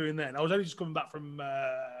I was doing then, I was only just coming back from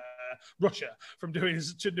Russia from doing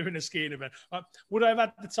a skiing event. Would I have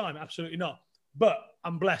had the time? Absolutely not. But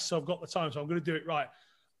I'm blessed, so I've got the time, so I'm going to do it right.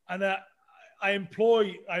 And I implore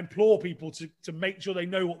people to make sure they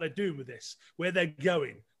know what they're doing with this, where they're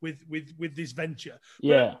going with this venture.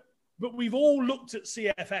 Yeah. But we've all looked at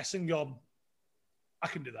CFS and gone, I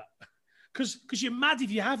can do that. Because you're mad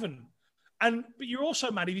if you haven't. But you're also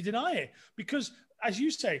mad if you deny it. Because, as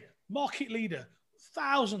you say, market leader,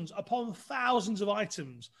 thousands upon thousands of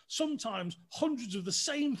items, sometimes hundreds of the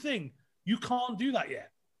same thing. You can't do that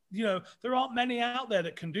yet. There aren't many out there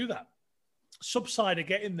that can do that. Subside are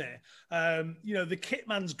getting there. The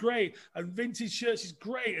Kitman's great, and vintage shirts is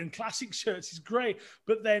great, and classic shirts is great,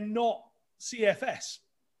 but they're not CFS.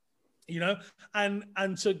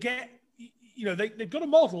 And to get, they've got a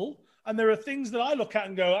model, and there are things that I look at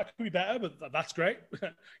and go, that could be better, but that's great,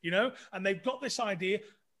 and they've got this idea,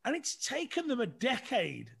 and it's taken them a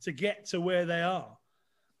decade to get to where they are.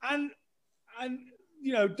 And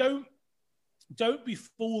don't be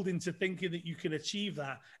fooled into thinking that you can achieve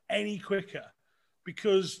that any quicker,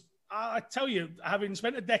 because I tell you, having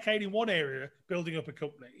spent a decade in one area building up a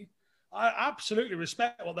company, I absolutely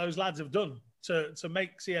respect what those lads have done to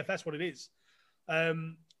make CFS what it is.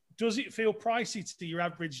 Does it feel pricey to your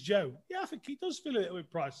average Joe? Yeah, I think it does feel a little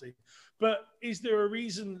bit pricey. But is there a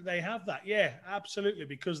reason they have that? Yeah, absolutely,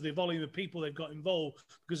 because of the volume of people they've got involved,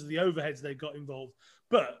 because of the overheads they've got involved.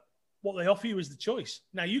 But what they offer you is the choice.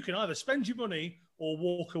 Now, you can either spend your money or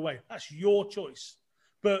walk away. That's your choice.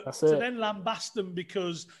 But to then lambast them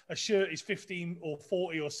because a shirt is 15 or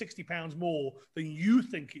 40 or 60 pounds more than you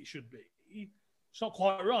think it should be, it's not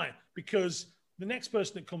quite right. Because the next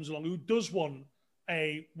person that comes along who does want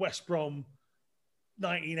a West Brom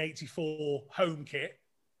 1984 home kit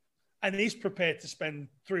and is prepared to spend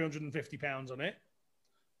 £350 on it,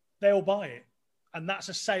 they'll buy it. And that's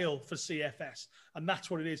a sale for CFS. And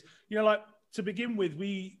that's what it is. Like, to begin with,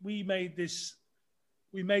 we made this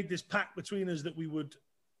pact between us that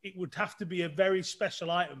it would have to be a very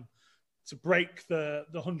special item to break the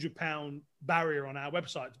 £100 barrier on our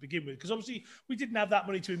website to begin with. Because obviously we didn't have that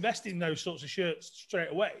money to invest in those sorts of shirts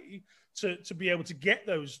straight away to be able to get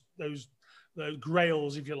those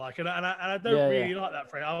grails, if you like. And I don't really like that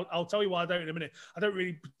phrase. I'll tell you why I don't in a minute. I don't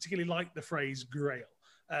really particularly like the phrase grail.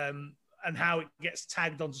 And how it gets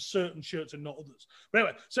tagged onto certain shirts and not others. But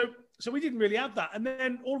anyway, so we didn't really have that. And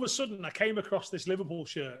then all of a sudden I came across this Liverpool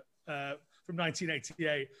shirt from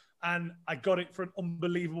 1988 and I got it for an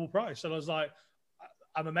unbelievable price. And I was like,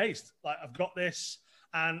 I'm amazed. Like, I've got this.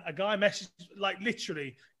 And a guy messaged, like,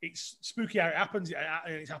 literally, it's spooky how it happens.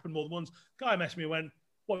 It's happened more than once. Guy messaged me and went,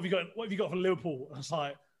 what have you got for Liverpool? I was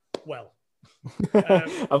like, well.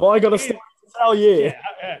 Have I got a story to tell you?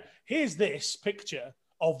 Yeah. Here's this picture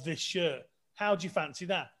of this shirt. How do you fancy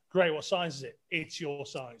that? Great. What size is it? It's your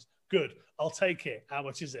size. Good. I'll take it. How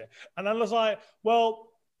much is it? And I was like, well,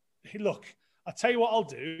 look, I'll tell you what I'll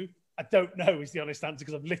do. I don't know is the honest answer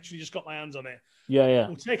because I've literally just got my hands on it. Yeah.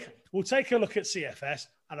 We'll take a look at CFS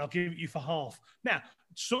and I'll give it you for half. Now,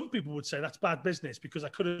 some people would say that's bad business because I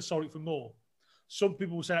could have sold it for more. Some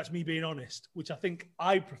people will say that's me being honest, which I think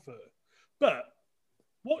I prefer. But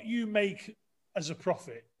what you make as a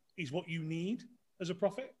profit is what you need as a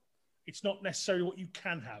profit. It's not necessarily what you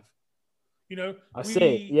can have. You know, I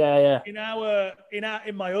see. Yeah.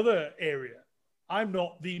 In my other area, I'm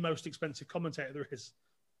not the most expensive commentator there is,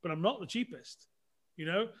 but I'm not the cheapest. You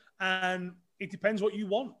know, and it depends what you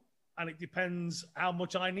want, and it depends how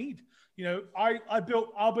much I need. You know, I built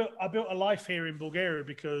a life here in Bulgaria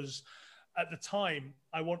because at the time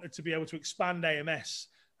I wanted to be able to expand AMS.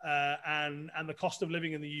 And the cost of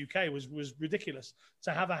living in the UK was ridiculous.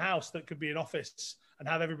 To have a house that could be an office and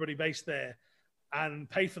have everybody based there and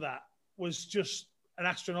pay for that was just an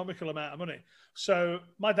astronomical amount of money. So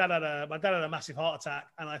my dad had a massive heart attack,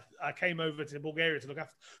 and I came over to Bulgaria to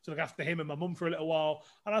look after him and my mum for a little while.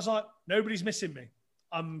 And I was like, nobody's missing me.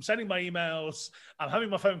 I'm sending my emails. I'm having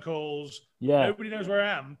my phone calls. Yeah. Nobody knows where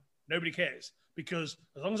I am. Nobody cares because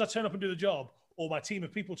as long as I turn up and do the job, or my team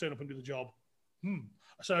of people turn up and do the job.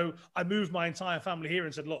 So I moved my entire family here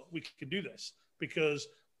and said, look, we can do this because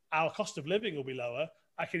our cost of living will be lower.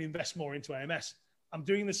 I can invest more into AMS. I'm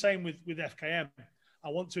doing the same with FKM. I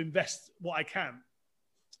want to invest what I can.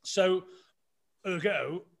 So,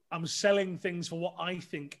 ergo, I'm selling things for what I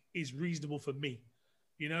think is reasonable for me.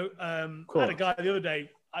 You know, I had a guy the other day.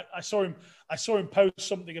 I saw him post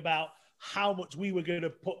something about how much we were going to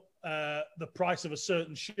put the price of a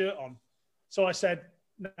certain shirt on. So I said,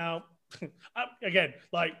 now, again,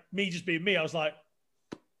 like me just being me, I was like,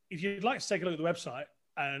 if you'd like to take a look at the website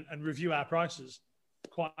and review our prices,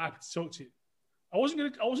 quite happy to talk to you. I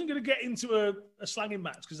wasn't gonna get into a slanging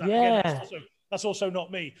match because that's also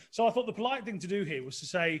not me. So I thought the polite thing to do here was to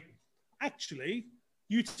say, actually,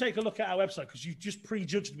 you take a look at our website because you just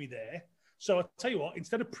prejudged me there. So I'll tell you what,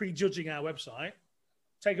 instead of prejudging our website,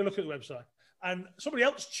 take a look at the website. And somebody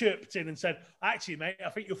else chirped in and said, actually, mate, I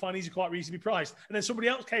think you'll find these are quite reasonably priced. And then somebody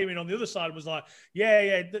else came in on the other side and was like,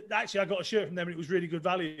 actually, I got a shirt from them and it was really good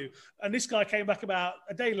value. And this guy came back about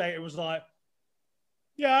a day later and was like,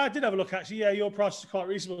 yeah, I did have a look, actually. Yeah, your price is quite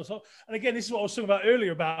reasonable. And again, this is what I was talking about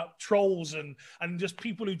earlier about trolls and just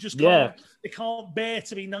people who just they can't bear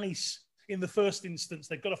to be nice in the first instance.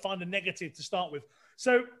 They've got to find a negative to start with.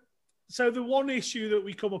 So the one issue that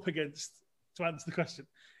we come up against, to answer the question,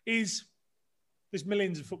 is there's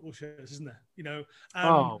millions of football shirts, isn't there? You know,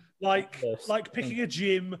 like picking a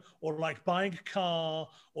gym or like buying a car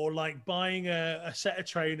or like buying a set of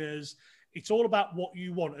trainers. It's all about what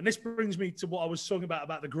you want. And this brings me to what I was talking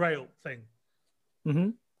about the Grail thing.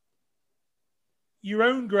 Mm-hmm. Your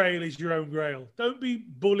own Grail is your own Grail. Don't be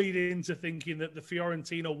bullied into thinking that the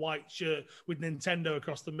Fiorentina white shirt with Nintendo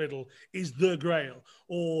across the middle is the Grail,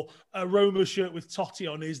 or a Roma shirt with Totti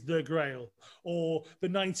on is the Grail, or the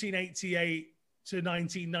 1988 to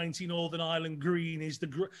 1990 Northern Ireland green is the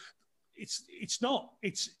Grail. It's not.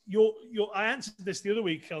 It's your. I answered this the other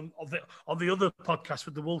week on the other podcast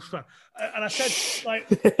with the Wolves fan, and I said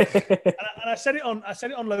and I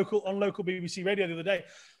said it on local BBC radio the other day.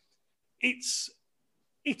 It's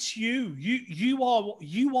you. You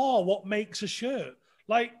are what makes a shirt.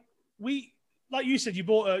 Like you said, you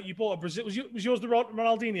bought a Brazil. Was yours the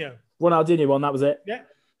Ronaldinho? Ronaldinho one. That was it. Yeah.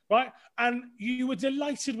 Right, and you were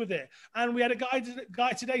delighted with it. And we had a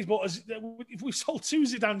guy today who's bought us. If we sold 2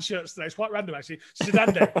 Zidane shirts today, it's quite random actually.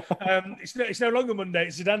 Zidane Day. It's no longer Monday.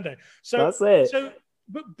 It's Zidane Day. So that's it. So,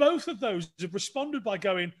 but both of those have responded by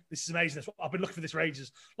going, "This is amazing. I've been looking for this for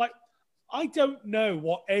ages." Like, I don't know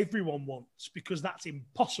what everyone wants because that's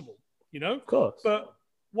impossible, you know. Of course. But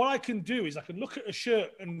what I can do is I can look at a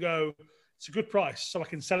shirt and go, "It's a good price," so I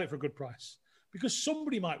can sell it for a good price because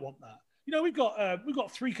somebody might want that. You know, we've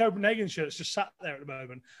got 3 Copenhagen shirts just sat there at the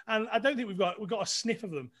moment, and I don't think we've got a sniff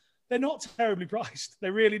of them. They're not terribly priced.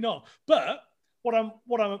 They're really not. But what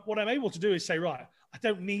I'm able to do is say, right, I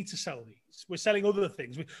don't need to sell these. We're selling other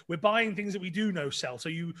things. We're buying things that we do know sell. So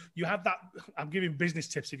you have that. I'm giving business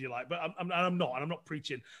tips if you like, but I'm not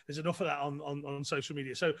preaching. There's enough of that on social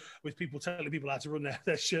media. So with people telling people how to run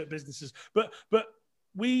their shirt businesses, but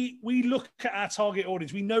we look at our target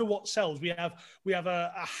audience. We know what sells. We have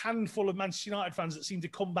a handful of Manchester United fans that seem to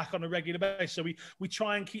come back on a regular basis. So we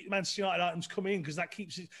try and keep the Manchester United items coming in because that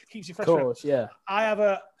keeps it fresh. Of course, yeah. I have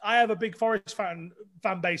a big Forest fan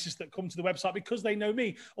basis that come to the website because they know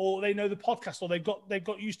me or they know the podcast or they've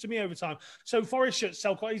got used to me over time. So Forest shirts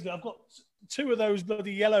sell quite easily. I've got two of those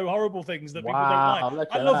bloody yellow horrible things that people don't Wow, like. look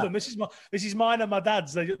I at love that. them. This is mine and my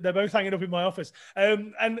dad's. They're both hanging up in my office.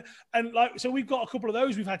 And like, so we've got a couple of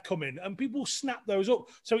those we've had come in, and people snap those up.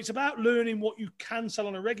 So it's about learning what you can sell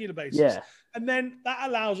on a regular basis. Yeah. And then that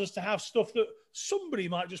allows us to have stuff that somebody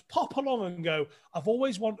might just pop along and go, I've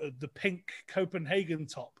always wanted the pink Copenhagen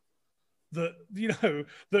top that, you know,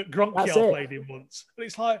 that Gronkiar played in once. And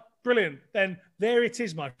it's like, brilliant. Then there it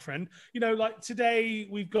is, my friend. You know, like today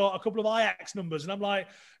we've got a couple of Ajax numbers, and I'm like,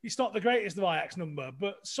 it's not the greatest of Ajax number,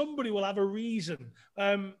 but somebody will have a reason.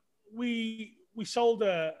 We sold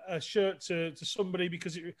a shirt to somebody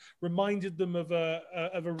because it reminded them of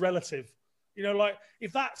a relative. You know, like,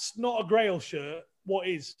 if that's not a Grail shirt, what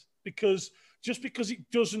is? Because just because it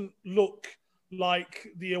doesn't look like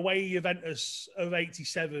the away Juventus of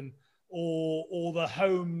 87 or the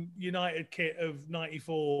home United kit of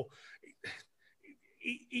 94,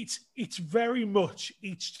 it's very much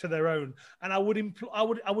each to their own. And I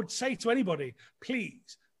would say to anybody,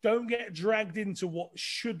 please don't get dragged into what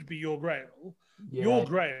should be your Grail. Yeah. Your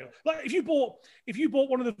Grail. Like if you bought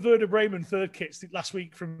one of the Werder Bremen third kits last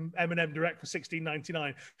week from M&M Direct for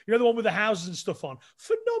 $16.99, you know, the one with the houses and stuff on,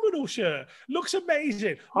 phenomenal shirt, looks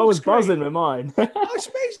amazing. I was buzzing with mine. Oh, it's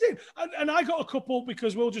amazing. And I got a couple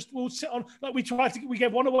because we'll sit on, like we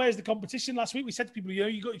gave one away as the competition last week. We said to people, you know,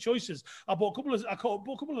 you got your choices. I bought a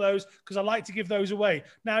couple of those because I like to give those away.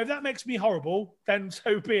 Now, if that makes me horrible, then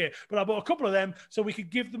so be it. But I bought a couple of them so we could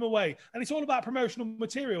give them away. And it's all about promotional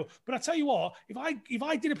material. But I tell you what, if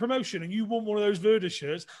I did a promotion and you won one of those Werder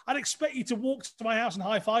shirts, I'd expect you to walk to my house and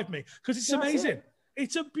high five me because it's amazing.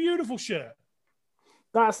 It's a beautiful shirt.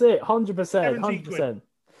 That's it, 100%, 100%.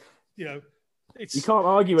 You know, you can't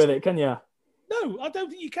argue with it, can you? No, I don't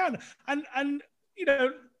think you can. And you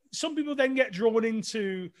know, some people then get drawn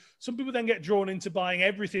into buying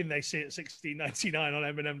everything they see at $16.99 on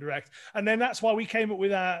M&M Direct, and then that's why we came up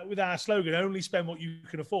with our slogan: only spend what you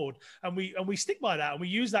can afford, and we stick by that, and we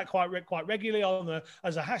use that quite regularly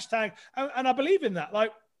as a hashtag, and I believe in that.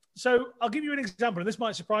 Like, so I'll give you an example, and this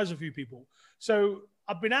might surprise a few people. So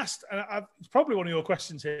I've been asked, and it's probably one of your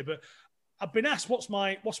questions here, but I've been asked what's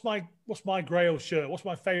my Grail shirt, what's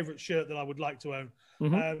my favorite shirt that I would like to own,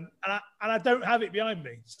 and I don't have it behind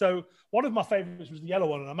me. So one of my favorites was the yellow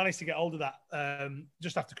one, and I managed to get hold of that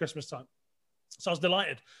just after Christmas time. So I was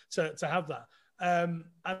delighted to have that. And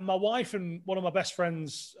my wife and one of my best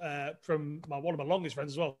friends, one of my longest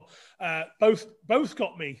friends as well, both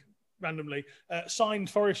got me randomly signed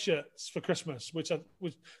Forest shirts for Christmas, which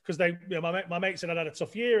was because they, you know, my mate said I'd had a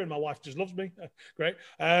tough year and my wife just loves me. Great,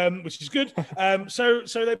 which is good.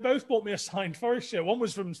 So they both bought me a signed Forest shirt. One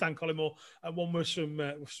was from Stan Collymore and one was from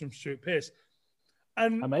Stuart Pearce.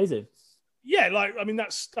 And amazing. Yeah, like, I mean,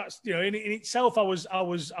 that's you know, in itself, I was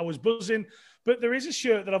buzzing. But there is a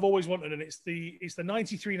shirt that I've always wanted, and it's the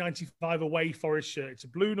 93-95 away Forest shirt. It's a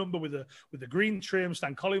blue number with a green trim.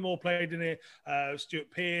 Stan Collymore played in it.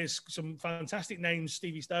 Stuart Pearce, some fantastic names.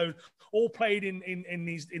 Stevie Stone, all played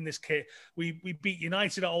in this kit. We beat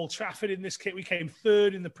United at Old Trafford in this kit. We came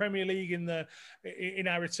third in the Premier League in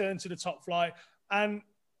our return to the top flight, and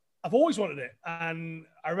I've always wanted it. And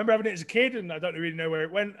I remember having it as a kid, and I don't really know where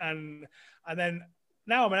it went. And then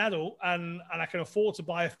now I'm an adult and I can afford to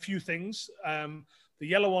buy a few things. The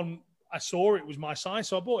yellow one, I saw it was my size,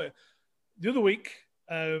 so I bought it. The other week,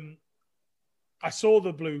 I saw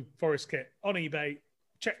the blue Forest kit on eBay,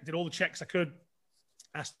 did all the checks I could,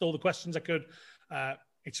 asked all the questions I could.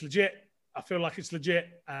 It's legit. I feel like it's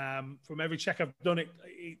legit. From every check I've done,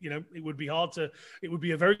 it would be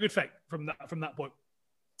a very good fake from that point.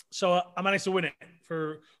 So I managed to win it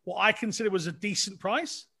for what I consider was a decent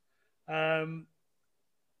price. But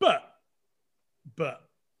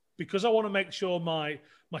because I want to make sure my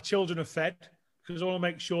children are fed, because I want to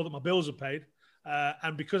make sure that my bills are paid,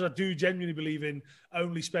 and because I do genuinely believe in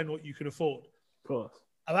only spend what you can afford. Of course.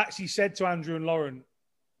 I've actually said to Andrew and Lauren,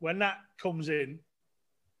 when that comes in,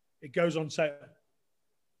 it goes on sale.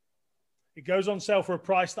 It goes on sale for a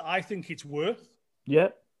price that I think it's worth. Yeah.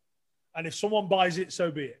 And if someone buys it,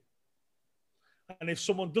 so be it. And if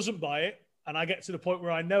someone doesn't buy it, and I get to the point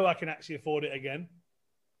where I know I can actually afford it again,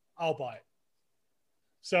 I'll buy it.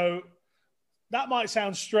 So that might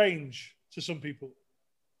sound strange to some people,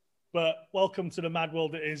 but welcome to the mad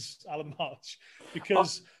world it is, Alan March,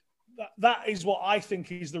 because that is what I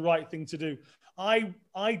think is the right thing to do. I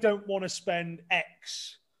don't want to spend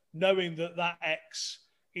X knowing that X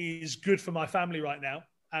is good for my family right now,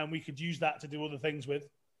 and we could use that to do other things with.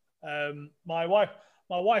 My wife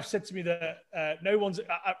my wife said to me that no one's.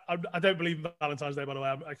 I don't believe in Valentine's Day, by the way.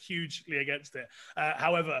 I'm hugely against it.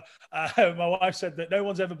 However, my wife said that no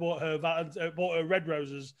one's ever bought her red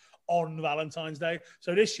roses on Valentine's Day.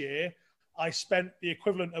 So this year, I spent the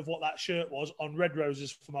equivalent of what that shirt was on red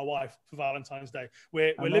roses for my wife for Valentine's Day.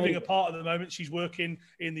 We're living apart at the moment. She's working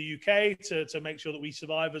in the UK to make sure that we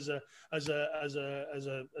survive as a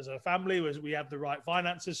family, as we have the right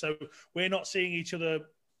finances. So we're not seeing each other.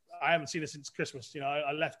 I haven't seen her since Christmas. You know,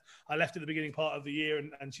 I left at the beginning part of the year,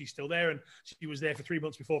 and she's still there, and she was there for 3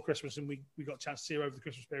 months before Christmas, and we got a chance to see her over the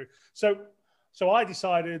Christmas period. So I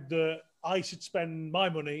decided that I should spend my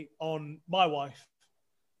money on my wife,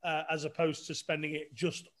 as opposed to spending it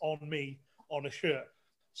just on me on a shirt.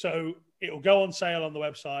 So it'll go on sale on the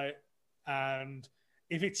website, and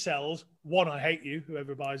if it sells, one, I hate you,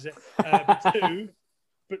 whoever buys it.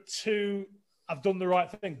 But two, I've done the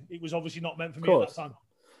right thing. It was obviously not meant for me at that time.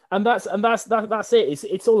 And that's it.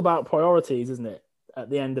 It's all about priorities, isn't it? At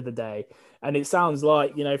the end of the day, and it sounds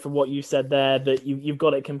like, you know, from what you said there, that you've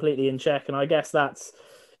got it completely in check. And I guess that's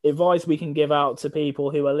advice we can give out to people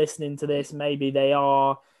who are listening to this. Maybe they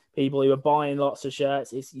are people who are buying lots of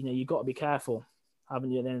shirts. It's, you know, you've got to be careful,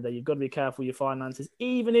 haven't you? At the end of the day, you've got to be careful with your finances,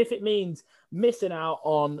 even if it means missing out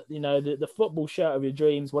on, you know, the football shirt of your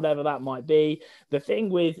dreams, whatever that might be. The thing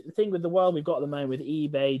with the world we've got at the moment with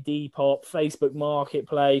eBay, Depop, Facebook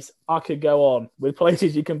Marketplace, I could go on with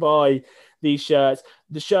places you can buy these shirts.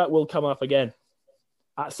 The shirt will come up again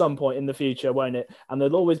at some point in the future, won't it? And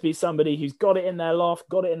there'll always be somebody who's got it in their loft,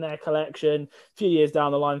 got it in their collection, a few years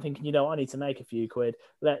down the line thinking, you know, I need to make a few quid.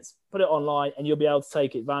 Let's put it online, and you'll be able to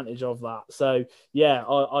take advantage of that. So, yeah,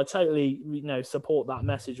 I totally, you know, support that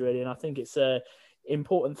message, really. And I think it's a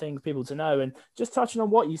important thing for people to know. And just touching on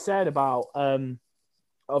what you said about,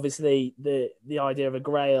 obviously, the idea of a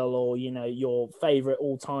grail, or, you know, your favourite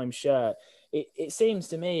all-time shirt, it seems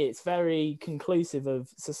to me it's very conclusive of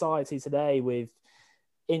society today with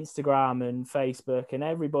Instagram and Facebook and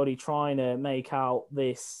everybody trying to make out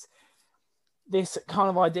this kind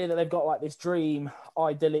of idea that they've got like this dream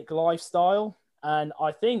idyllic lifestyle. And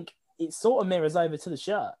I think it sort of mirrors over to the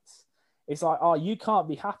shirts. It's like, oh, you can't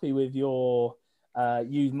be happy with your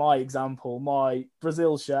use my example, my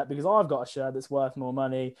Brazil shirt, because I've got a shirt that's worth more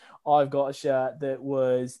money. I've got a shirt that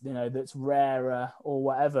was, you know, that's rarer or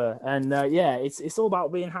whatever. And yeah, it's all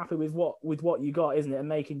about being happy with what you got, isn't it? And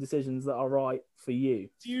making decisions that are right for you.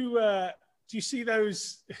 Do you see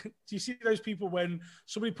those? Do you see those people when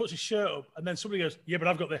somebody puts a shirt up and then somebody goes, "Yeah, but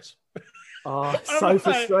I've got this." Oh, so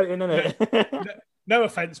frustrating, isn't it? No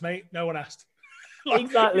offense, mate. No one asked. Like,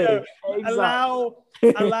 exactly. You know,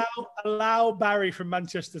 allow Barry from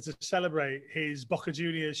Manchester to celebrate his Boca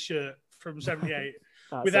Juniors shirt from '78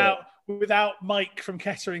 without Mike from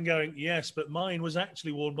Kettering going, yes, but mine was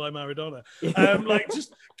actually worn by Maradona. Like,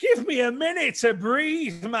 just give me a minute to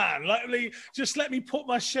breathe, man. Like, just let me put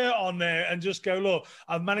my shirt on there and just go, look,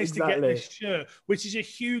 I've managed to get this shirt, which is a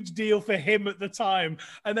huge deal for him at the time.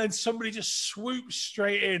 And then somebody just swoops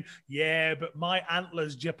straight in. Yeah, but my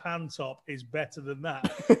Antlers Japan top is better than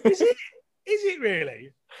that. Is it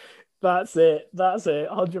really? That's it.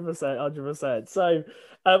 100%. So,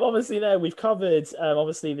 obviously, there we've covered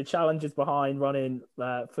obviously the challenges behind running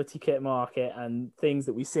Footy Kit Market and things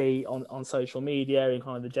that we see on social media and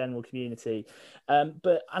kind of the general community. I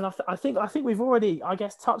think we've already, I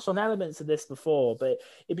guess, touched on elements of this before. But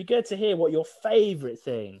it'd be good to hear what your favourite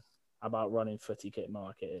thing about running Footy Kit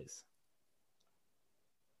Market is.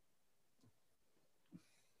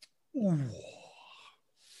 Ooh.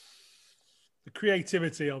 The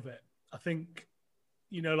creativity of it. I think,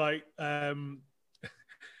 you know, like, I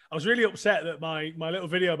was really upset that my little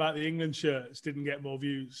video about the England shirts didn't get more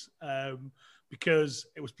views, because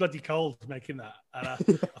it was bloody cold making that, and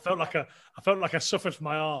I felt like I suffered for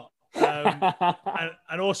my art.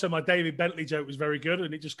 And also my David Bentley joke was very good,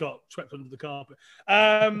 and it just got swept under the carpet.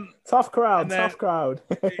 Tough crowd.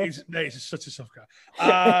 It's such a soft crowd.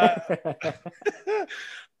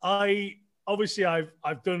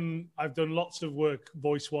 I've done lots of work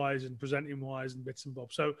voice wise and presenting wise and bits and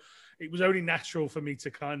bobs. So it was only natural for me to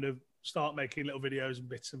kind of start making little videos and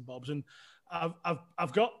bits and bobs. And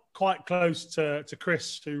I've got quite close to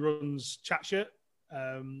Chris, who runs Chatshirt.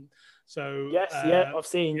 I've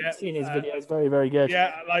seen his videos. Very, very good.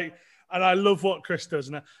 Yeah, and I love what Chris does.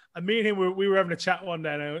 And me and him we were having a chat one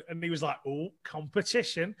day, and he was like, "Oh,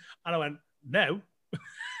 competition," and I went, "No."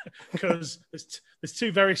 Because there's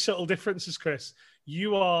two very subtle differences, Chris.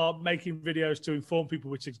 You are making videos to inform people,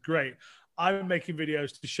 which is great. I'm making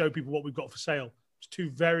videos to show people what we've got for sale. It's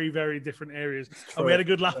two very, very different areas. And we had a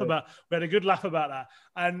good laugh about that.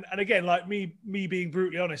 And again, like me being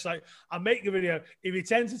brutally honest, like I make a video. If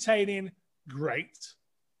it's entertaining, great.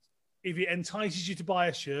 If it entices you to buy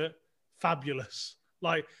a shirt, fabulous.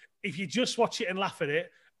 Like if you just watch it and laugh at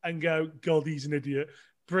it and go, God, he's an idiot.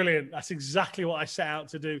 Brilliant. That's exactly what I set out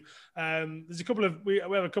to do. There's a couple of we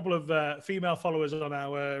have a couple of female followers on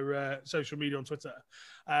our social media on Twitter,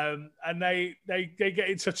 and they get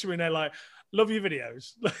in touch with me and they're like, "Love your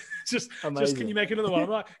videos. just can you make another one?" I'm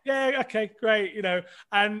like, "Yeah, okay, great." You know,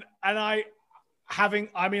 and I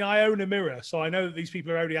own a mirror, so I know that these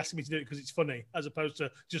people are only asking me to do it because it's funny, as opposed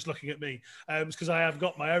to just looking at me. It's because I have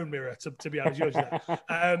got my own mirror to be able to judge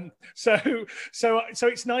that. So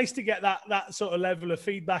it's nice to get that sort of level of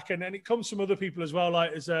feedback, and it comes from other people as well.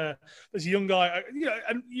 Like as a young guy, you know,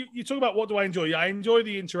 and you talk about what do I enjoy? Yeah, I enjoy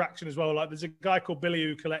the interaction as well. Like there's a guy called Billy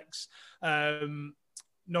who collects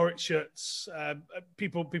Norwich shirts.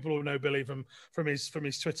 People will know Billy from his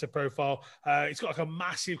Twitter profile. He's got like a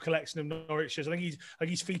massive collection of Norwich shirts. I think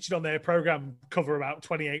he's featured on their program cover about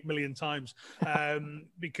 28 million times and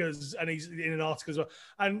he's in an article as well.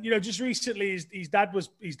 And you know, just recently his dad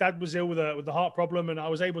was ill with a heart problem, and I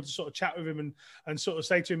was able to sort of chat with him and sort of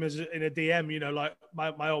say to him in a DM, you know, like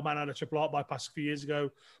my old man had a triple heart bypass a few years ago,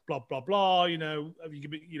 blah blah blah. You know,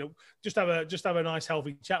 just have a nice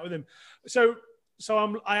healthy chat with him. So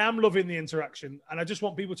I am loving the interaction, and I just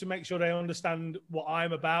want people to make sure they understand what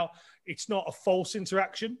I'm about. It's not a false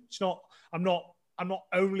interaction. I'm not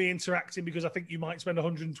only interacting because I think you might spend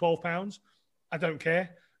 £112. I don't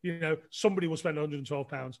care. You know, somebody will spend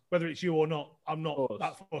 £112, whether it's you or not. I'm not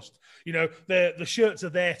that fussed. You know, the shirts are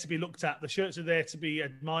there to be looked at. The shirts are there to be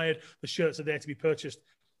admired. The shirts are there to be purchased.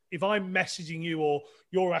 If I'm messaging you or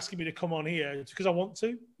you're asking me to come on here, it's because I want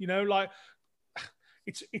to. You know, like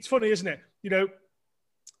it's funny, isn't it? You know.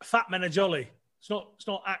 Fat men are jolly. It's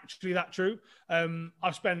not actually that true.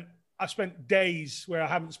 I've spent days where I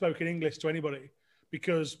haven't spoken English to anybody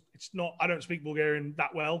because I don't speak Bulgarian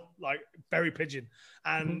that well, like very pidgin.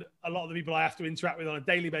 And a lot of the people I have to interact with on a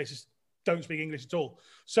daily basis don't speak English at all.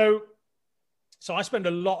 So I spend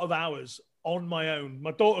a lot of hours on my own.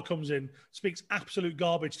 My daughter comes in, speaks absolute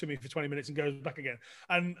garbage to me for 20 minutes and goes back again.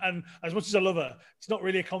 And as much as I love her, it's not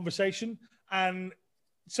really a conversation. And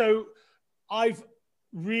so I've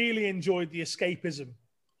really enjoyed the escapism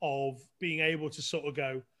of being able to sort of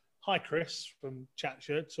go, hi, Chris from Chat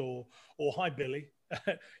Shirts or hi, Billy,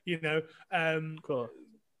 you know, cool.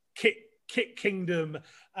 Kit Kingdom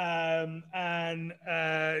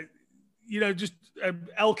you know, just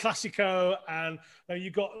El Clasico, and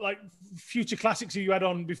you got like Future Classics who you had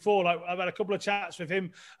on before. Like I've had a couple of chats with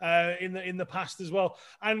him in the past as well,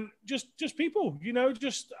 and just people, you know,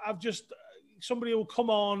 somebody will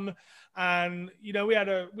come on, and you know, we had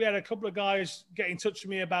a couple of guys get in touch with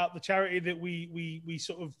me about the charity that we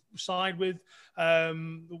sort of signed with.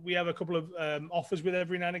 We have a couple of offers with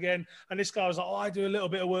every now and again, and this guy was like, "Oh, I do a little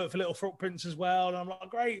bit of work for Little Footprints as well," and I'm like,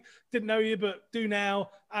 "Great, didn't know you, but do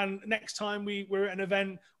now, and next time we're at an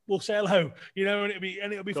event, we'll say hello, you know, and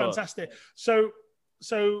it'll be fantastic." So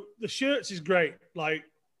the shirts is great, like.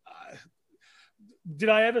 Did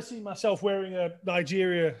I ever see myself wearing a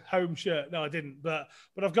Nigeria home shirt? No, I didn't. But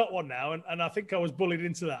I've got one now, and I think I was bullied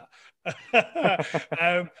into that.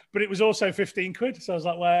 But it was also 15 quid. So I was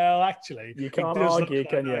like, well, actually, you can't argue,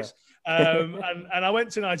 can you? Nice. And I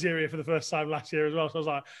went to Nigeria for the first time last year as well. So I was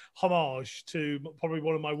like, homage to probably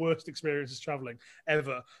one of my worst experiences traveling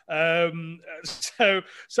ever.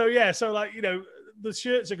 So yeah, so like, you know, the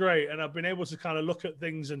shirts are great, and I've been able to kind of look at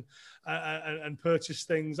things and purchase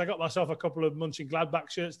things. I got myself a couple of Mönchengladbach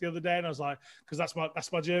shirts the other day, and I was like, because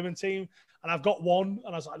that's my German team, and I've got one,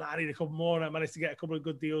 and I was like, nah, I need a couple more, and I managed to get a couple of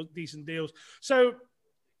decent deals. So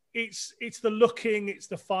it's the looking, it's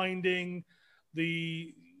the finding,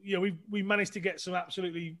 you know, we managed to get some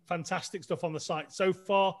absolutely fantastic stuff on the site so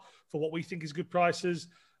far for what we think is good prices.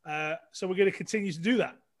 So we're going to continue to do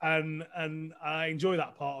that, and I enjoy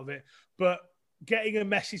that part of it, but. Getting a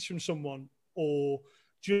message from someone or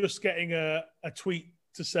just getting a tweet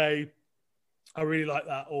to say, I really like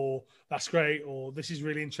that, or that's great, or this is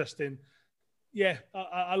really interesting. Yeah,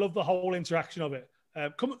 I love the whole interaction of it.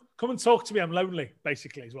 Come and talk to me. I'm lonely,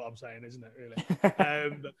 basically, is what I'm saying, isn't it, really?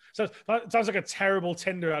 So it sounds like a terrible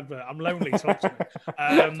Tinder advert. I'm lonely, talk to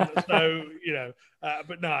me. So, you know,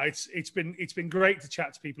 but no, it's been great to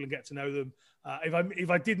chat to people and get to know them.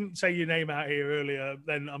 If I didn't say your name out here earlier,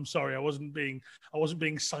 then I'm sorry. I wasn't being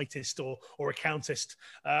sightist or accountist.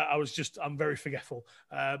 I'm very forgetful.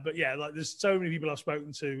 But yeah, like there's so many people I've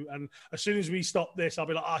spoken to, and as soon as we stop this, I'll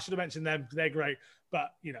be like, I should have mentioned them. They're great.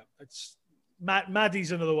 But you know,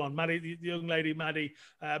 Maddie's another one. Maddie, the young lady, Maddie,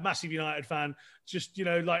 massive United fan. Just,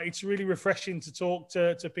 like it's really refreshing to talk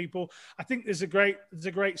to people. I think there's a great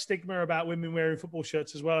stigma about women wearing football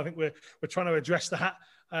shirts as well. I think we're trying to address that.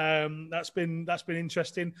 That's been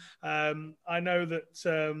interesting. I know that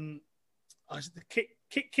the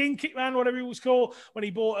Kitman, whatever he was called, when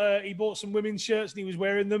he bought some women's shirts and he was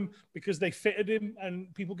wearing them because they fitted him,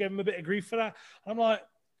 and people gave him a bit of grief for that. And I'm like,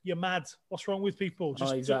 you're mad. What's wrong with people?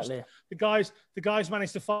 Exactly. The guys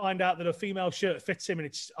managed to find out that a female shirt fits him and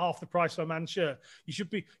it's half the price of a man's shirt. You should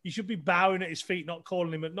be bowing at his feet, not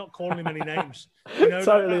calling him any names.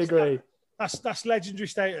 Totally agree. That's legendary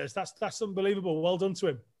status. That's unbelievable. Well done to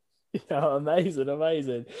him. Yeah,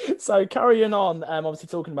 amazing. So carrying on, obviously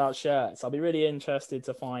talking about shirts, I'll be really interested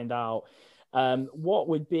to find out what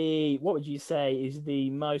would you say is the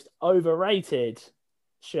most overrated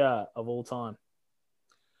shirt of all time?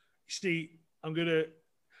 See,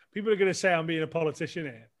 people are gonna say I'm being a politician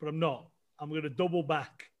here, but I'm not. I'm gonna double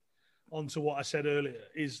back onto what I said earlier.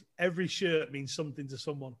 Is every shirt means something to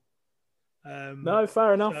someone? No,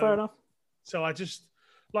 fair enough. So I just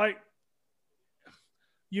like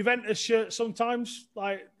Juventus shirt. Sometimes,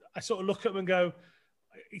 like I sort of look at them and go,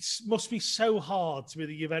 it must be so hard to be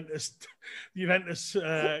the Juventus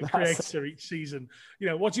creator each season.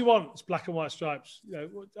 What do you want? It's black and white stripes.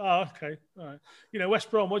 Okay, all right. West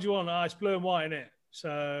Brom, what do you want? It's blue and white in it.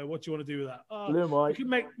 So what do you want to do with that? Blue and white.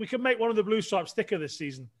 We can make one of the blue stripes thicker this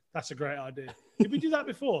season. That's a great idea. Did we do that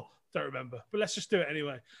before? Don't remember, but let's just do it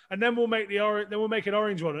anyway. And then we'll make an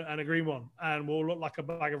orange one and a green one, and we'll look like a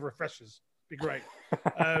bag of refreshers. Be great.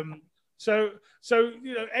 So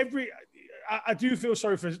I do feel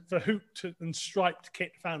sorry for hooped and striped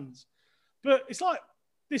kit fans, but it's like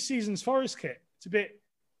this season's Forest kit. It's a bit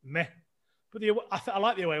meh, but I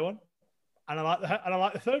like the away one, and I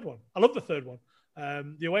like the third one. I love the third one.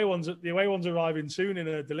 The away one's arriving soon in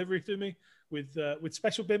a delivery to me with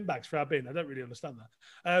special bin bags for our bin. I don't really understand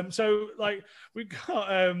that. So like we've got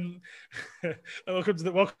welcome to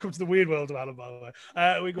the weird world of Alan, by the way.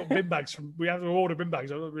 We got bin bags we have to order bin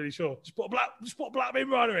bags. I'm not really sure. Just put a black bin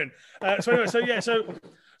runner in.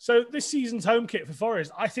 So this season's home kit for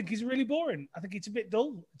Forest, I think is really boring. I think it's a bit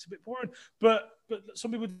dull. It's a bit boring. But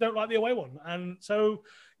some people don't like the away one, and so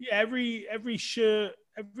yeah, every shirt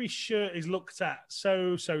is looked at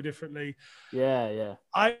so differently. Yeah.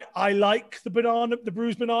 I like the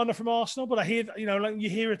bruised banana from Arsenal, but I hear you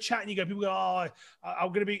hear a chat and people go, "Oh,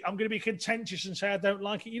 I'm gonna be contentious and say I don't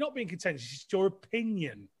like it." You're not being contentious; it's your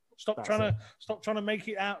opinion. Stop trying to make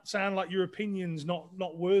it sound like your opinion's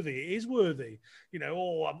not worthy. It is worthy.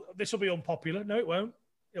 This will be unpopular. No, it won't.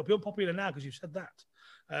 It'll be unpopular now because you've said that.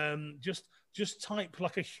 Just type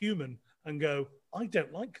like a human and go, I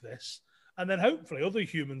don't like this. And then hopefully other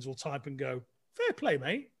humans will type and go, fair play,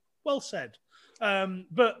 mate. Well said.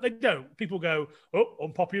 But they don't. People go, oh,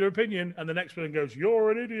 unpopular opinion. And the next person goes,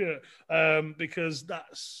 you're an idiot. Because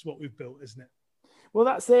that's what we've built, isn't it? Well,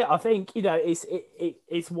 that's it. I think,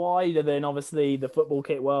 it's wider than obviously the football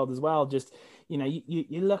kit world as well. Just,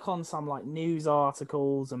 you look on some like news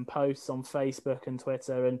articles and posts on Facebook and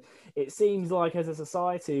Twitter, and it seems like as a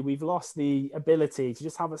society, we've lost the ability to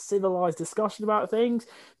just have a civilized discussion about things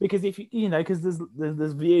because because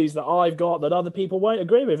there's views that I've got that other people won't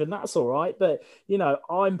agree with, and that's all right. But,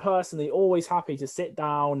 I'm personally always happy to sit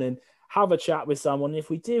down and have a chat with someone. If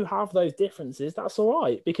we do have those differences, that's all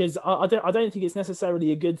right, because I don't think it's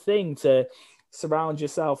necessarily a good thing to surround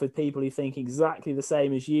yourself with people who think exactly the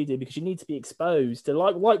same as you do, because you need to be exposed to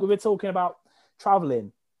like we were talking about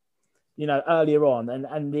traveling, earlier on,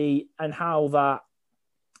 and how that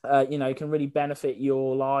can really benefit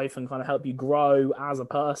your life and kind of help you grow as a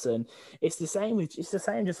person. It's the same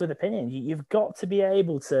just with opinion. You've got to be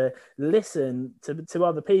able to listen to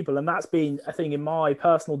other people, and that's been a thing in my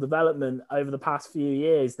personal development over the past few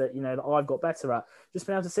years that that I've got better at. Just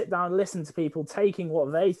being able to sit down and listen to people, taking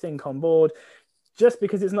what they think on board. Just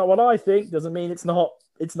because it's not what I think doesn't mean it's not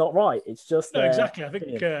right. It's just no, exactly. I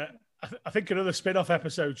think another spin-off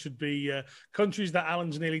episode should be countries that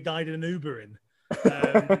Alan's nearly died in an Uber in.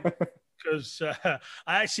 Because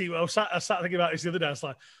I sat thinking about this the other day. I was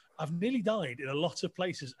like, I've nearly died in a lot of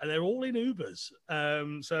places, and they're all in Ubers.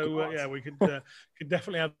 Yeah, we could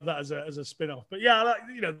definitely have that as a spin-off. But yeah,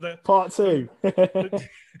 the part two, the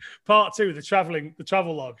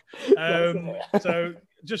travel log. So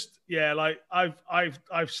just like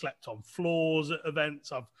I've slept on floors at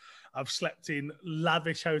events. I've slept in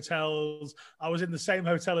lavish hotels. I was in the same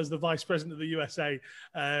hotel as the vice president of the USA.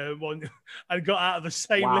 And got out of the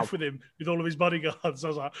same lift with him with all of his bodyguards. I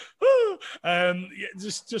was like,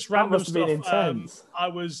 just random that must stuff. Have been intense. I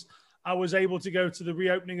was I was able to go to the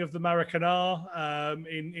reopening of the Maracanã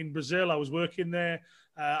in Brazil. I was working there.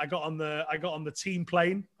 I got on the team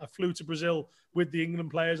plane. I flew to Brazil with the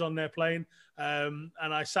England players on their plane, and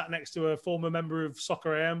I sat next to a former member of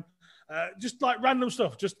Soccer AM. Just like random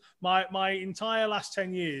stuff. Just my entire last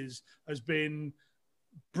 10 years has been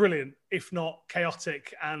brilliant, if not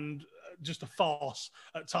chaotic, and just a farce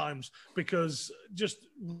at times, because just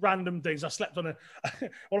random things. I slept on one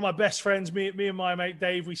of my best friends, me and my mate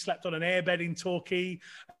Dave, we slept on an airbed in Torquay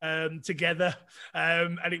together,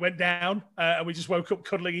 and it went down, and we just woke up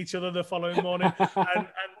cuddling each other the following morning. and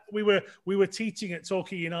we were teaching at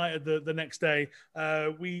Torquay United the next day.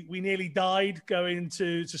 We nearly died going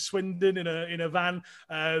to Swindon in a van.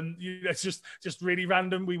 It's just really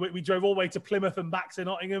random. We drove all the way to Plymouth and back to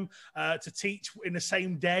Nottingham to teach in the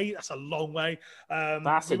same day. That's a long way.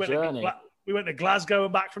 That's a journey. We went to Glasgow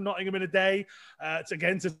and back from Nottingham in a day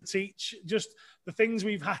to teach. Just the things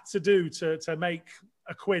we've had to do to make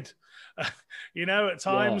a quid, at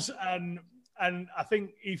times. Yeah. And I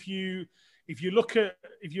think if you look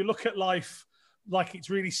at life like it's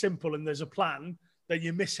really simple and there's a plan, then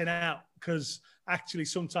you're missing out, because actually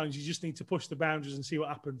sometimes you just need to push the boundaries and see what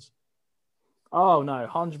happens. Oh no,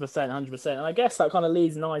 100%. And I guess that kind of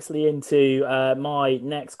leads nicely into my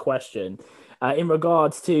next question in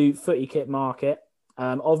regards to footy kit market.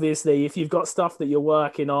 Obviously, if you've got stuff that you're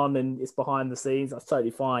working on and it's behind the scenes, that's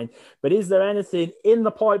totally fine. But is there anything in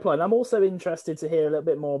the pipeline? I'm also interested to hear a little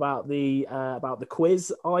bit more about the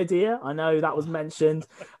quiz idea. I know that was mentioned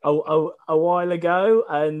a while ago,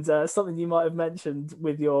 and something you might have mentioned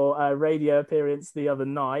with your radio appearance the other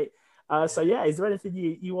night. Is there anything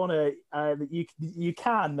you want to that you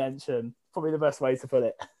can mention? Probably the best way to put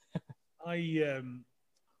it. I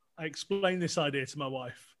explained this idea to my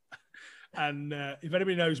wife. And if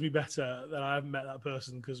anybody knows me better, then I haven't met that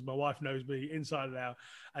person, because my wife knows me inside and out.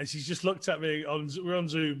 And she's just looked at me we're on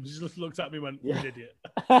Zoom. She's just looked at me and went, "You're an idiot."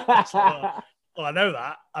 Well, I know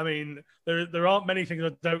that. I mean, there aren't many things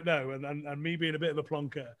I don't know, and me being a bit of a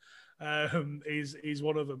plonker is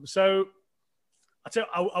one of them. So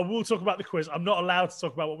I will talk about the quiz. I'm not allowed to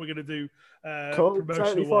talk about what we're going to do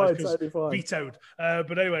promotional-wise, because vetoed.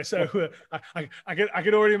 But anyway, so I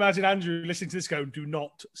can already imagine Andrew listening to this going, "Do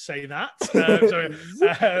not say that."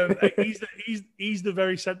 He's the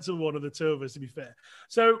very sensible one of the two of us, to be fair.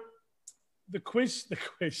 So the quiz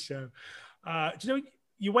show. Do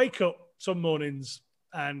you wake up some mornings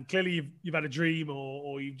and clearly you've had a dream,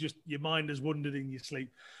 or your mind has wandered in your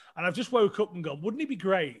sleep, and I've just woke up and gone, "Wouldn't it be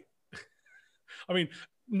great?" I mean,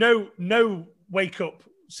 no wake up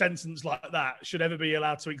sentence like that should ever be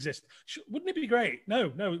allowed to exist. Wouldn't it be great? No,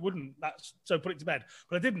 it wouldn't. So put it to bed.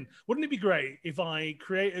 But I didn't. Wouldn't it be great if I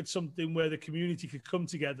created something where the community could come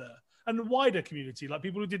together, and the wider community, like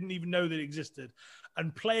people who didn't even know that it existed,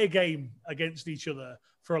 and play a game against each other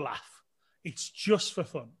for a laugh? It's just for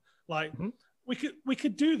fun. Like, we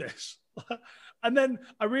could do this. And then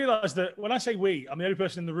I realized that when I say we, I'm the only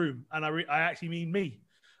person in the room, and I actually mean me.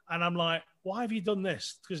 And I'm like, why have you done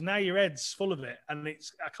this? Because now your head's full of it, and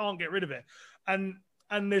I can't get rid of it. And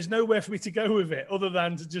there's nowhere for me to go with it other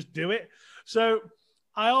than to just do it. So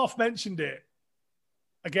I half mentioned it,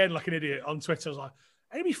 again, like an idiot, on Twitter. I was like,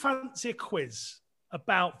 anybody fancy a quiz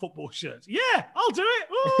about football shirts? Yeah, I'll do it.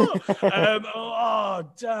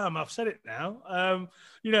 Damn, I've said it now.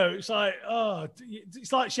 It's like,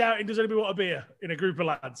 it's like shouting, "Does anybody want a beer?" in a group of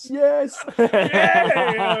lads. Yes.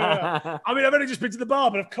 Yeah. I mean, I've only just been to the bar,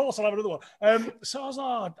 but of course I'll have another one. So I was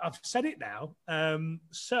like, I've said it now.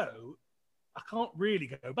 So I can't really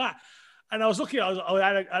go back. And I was looking,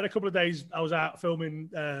 I had a couple of days, I was out filming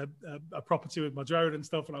a property with my drone and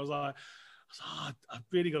stuff. And I was like, I've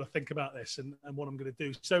really got to think about this and what I'm going to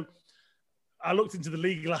do. So I looked into the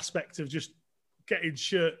legal aspect of just getting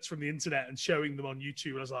shirts from the internet and showing them on YouTube.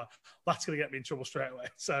 And I was like, that's going to get me in trouble straight away.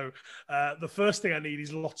 So the first thing I need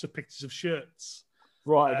is lots of pictures of shirts.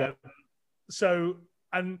 Right. Okay.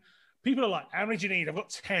 And people are like, how many do you need? I've got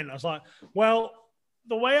 10. I was like, well,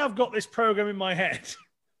 the way I've got this program in my head,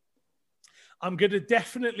 I'm going to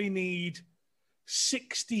definitely need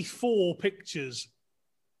 64 pictures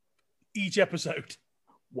each episode.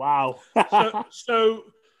 Wow. So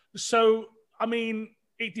I mean,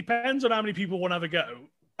 it depends on how many people want to have a go.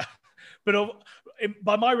 But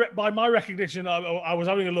by my recognition, I was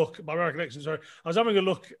having a look. By my recollection, sorry, I was having a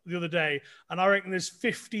look the other day, and I reckon there's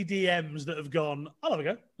 50 DMs that have gone, I'll have a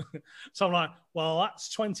go. So I'm like, well, that's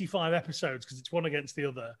 25 episodes because it's one against the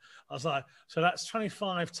other. I was like, so that's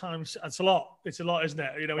 25 times. That's a lot. It's a lot, isn't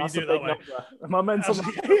it? You know, when that's you do it that way. Number. My mental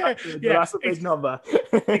that's a big number.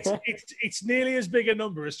 It's nearly as big a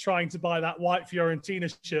number as trying to buy that white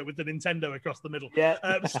Fiorentina shirt with the Nintendo across the middle. Yeah.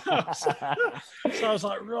 So I was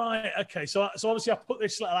like, right, okay. So obviously I put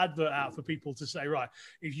this little advert out for people to say, right,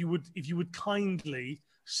 if you would kindly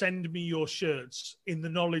send me your shirts in the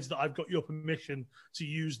knowledge that I've got your permission to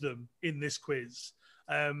use them in this quiz,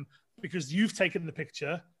 because you've taken the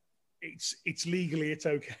picture. It's legally, it's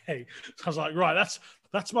okay. So I was like, right,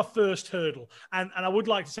 that's my first hurdle. And I would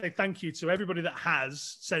like to say thank you to everybody that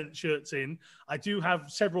has sent shirts in. I do have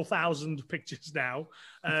several thousand pictures now.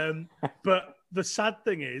 But the sad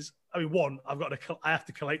thing is, I mean, one, I have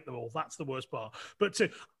to collate them all. That's the worst part. But two,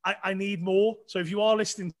 I need more. So if you are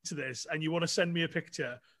listening to this and you want to send me a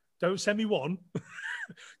picture, don't send me one.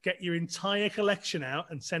 Get your entire collection out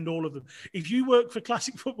and send all of them. If you work for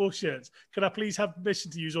Classic Football Shirts, can I please have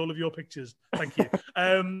permission to use all of your pictures? Thank you.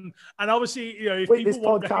 And obviously, you know, if Wait,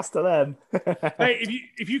 people this podcast to them. Hey,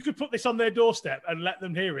 if you could put this on their doorstep and let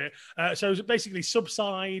them hear it. So basically,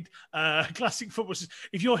 Subside, Classic Football Shirts.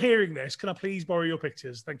 If you're hearing this, can I please borrow your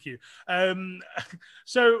pictures? Thank you.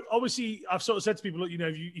 So obviously, I've sort of said to people, look, you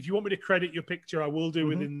know, if you want me to credit your picture, I will do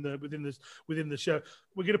within the show.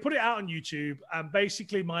 We're going to put it out on YouTube, and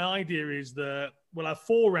basically my idea is that we'll have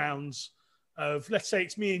 4 rounds of, let's say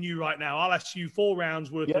it's me and you right now. I'll ask you 4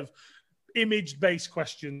 rounds worth of image-based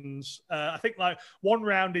questions. I think like 1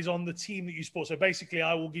 round is on the team that you support. So basically,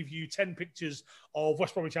 I will give you 10 pictures of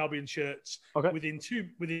West Bromwich Albion shirts. Okay. Within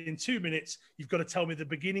two minutes, you've got to tell me the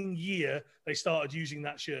beginning year they started using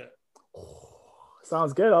that shirt.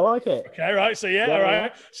 Sounds good. I like it. Okay, right. So all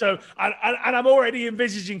right. So and I'm already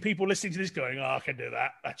envisaging people listening to this going, "Oh, I can do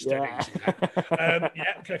that. That's too easy."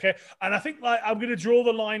 Okay. And I think like I'm going to draw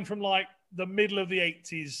the line from like the middle of the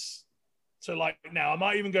 80s to like now. I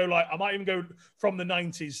might even go from the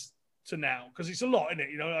 90s to now because it's a lot, isn't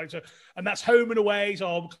it? You know, like, so, and that's home and away. So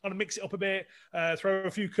I'll kind of mix it up a bit, throw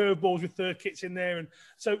a few curveballs with third kits in there, and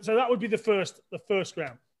so that would be the first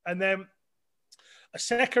round, and then a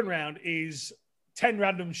second round is 10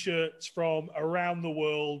 random shirts from around the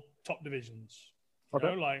world, top divisions. You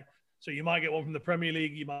know, like, so you might get one from the Premier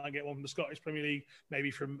League, you might get one from the Scottish Premier League,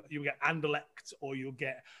 maybe you'll get Anderlecht, or you'll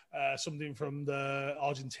get something from the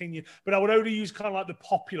Argentinian. But I would only use kind of like the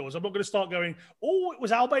popular ones. I'm not going to start going, oh, it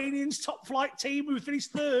was Albanian's top flight team who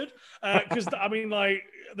finished third. Because, I mean, like,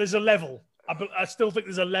 there's a level. I still think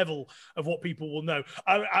there's a level of what people will know.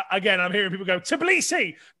 Again, I'm hearing people go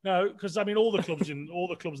Tbilisi. No, because I mean all the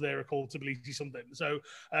clubs there are called Tbilisi something. So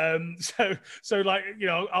like, you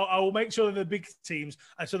know, I will make sure that the big teams,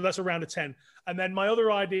 and so that's a round of 10. And then my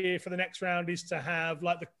other idea for the next round is to have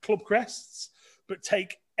like the club crests, but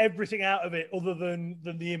take everything out of it other than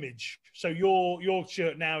the image. So your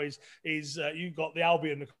shirt now is you've got the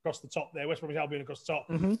Albion across the top there, West Bromwich Albion across the top.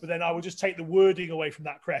 But then I would just take the wording away from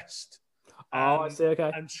that crest. I see.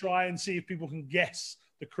 Okay. And try and see if people can guess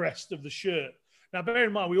the crest of the shirt. Now, bear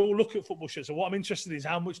in mind, we all look at football shirts. So what I'm interested in is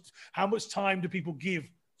how much time do people give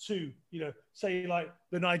to, you know, say like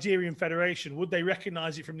the Nigerian Federation? Would they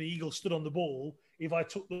recognise it from the eagle stood on the ball if I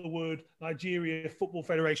took the word Nigeria Football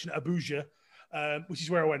Federation Abuja, which is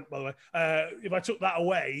where I went, by the way. If I took that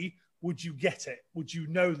away, would you get it? Would you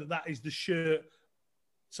know that is the shirt?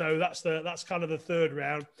 So that's kind of the third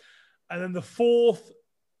round, and then the fourth.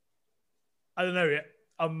 I don't know yet.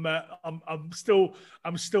 I'm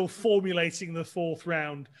still formulating the fourth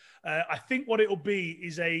round. I think what it'll be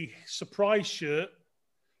is a surprise shirt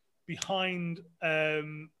behind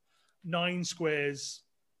 9 squares,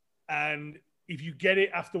 and if you get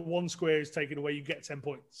it after 1 square is taken away, you get 10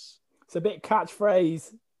 points. It's a bit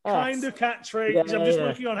catchphrase. Kind of catchphrase.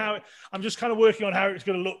 I'm just kind of working on how it's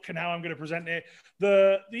going to look and how I'm going to present it.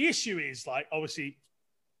 The issue is like obviously.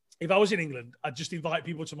 If I was in England, I'd just invite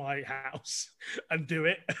people to my house and do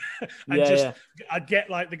it. I'd get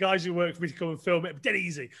like the guys who work for me to come and film it. Dead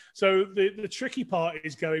easy. So the tricky part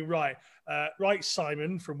is going, right,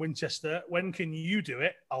 Simon from Winchester, when can you do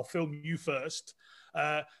it? I'll film you first.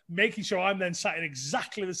 Making sure I'm then sat in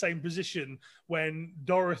exactly the same position when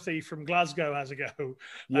Dorothy from Glasgow has a go.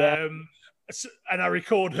 Yeah. And I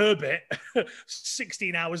record her bit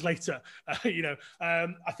 16 hours later. I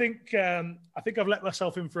think I've let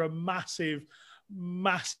myself in for a massive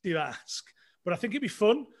ask, but I think it'd be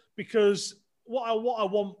fun because what I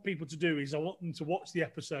want people to do is I want them to watch the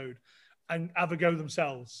episode and have a go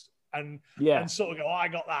themselves and sort of go, oh, I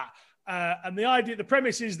got that. And the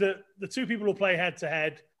premise is that the two people will play head to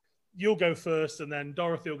head. You'll go first, and then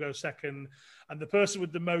Dorothy will go second. And the person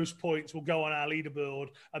with the most points will go on our leaderboard,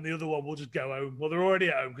 and the other one will just go home. Well, they're already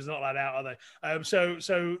at home because they're not allowed out, are they? So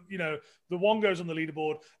the one goes on the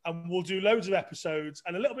leaderboard, and we'll do loads of episodes.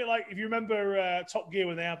 And a little bit like if you remember Top Gear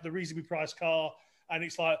when they have the reasonably priced car, and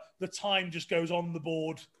it's like the time just goes on the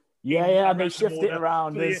board. Yeah, they shift it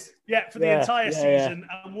around. For the entire season,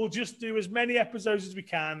 and we'll just do as many episodes as we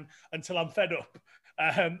can until I'm fed up,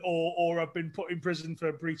 or I've been put in prison for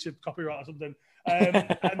a breach of copyright or something.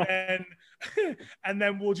 And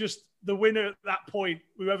then we'll just the winner at that point,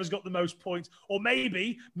 whoever's got the most points, or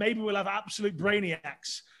maybe we'll have absolute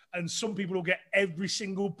brainiacs, and some people will get every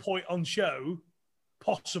single point on show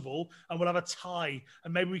possible, and we'll have a tie,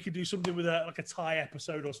 and maybe we could do something with a tie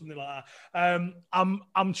episode or something like that.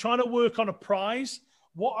 I'm trying to work on a prize.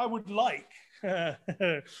 What I would like,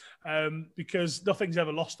 because nothing's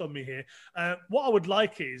ever lost on me here. What I would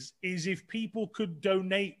like is if people could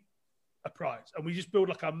donate a prize, and we just build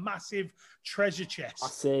like a massive treasure chest. I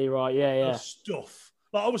see, right? Yeah. Of stuff.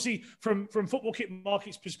 Like obviously, from Football Kit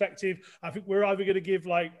Market's perspective, I think we're either going to give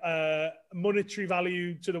like monetary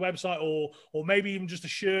value to the website, or maybe even just a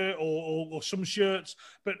shirt or some shirts,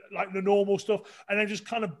 but like the normal stuff, and then just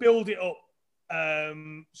kind of build it up.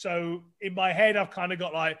 So in my head, I've kind of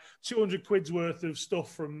got like 200 quid's worth of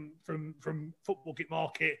stuff from Football Kit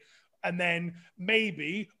Market, and then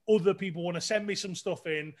maybe other people want to send me some stuff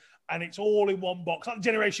in, and it's all in one box, like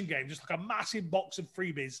Generation Game, just like a massive box of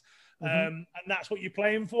freebies. And that's what you're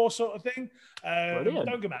playing for, sort of thing.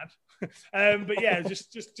 Don't get mad, but yeah,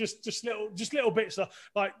 just little bits of,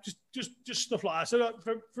 like just stuff like that. So, like,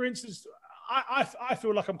 for instance, I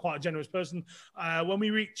feel like I'm quite a generous person. When we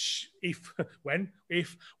reach if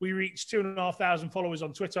we reach 2,500 followers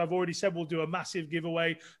on Twitter, I've already said we'll do a massive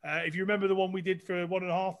giveaway. If you remember the one we did for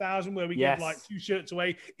 1,500, where we give like 2 shirts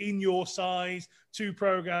away in your size, 2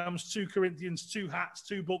 programs, 2 Corinthians, 2 hats,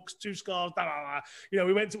 2 books, 2 scarves. Blah, blah, blah. You know,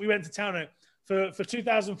 we went to town. For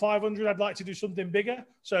 2,500, I'd like to do something bigger.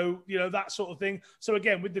 So that sort of thing. So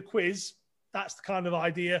again, with the quiz, that's the kind of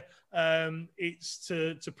idea. It's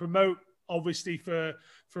to promote. Obviously, for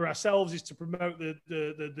ourselves, is to promote the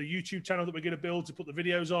YouTube channel that we're going to build, to put the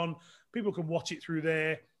videos on. People can watch it through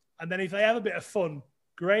there. And then if they have a bit of fun,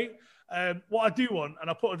 great. What I do want, and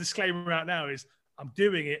I'll put a disclaimer out now, is I'm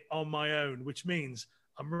doing it on my own, which means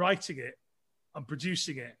I'm writing it, I'm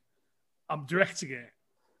producing it, I'm directing it,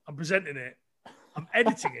 I'm presenting it, I'm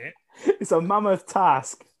editing it. It's a mammoth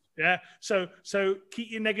task. Yeah. So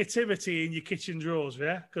keep your negativity in your kitchen drawers,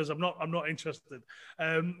 yeah, because I'm not interested.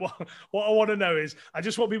 What I want to know is, I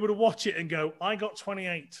just want people to watch it and go, I got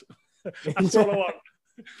 28. That's all I want.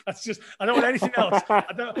 That's just, I don't want anything else.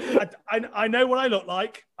 I know what I look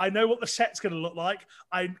like. I know what the set's going to look like.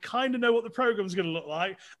 I kind of know what the program's going to look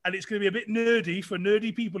like, and it's going to be a bit nerdy for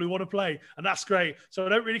nerdy people who want to play, and that's great. So I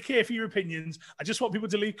don't really care for your opinions. I just want people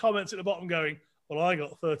to leave comments at the bottom going, well, I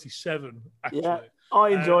got 37 actually. Yeah. I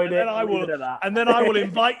enjoyed it. And then I will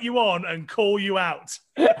invite you on and call you out.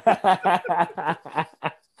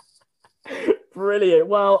 Brilliant.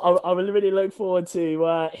 Well, I really look forward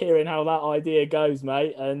to hearing how that idea goes,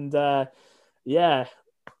 mate. And yeah,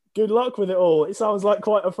 good luck with it all. It sounds like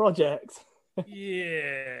quite a project.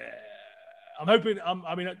 Yeah. I'm hoping, I'm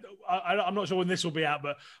not sure when this will be out,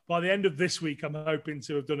 but by the end of this week, I'm hoping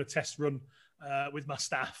to have done a test run with my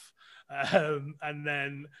staff. And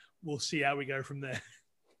then we'll see how we go from there.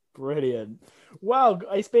 Brilliant. Well,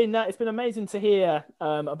 it's been amazing to hear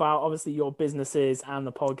about obviously your businesses and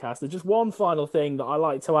the podcast. There's just one final thing that I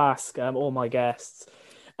like to ask all my guests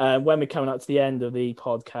when we're coming up to the end of the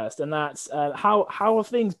podcast, and that's how have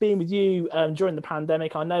things been with you during the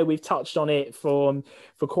pandemic? I know we've touched on it for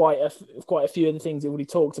quite a few of the things you already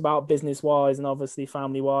talked about, business wise and obviously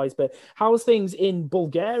family wise. But how are things in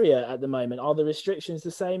Bulgaria at the moment? Are the restrictions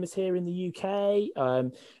the same as here in the UK?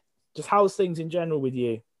 Just how's things in general with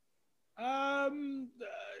you?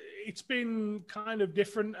 It's been kind of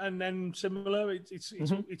different and then similar. It's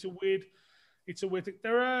a weird thing.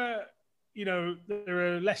 There are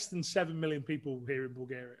less than 7 million people here in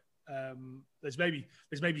Bulgaria. There's maybe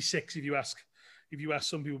 6 if you ask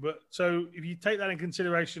some people. But so if you take that in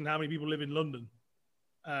consideration, how many people live in London,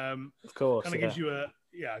 of course, kind of gives you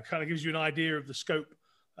an idea of the scope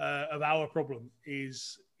of our problem.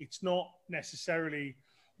 It's not necessarily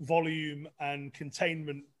volume and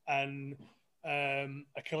containment and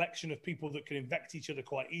a collection of people that can infect each other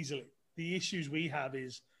quite easily. The issues we have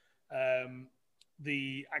is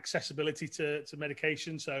the accessibility to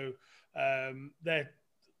medication. So I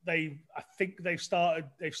think they've started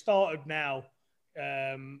now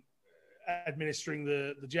administering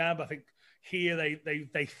the jab. I think here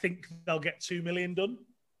they think they'll get 2 million done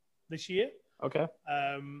this year. Okay.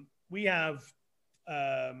 We have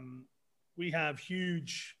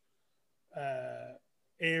huge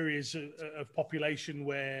areas of population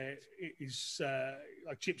where it is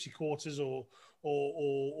like gypsy quarters or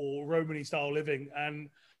Romany style living, and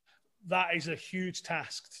that is a huge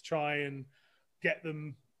task to try and get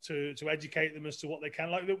them to educate them as to what they can.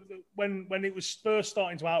 Like when it was first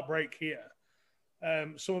starting to outbreak here,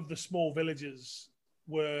 some of the small villages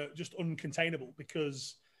were just uncontainable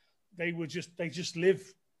because they just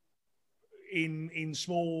live in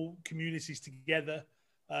small communities together,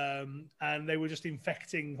 and they were just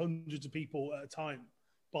infecting hundreds of people at a time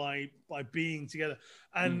by being together.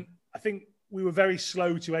 And I think we were very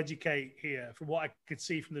slow to educate here. From what I could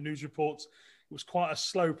see from the news reports, it was quite a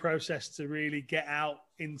slow process to really get out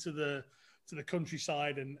into the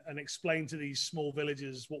countryside and explain to these small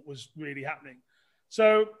villages what was really happening.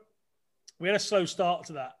 So we had a slow start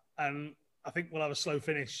to that, and I think we'll have a slow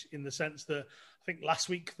finish in the sense that I think last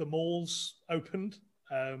week the malls opened,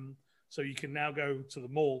 so you can now go to the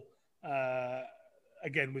mall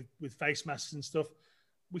again with face masks and stuff.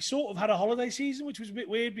 We sort of had a holiday season, which was a bit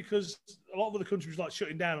weird because a lot of the countries were like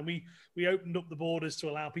shutting down, and we opened up the borders to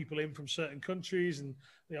allow people in from certain countries, and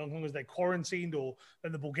as long as they quarantined, or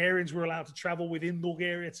then the Bulgarians were allowed to travel within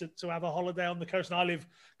Bulgaria to have a holiday on the coast. And I live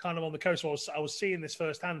kind of on the coast, so I was seeing this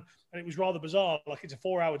firsthand, and it was rather bizarre. Like it's a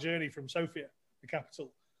 4-hour journey from Sofia, the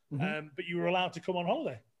capital, but you were allowed to come on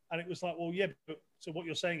holiday. And it was like, well, yeah, but so what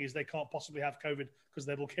you're saying is they can't possibly have COVID because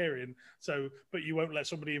they're Bulgarian. So, but you won't let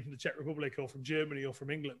somebody in from the Czech Republic or from Germany or from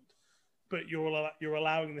England. But you're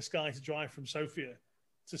allowing this guy to drive from Sofia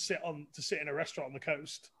to sit in a restaurant on the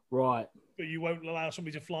coast, right? But you won't allow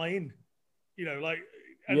somebody to fly in. You know, like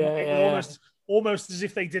it was almost as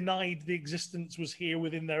if they denied the existence was here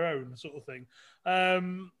within their own sort of thing.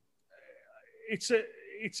 It's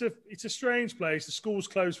a strange place. The school's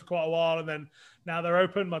closed for quite a while, and then now they're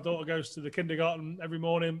open. My daughter goes to the kindergarten every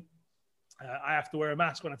morning. I have to wear a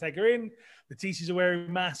mask when I take her in. The teachers are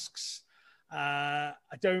wearing masks. I'm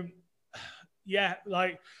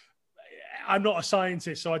not a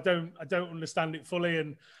scientist, so I don't understand it fully.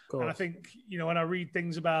 And I think, you know, when I read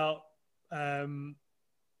things about the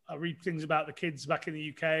kids back in the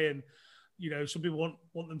UK, and you know, some people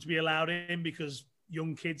want them to be allowed in because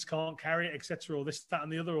young kids can't carry it, etc., or this, that, and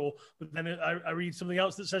the other. But then I read something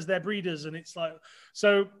else that says they're breeders, and it's like,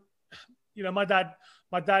 so, you know, my dad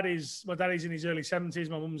is in his early 70s,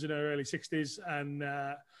 my mum's in her early 60s, and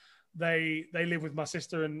they live with my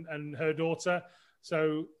sister and her daughter.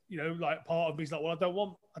 So, you know, like part of me is like, well,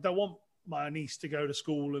 I don't want my niece to go to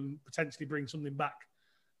school and potentially bring something back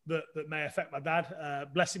that may affect my dad.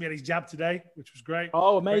 Bless him, he had his jab today, which was great.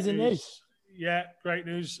 Oh, amazing news. Yeah, great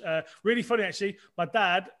news. Really funny, actually. My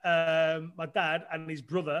dad and his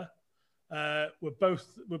brother were both.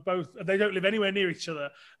 They don't live anywhere near each other.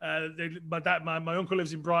 My uncle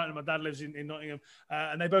lives in Brighton, and my dad lives in Nottingham,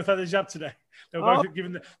 and they both had their jab today. They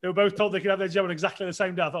were both told they could have their jab on exactly the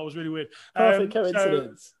same day. I thought it was really weird. Perfect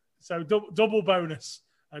coincidence. So double bonus,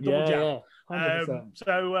 double jab.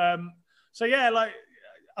 100%. So yeah, like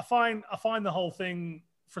I find the whole thing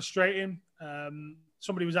frustrating.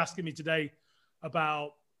 Somebody was asking me today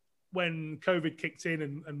about when COVID kicked in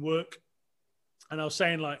and work. And I was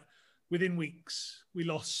saying, like, within weeks, we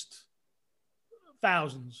lost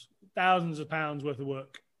thousands of pounds worth of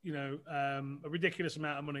work, you know, a ridiculous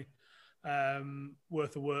amount of money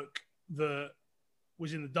worth of work that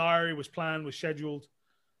was in the diary, was planned, was scheduled.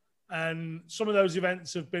 And some of those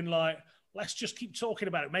events have been like, let's just keep talking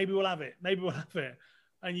about it. Maybe we'll have it.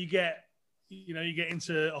 And you get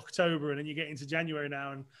into October, and then you get into January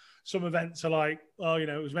now, and some events are like, oh, you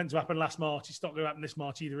know, it was meant to happen last March. It's not going to happen this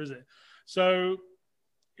March either, is it? So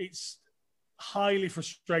it's highly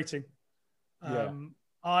frustrating. Yeah.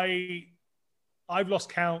 I've lost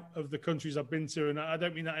count of the countries I've been to, and I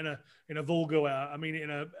don't mean that in a vulgar way. I mean it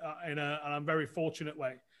in a and I'm very fortunate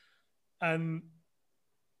way. And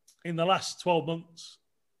in the last 12 months,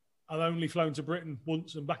 I've only flown to Britain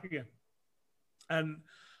once and back again, and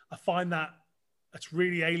I find that's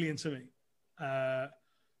really alien to me.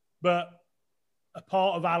 But a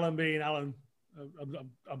part of Alan being Alan,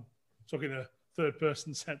 I'm talking a third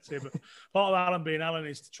person sense here, but part of Alan being Alan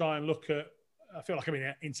is to try and look at, I feel like I'm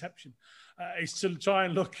in Inception, is to try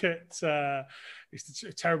and look at, it's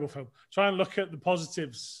a terrible film, try and look at the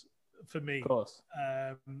positives for me. Of course.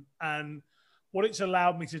 And what it's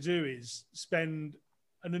allowed me to do is spend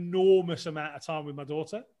an enormous amount of time with my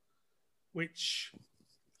daughter, which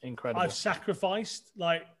incredible. I've sacrificed.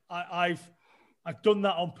 Like I've done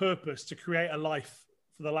that on purpose to create a life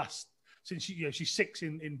for the last since she's 6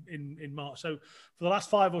 in March. So for the last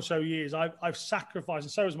 5 or so years, I've sacrificed,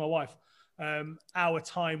 and so has my wife, our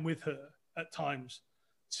time with her at times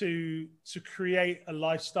to create a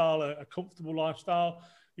lifestyle, a comfortable lifestyle.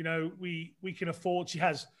 We can afford. She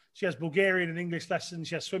has Bulgarian and English lessons.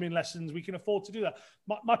 She has swimming lessons. We can afford to do that.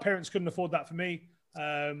 My parents couldn't afford that for me.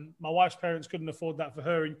 My wife's parents couldn't afford that for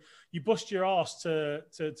her. And you bust your ass to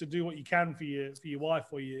do what you can for your wife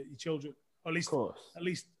or your children. Or at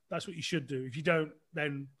least that's what you should do. If you don't,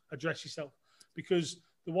 then address yourself, because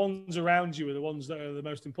the ones around you are the ones that are the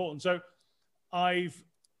most important. So I've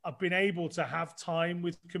been able to have time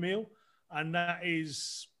with Camille, and that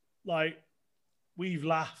is like, we've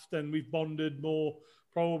laughed and we've bonded more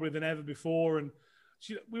probably than ever before. And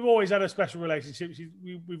we've always had a special relationship.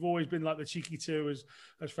 We've always been like the cheeky two,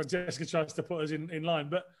 as Francesca tries to put us in line.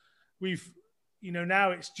 But we've,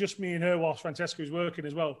 now it's just me and her whilst Francesca is working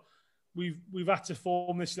as well. We've had to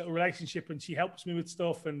form this little relationship, and she helps me with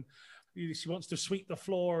stuff, and she wants to sweep the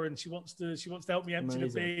floor, and she wants to help me empty the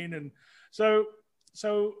bin. And so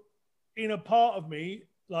in a part of me,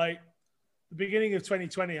 like the beginning of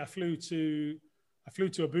 2020, I flew to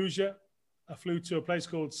Abuja. I flew to a place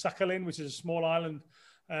called Sakhalin, which is a small island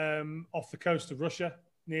off the coast of Russia,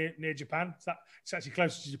 near Japan. It's actually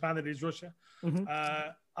closer to Japan than it is Russia. Mm-hmm.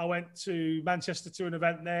 I went to Manchester to an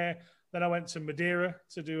event there. Then I went to Madeira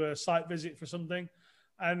to do a site visit for something,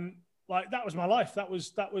 and like that was my life. That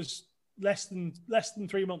was less than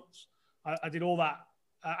 3 months. I did all that,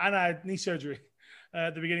 and I had knee surgery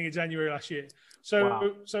at the beginning of January last year. So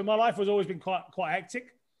Wow. So my life has always been quite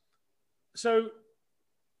hectic. So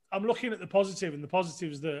I'm looking at the positive, and the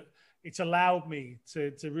positive is that it's allowed me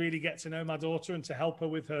to really get to know my daughter and to help her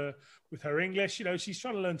with her English. She's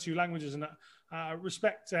trying to learn 2 languages, and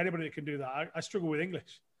respect to anybody that can do that. I struggle with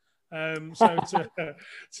English. So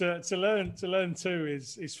to learn 2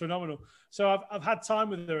 is phenomenal. So I've had time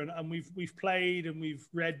with her, and we've played, and we've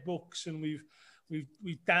read books, and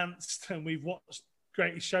we've danced, and we've watched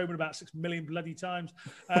Greatest Showman about 6 million bloody times.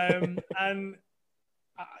 And do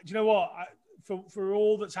you know what? For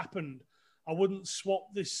all that's happened, I wouldn't swap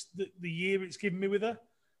the year it's given me with her.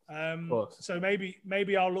 So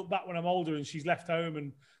maybe I'll look back when I'm older and she's left home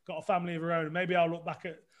and got a family of her own, and maybe I'll look back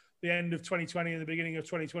at the end of 2020 and the beginning of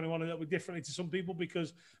 2021 a little bit differently to some people,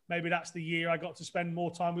 because maybe that's the year I got to spend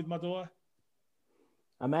more time with my daughter.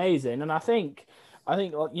 Amazing. And I think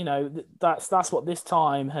that's what this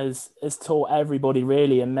time has taught everybody,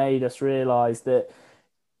 really, and made us realize that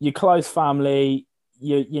your close family,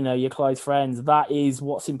 your close friends, that is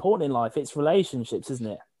what's important in life. It's relationships, isn't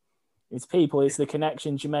it? It's people, it's the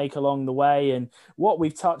connections you make along the way. And what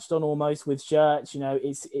we've touched on almost with shirts,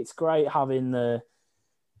 it's great having the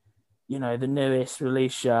newest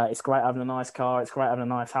release shirt. It's great having a nice car. It's great having a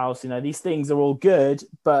nice house. These things are all good,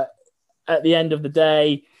 but at the end of the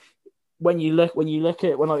day, when I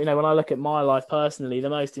look at my life personally, the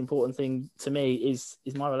most important thing to me is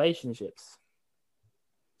my relationships.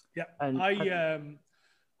 Yeah, and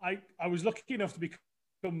I was lucky enough to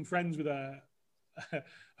become friends with a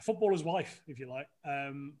footballer's wife, if you like.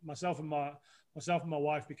 Myself and my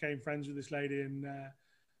wife became friends with this lady, and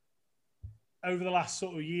over the last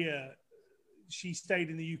sort of year, she stayed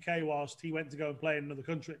in the UK whilst he went to go and play in another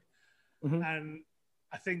country. Mm-hmm. And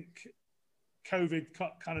I think COVID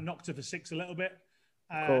kind of knocked her for 6 a little bit.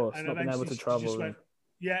 Of course, and not being able to travel. And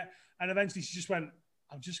eventually she just went,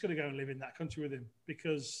 I'm just going to go and live in that country with him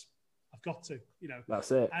because I've got to,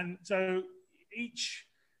 That's it. And so each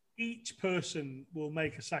person will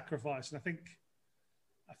make a sacrifice. And I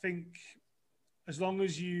think as long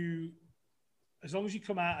as you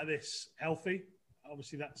come out of this healthy,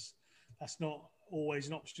 obviously that's not always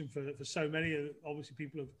an option for so many. Obviously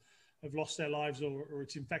people have lost their lives or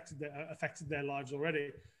it's affected their lives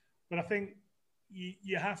already. But I think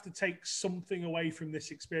you have to take something away from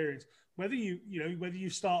this experience. Whether you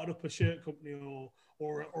started up a shirt company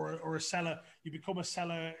or a seller, you become a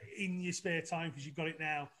seller in your spare time because you've got it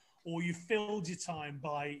now, or you filled your time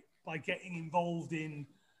by getting involved in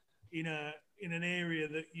an area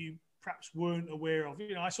that you perhaps weren't aware of.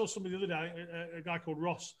 I saw somebody the other day, a guy called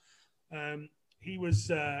Ross. He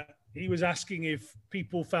was asking if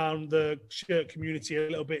people found the shirt community a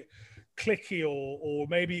little bit cliquey, or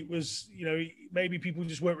maybe it was, maybe people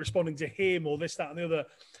just weren't responding to him, or this, that, and the other.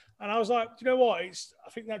 And I was like, you know what? I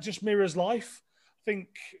think that just mirrors life. I think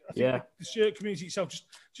the shirt community itself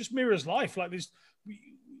just mirrors life. Like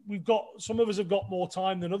we've got, some of us have got more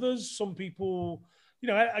time than others. Some people,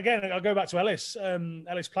 again, I'll go back to Ellis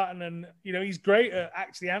Platten, and he's great at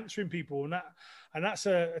actually answering people, and that's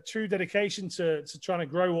a true dedication to trying to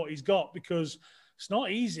grow what he's got, because it's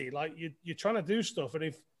not easy. Like you're trying to do stuff, and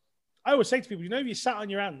if I always say to people, if you sat on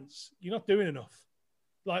your hands, you're not doing enough.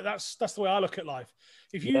 Like that's the way I look at life.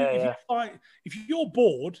 If you're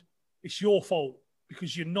bored, it's your fault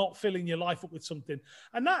because you're not filling your life up with something.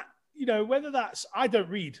 And that, whether that's, I don't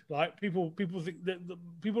read. Like people think that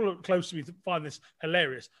people who are close to me find this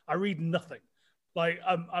hilarious. I read nothing. Like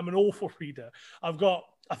I'm an awful reader. I've got,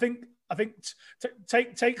 I think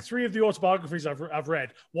take 3 of the autobiographies I've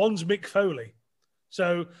read. One's Mick Foley.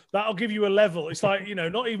 So that'll give you a level. It's like,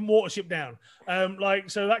 not even Watership Down.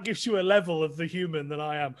 So that gives you a level of the human that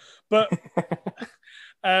I am. But,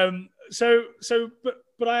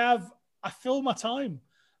 but I fill my time.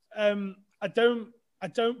 I don't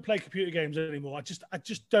play computer games anymore. I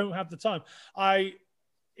just don't have the time.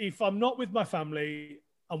 If I'm not with my family,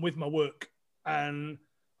 I'm with my work, and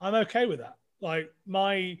I'm okay with that. Like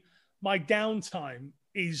my downtime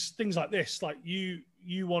is things like this. Like you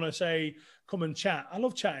want to say, come and chat. I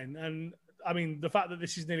love chatting. And I mean, the fact that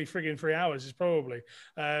this is nearly frigging 3 hours is probably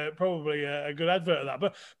a good advert of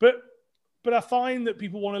that. But I find that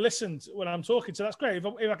people want to listen when I'm talking. So that's great. If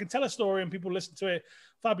I can tell a story and people listen to it,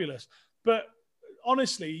 fabulous. But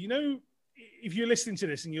honestly, if you're listening to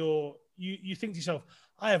this and you think to yourself,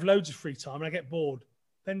 I have loads of free time and I get bored,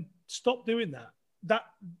 then stop doing that.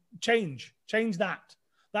 Change that.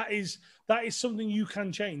 That is something you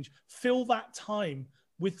can change. Fill that time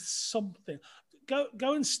with something.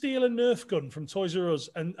 Go and steal a Nerf gun from Toys R Us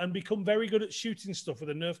and become very good at shooting stuff with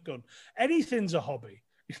a Nerf gun. Anything's a hobby.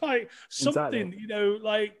 It's like something,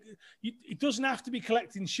 exactly. It doesn't have to be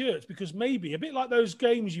collecting shirts, because maybe a bit like those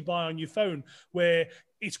games you buy on your phone where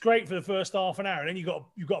it's great for the first half an hour and then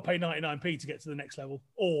you've got to pay 99p to get to the next level,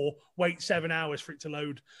 or wait 7 hours for it to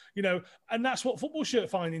load, and that's what football shirt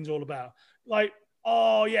finding is all about. Like,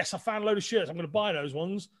 oh yes, I found a load of shirts. I'm going to buy those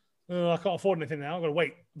ones. I can't afford anything now. I'm going to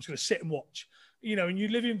wait. I'm just going to sit and watch, and you're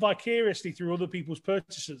living vicariously through other people's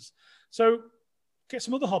purchases. So get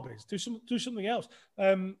some other hobbies, do something else.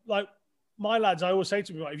 Like my lads, I always say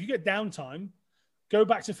to them, if you get downtime, go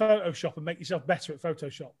back to Photoshop and make yourself better at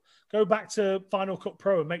Photoshop. Go back to Final Cut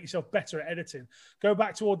Pro and make yourself better at editing. Go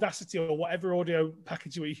back to Audacity or whatever audio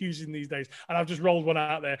package you're using these days. And I've just rolled one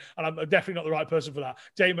out there, and I'm definitely not the right person for that.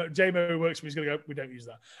 JMO who works for me is going to go, we don't use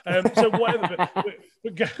that. So whatever.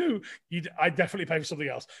 but go. I definitely pay for something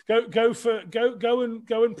else.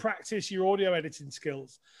 Go and practice your audio editing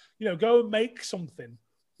skills. Go and make something.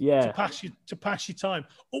 Yeah. To pass your time.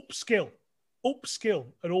 Upskill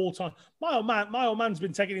at all times. My old man's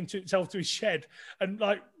been taking himself to his shed and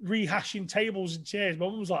like rehashing tables and chairs. My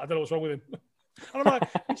mum was like, I don't know what's wrong with him. And I'm like,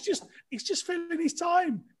 it's just filling his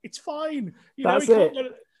time. It's fine. He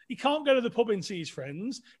can't go to the pub and see his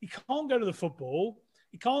friends. He can't go to the football.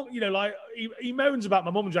 He can't, he moans about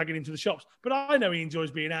my mum dragging him to the shops, but I know he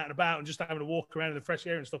enjoys being out and about and just having a walk around in the fresh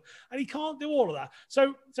air and stuff. And he can't do all of that.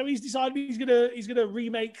 So he's decided he's gonna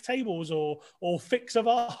remake tables or fix a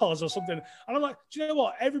vase or something. And I'm like, do you know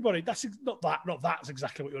what? Everybody, that's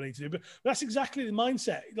exactly what you need to do, but that's exactly the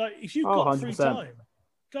mindset. Like if you've got 100%. Free time,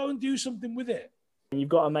 go and do something with it. You've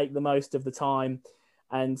got to make the most of the time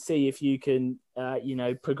and see if you can,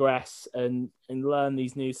 progress and learn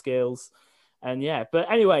these new skills. And yeah, but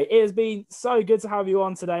anyway, it has been so good to have you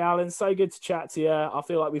on today, Alan. So good to chat to you. I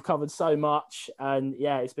feel like we've covered so much, and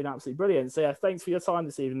yeah, it's been absolutely brilliant. So yeah, thanks for your time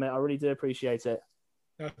this evening, mate. I really do appreciate it.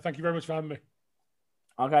 Thank you very much for having me.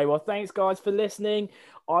 Okay, well, thanks guys for listening.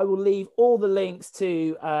 I will leave all the links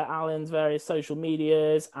to Alan's various social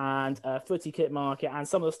medias and Footy Kit Market and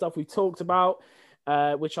some of the stuff we talked about,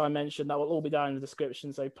 which I mentioned. That will all be down in the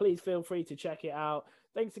description. So please feel free to check it out.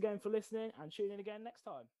 Thanks again for listening, and tune in again next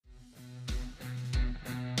time.